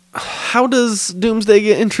then how does Doomsday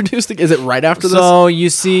get introduced? Is it right after this? So you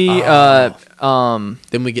see, Then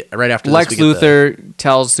we get right after Lex this. we get the- Luthor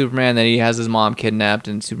tells Superman that he has his mom kidnapped,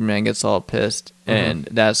 and Superman gets all pissed, and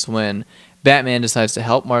that's when Batman decides to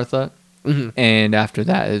help Martha. And after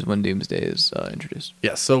that is when Doomsday is introduced.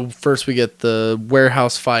 Yeah, so first we get the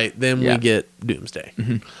warehouse fight, then Yeah. we get Doomsday.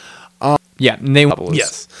 Yeah, and they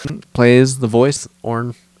Yes. plays the voice.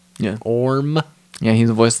 Orm. Yeah, Orm. yeah, he's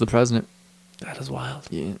the voice of the president. That is wild.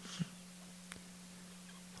 Yeah,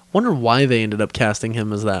 Wonder why they ended up casting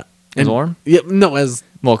him as that. as Orm. Yeah, no, as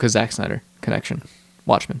Well, because Zack Snyder connection,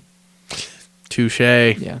 Watchmen. Touche.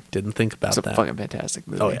 Yeah. Didn't think about It's a that. fucking fantastic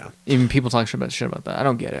movie. Oh, yeah. Even people talk shit about that. I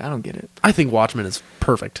don't get it. I think Watchmen is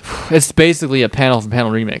perfect. It's basically a panel for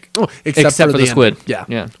panel remake. Oh, except for the squid. ending. Yeah.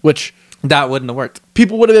 Yeah. Which That wouldn't have worked.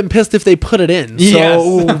 people would have been pissed if they put it in. So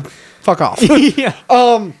Yes. fuck off. yeah.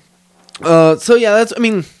 So yeah, that's. I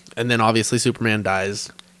mean, and then obviously Superman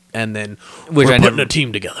dies, and then Which we're I putting never- a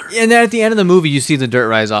team together. And then at the end of the movie, you see the dirt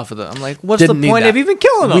rise off of the. I'm like, what's Didn't the need point that. of even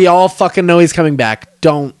killing him? We all fucking know he's coming back.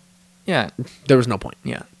 Don't. Yeah. There was no point.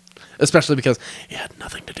 Yeah. Especially because it had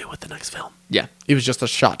nothing to do with the next film. Yeah. It was just a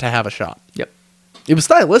shot to have a shot. Yep. It was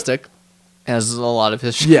stylistic. As a lot of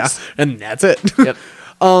his shit. Yeah, and that's it. Yep.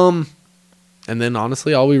 And then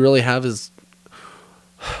honestly, all we really have is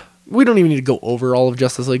we don't even need to go over all of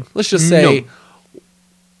Justice League. Let's just say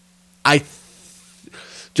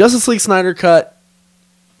Justice League Snyder Cut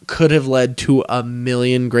could have led to a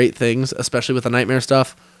million great things, especially with the Nightmare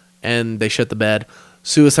stuff, and they shit the bed.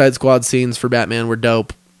 Suicide Squad scenes for Batman were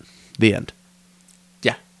dope. The end.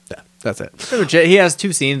 Yeah. Yeah, that's it. Pretty much it. He has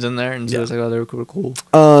 2 scenes in there, and so Yeah. it's like, oh, they were cool.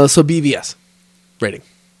 So BVS rating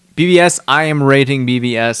BBS, I am rating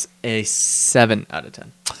BBS a 7 out of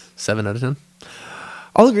 10. 7 out of 10.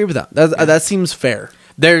 I'll agree with that. That seems fair.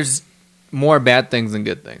 There's more bad things than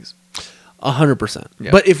good things. 100%. Yeah.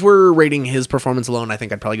 But if we're rating his performance alone, I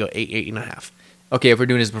think I'd probably go 8.5. Okay, if we're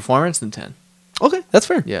doing his performance, then 10. Okay, that's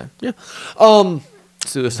fair. Yeah. Yeah.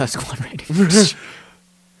 Suicide Squad rating.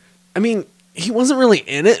 I mean, he wasn't really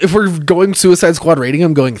in it. If we're going Suicide Squad rating,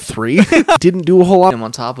 I'm going 3. Didn't do a whole lot. I'm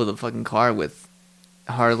on top of the fucking car with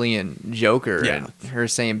Harley and Joker Yeah. and her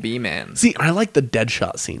saying B-Man. See, I like the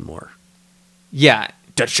Deadshot scene more. Yeah,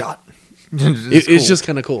 Deadshot. It's just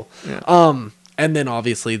kind of cool. Yeah. And then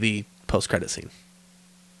obviously the post-credit scene.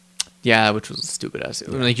 Yeah, which was a stupid ass.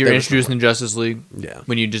 Like you're there was introduced in Justice League. Yeah.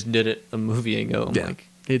 When you just did it a movie ago. I'm Yeah.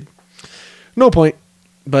 like, No point,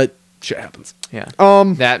 but shit happens. yeah.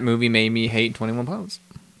 Um, That movie made me hate 21 Pilots.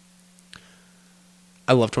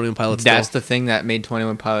 I love 21 Pilots. That's still. the thing that made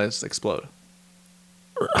 21 Pilots explode.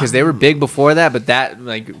 Because they were big before that, but that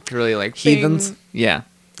like really like Heathens? bing. Yeah.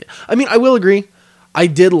 I mean, I will agree. I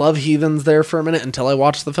did love Heathens there for a minute until I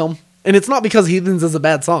watched the film. And it's not because Heathens is a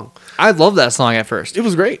bad song. I loved that song at first. It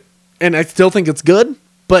was great. And I still think it's good,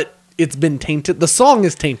 but it's been tainted. The song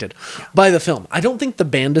is tainted by the film. I don't think the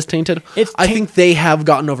band is tainted. I taint- think they have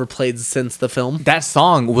gotten overplayed since the film. That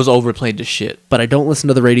song was overplayed to shit. But I don't listen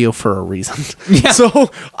to the radio for a reason. Yeah.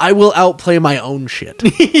 So I will outplay my own shit.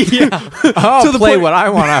 I'll To the play point- what I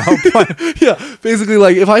want to play. Yeah, basically,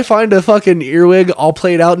 like, if I find a fucking earwig, I'll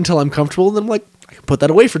play it out until I'm comfortable, and then I'm like, I can put that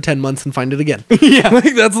away for 10 months and find it again. Yeah.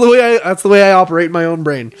 Like, that's the way I operate my own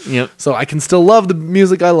brain. Yep. So I can still love the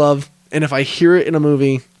music I love, and if I hear it in a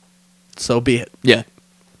movie, so be it. Yeah.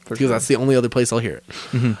 Because that's the only other place I'll hear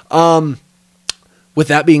it. With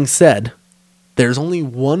that being said, there's only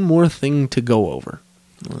one more thing to go over.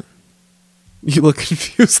 You look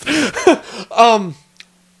confused.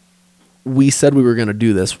 We said we were going to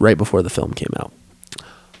do this right before the film came out.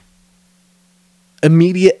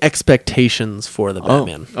 Immediate expectations for the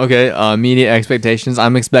Batman. Okay. Immediate expectations.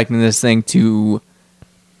 I'm expecting this thing to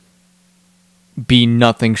be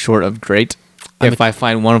nothing short of great. If I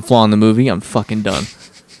find one flaw in the movie, I'm fucking done.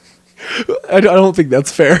 I don't think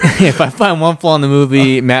that's fair. If I find one flaw in the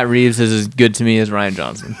movie, Matt Reeves is as good to me as Ryan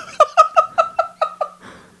Johnson.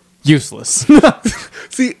 Useless.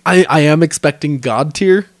 See, I am expecting God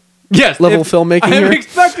tier. Yes. Level filmmaking I'm here.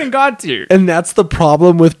 expecting God tier. And that's the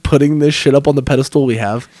problem with putting this shit up on the pedestal we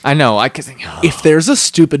have. I know. If there's a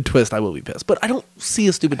stupid twist, I will be pissed. But I don't see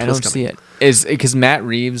a stupid I twist don't coming. see it. Is because Matt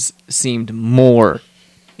Reeves seemed more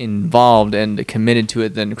involved and committed to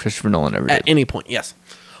it than Christopher Nolan ever At did. any point, yes.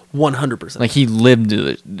 100%. Like he lived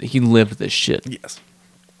this shit. yes.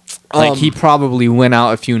 Like he probably went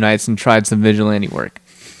out a few nights and tried some vigilante work.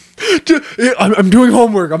 I'm doing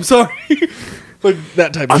homework. I'm sorry. Like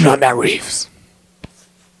that type of shit. Matt Reeves.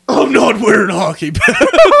 I'm not wearing hockey pads.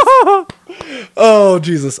 Oh,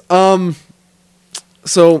 Jesus.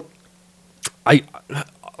 So I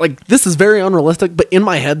like this is very unrealistic, but in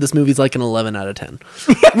my head this movie's like an 11 out of 10.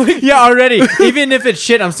 Yeah, already. Even if it's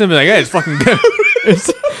shit, I'm still be like, hey, it's fucking good.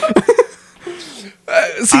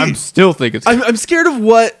 See, I'm still thinking. I'm scared of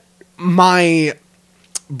what my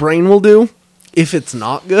brain will do if it's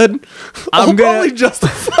not good. I'll I'm gonna- probably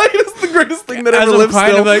justify it as the greatest thing that As ever I'm lived.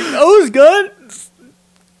 kind Still, of like, oh, it's good.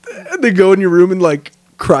 and then go in your room and like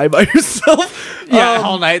cry by yourself. Yeah,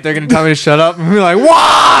 all night they're gonna tell me to shut up, and be like,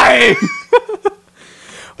 why,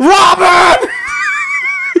 Robert?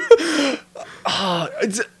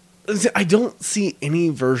 I don't see any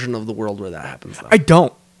version of the world where that happens.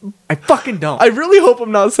 Though. I fucking don't. I really hope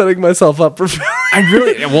I'm not setting myself up for failure. I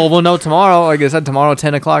really. Well, we'll know tomorrow. Like I said, tomorrow,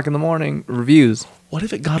 10 o'clock in the morning. Reviews. What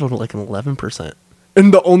if it got on like an 11%?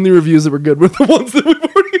 And the only reviews that were good were the ones that we've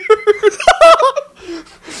already heard.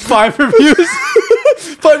 5 reviews.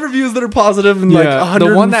 5 reviews that are positive and like 104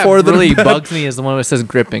 the one that that really are bad. bugs me is the one that says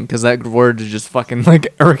gripping, because that word just fucking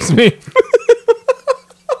like irks me.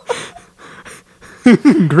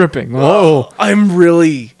 Gripping. Whoa. I'm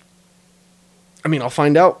really. I mean, I'll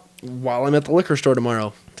find out while I'm at the liquor store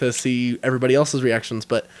tomorrow to see everybody else's reactions,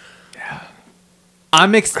 but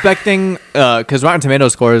I'm expecting, because Rotten Tomato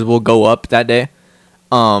scores will go up that day.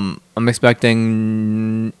 I'm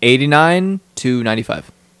expecting 89 to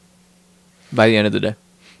 95 by the end of the day.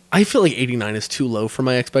 I feel like 89 is too low for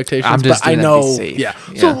my expectations. I'm just but I doing that to know. be safe. Yeah.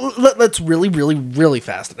 Yeah. So let's really, really, really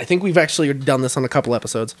fast. I think we've actually done this on a couple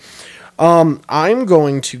episodes. I'm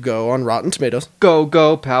going to go on Rotten Tomatoes.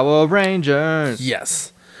 Go Power Rangers.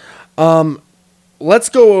 Yes. Let's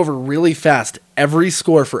go over really fast every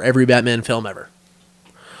score for every Batman film ever.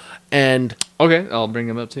 And Okay, I'll bring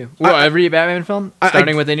them up too. Well, every Batman film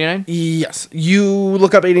starting with 89. yes, you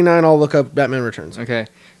look up 89. I'll look up Batman Returns. Okay,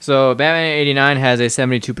 so Batman 89 has a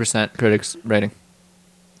 72% critics rating.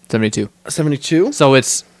 72. 72. So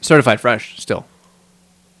it's certified fresh still.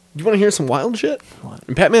 You want to hear some wild shit? What?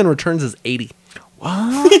 And Batman Returns is 80.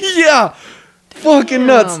 What? Yeah. Fucking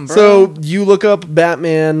nuts. bro. So you look up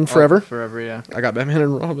Batman Forever. Forever, yeah. I got Batman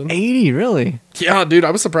and Robin. 80, really? Yeah, dude,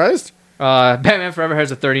 I was surprised. Batman Forever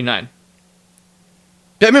has a 39.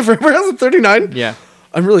 Batman Forever has a 39. Yeah.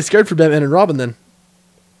 I'm really scared for Batman and Robin then.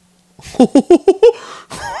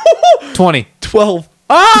 20. 12.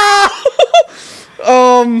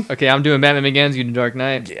 Okay, I'm doing Batman Begins, you do Dark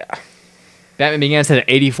Knight. Yeah. Batman Begins had an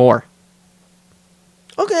 84.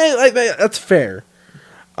 Okay, that's fair.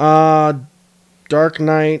 Dark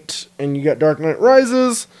Knight, and you got Dark Knight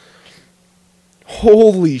Rises.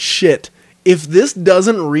 Holy shit. If this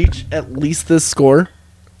doesn't reach at least this score,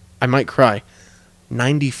 I might cry.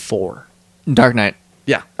 94. Dark Knight.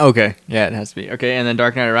 Yeah. Okay. Yeah, it has to be. Okay, and then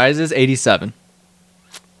Dark Knight Rises, 87.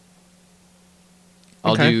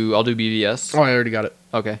 I'll Okay. do BVS. Oh, I already got it.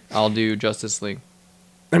 Okay. I'll do Justice League.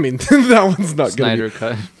 I mean, that one's not going Snyder to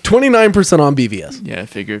cut. be. 29% on BVS. Yeah, I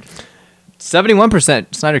figured.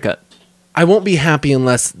 71% Snyder cut. I won't be happy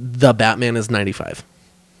unless the Batman is 95.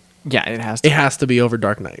 Yeah, it has to. It has to be over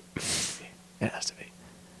Dark Knight. It has to be.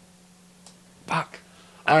 Fuck.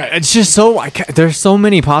 All right, it's just so there's so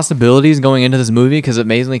many possibilities going into this movie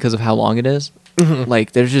mainly because of how long it is.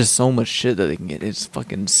 Like, there's just so much shit that they can get. It's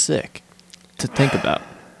fucking sick to think about.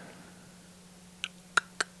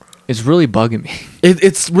 It's really bugging me.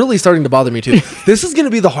 It's really starting to bother me too. This is going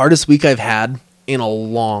to be the hardest week I've had in a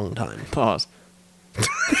long time. Pause.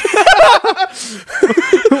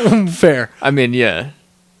 Fair. I mean, yeah.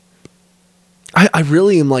 I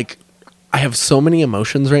really am like, I have so many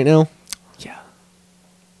emotions right now. Yeah.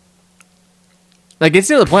 Like, it's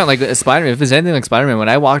to the point, like, Spider-Man, if it's anything like Spider-Man, when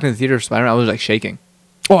I walked in the theater of Spider-Man, I was, like, shaking.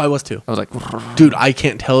 Oh, I was too. I was like, dude, I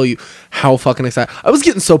can't tell you how fucking excited. I was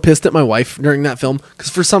getting so pissed at my wife during that film because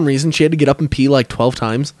for some reason she had to get up and pee like 12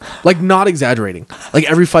 times. Like, not exaggerating. Like,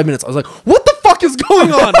 every 5 minutes. I was like, what the fuck is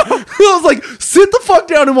going on? I was like, sit the fuck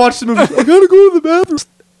down and watch the movie. I gotta go to the bathroom.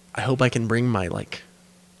 I hope I can bring my, like,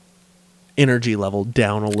 energy level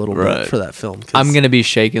down a little bit for that film. I'm going to be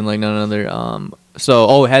shaking like none other.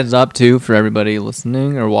 So, heads up, too, for everybody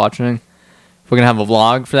listening or watching. We're going to have a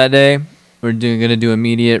vlog for that day. We're going to do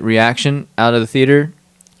immediate reaction out of the theater.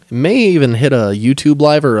 May even hit a YouTube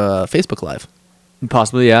live or a Facebook live.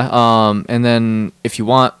 Possibly, yeah. And then if you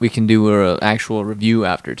want, we can do an actual review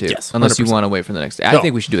after, too. Yes, Unless you 100%. want to wait for the next day. I No.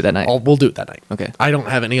 think we should do it that night. We'll do it that night. Okay. I don't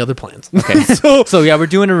have any other plans. Okay. So, yeah, we're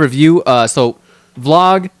doing a review. So,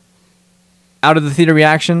 vlog, out of the theater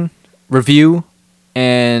reaction, review,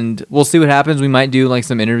 and we'll see what happens. We might do, like,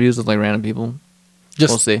 some interviews with, like, random people.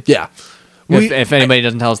 We'll see. Yeah. If anybody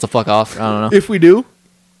doesn't tell us to fuck off, I don't know. If we do,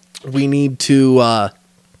 we need to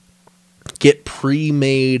get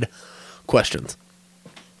pre-made questions.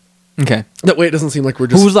 Okay. That way it doesn't seem like we're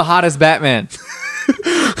just... Who's the hottest Batman?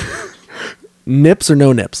 Nips or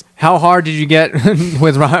no nips? How hard did you get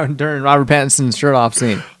with during Robert Pattinson's shirt off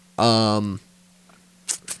scene? I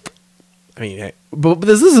mean, hey, but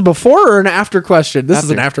this is a before or an after question? This is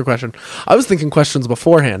an after question. I was thinking questions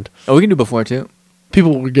beforehand. Oh, we can do before, too.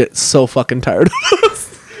 People would get so fucking tired of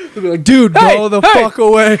us. They'd be like, dude, go the fuck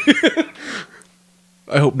away.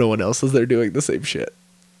 I hope no one else is there doing the same shit.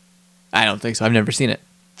 I don't think so. I've never seen it.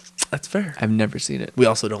 That's fair. I've never seen it. We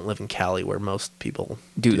also don't live in Cali where most people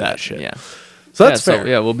Do that shit. Yeah. So that's fair.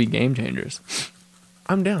 Yeah, we'll be game changers.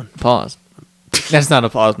 I'm down. Pause. That's not a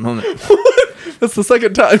pause moment. That's the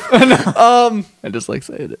second time. I just like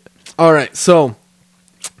saying it. All right. So,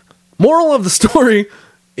 moral of the story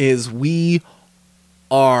is we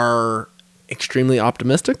are extremely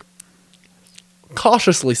optimistic.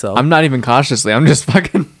 Cautiously so. I'm not even cautiously. I'm just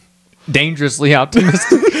fucking dangerously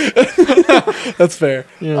optimistic. That's fair.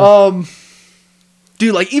 Yeah.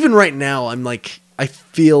 Dude, like even right now, I'm like, I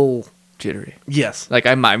feel Jittery. yes. Like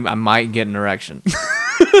I might get an erection.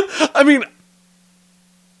 I mean,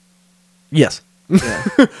 yes. Yeah.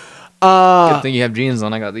 Good thing you have jeans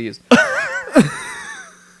on. I got these.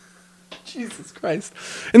 Jesus Christ.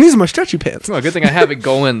 And these are my stretchy pants. Well, good thing I have it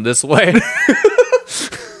going this way.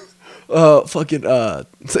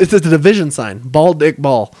 It's a division sign. Ball, dick,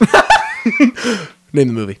 ball. Name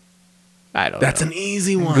the movie. I don't That's know. an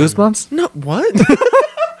easy one. Goosebumps? No, what?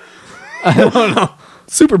 I don't know.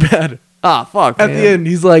 Super bad. Ah, fuck. At the end,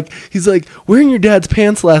 he's like, wearing your dad's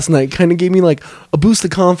pants last night kind of gave me like a boost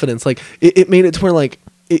of confidence. Like it made it to where like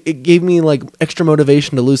it gave me like extra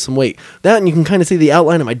motivation to lose some weight. That and you can kind of see the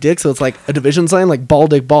outline of my dick, so it's like a division sign, like ball,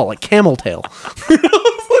 dick, ball, like camel tail. I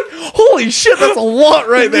was like, holy shit, that's a lot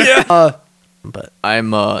right there. Yeah. But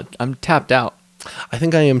I'm tapped out. I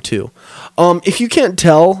think I am too. If you can't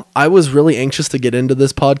tell, I was really anxious to get into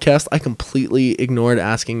this podcast. I completely ignored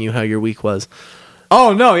asking you how your week was.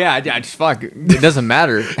 Oh no, yeah, I just fuck. It doesn't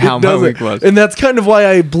matter how my week was. And that's kind of why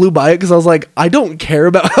I blew by it, because I was like, I don't care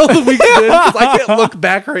about how the week's been, because I can't look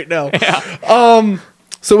back right now. Yeah.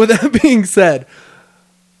 So with that being said,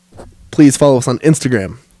 please follow us on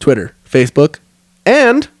Instagram, Twitter, Facebook,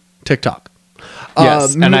 and TikTok.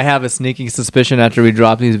 Yes, and I have a sneaking suspicion after we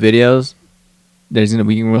drop these videos,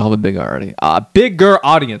 we'll have a bigger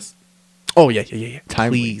audience. Oh yeah.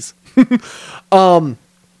 Timely. Please.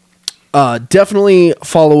 Definitely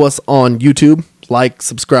follow us on YouTube, like,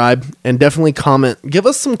 subscribe, and definitely comment. Give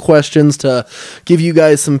us some questions to give you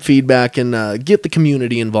guys some feedback and get the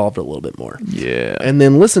community involved a little bit more. Yeah. And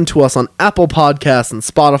then listen to us on Apple Podcasts and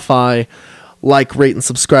Spotify. Like, rate, and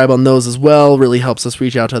subscribe on those as well. Really helps us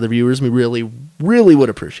reach out to other viewers. We really, really would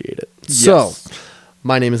appreciate it. Yes. So,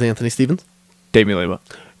 my name is Anthony Stevens. Dave Muleba.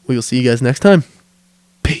 We will see you guys next time.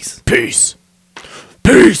 Peace. Peace.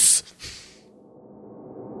 Peace.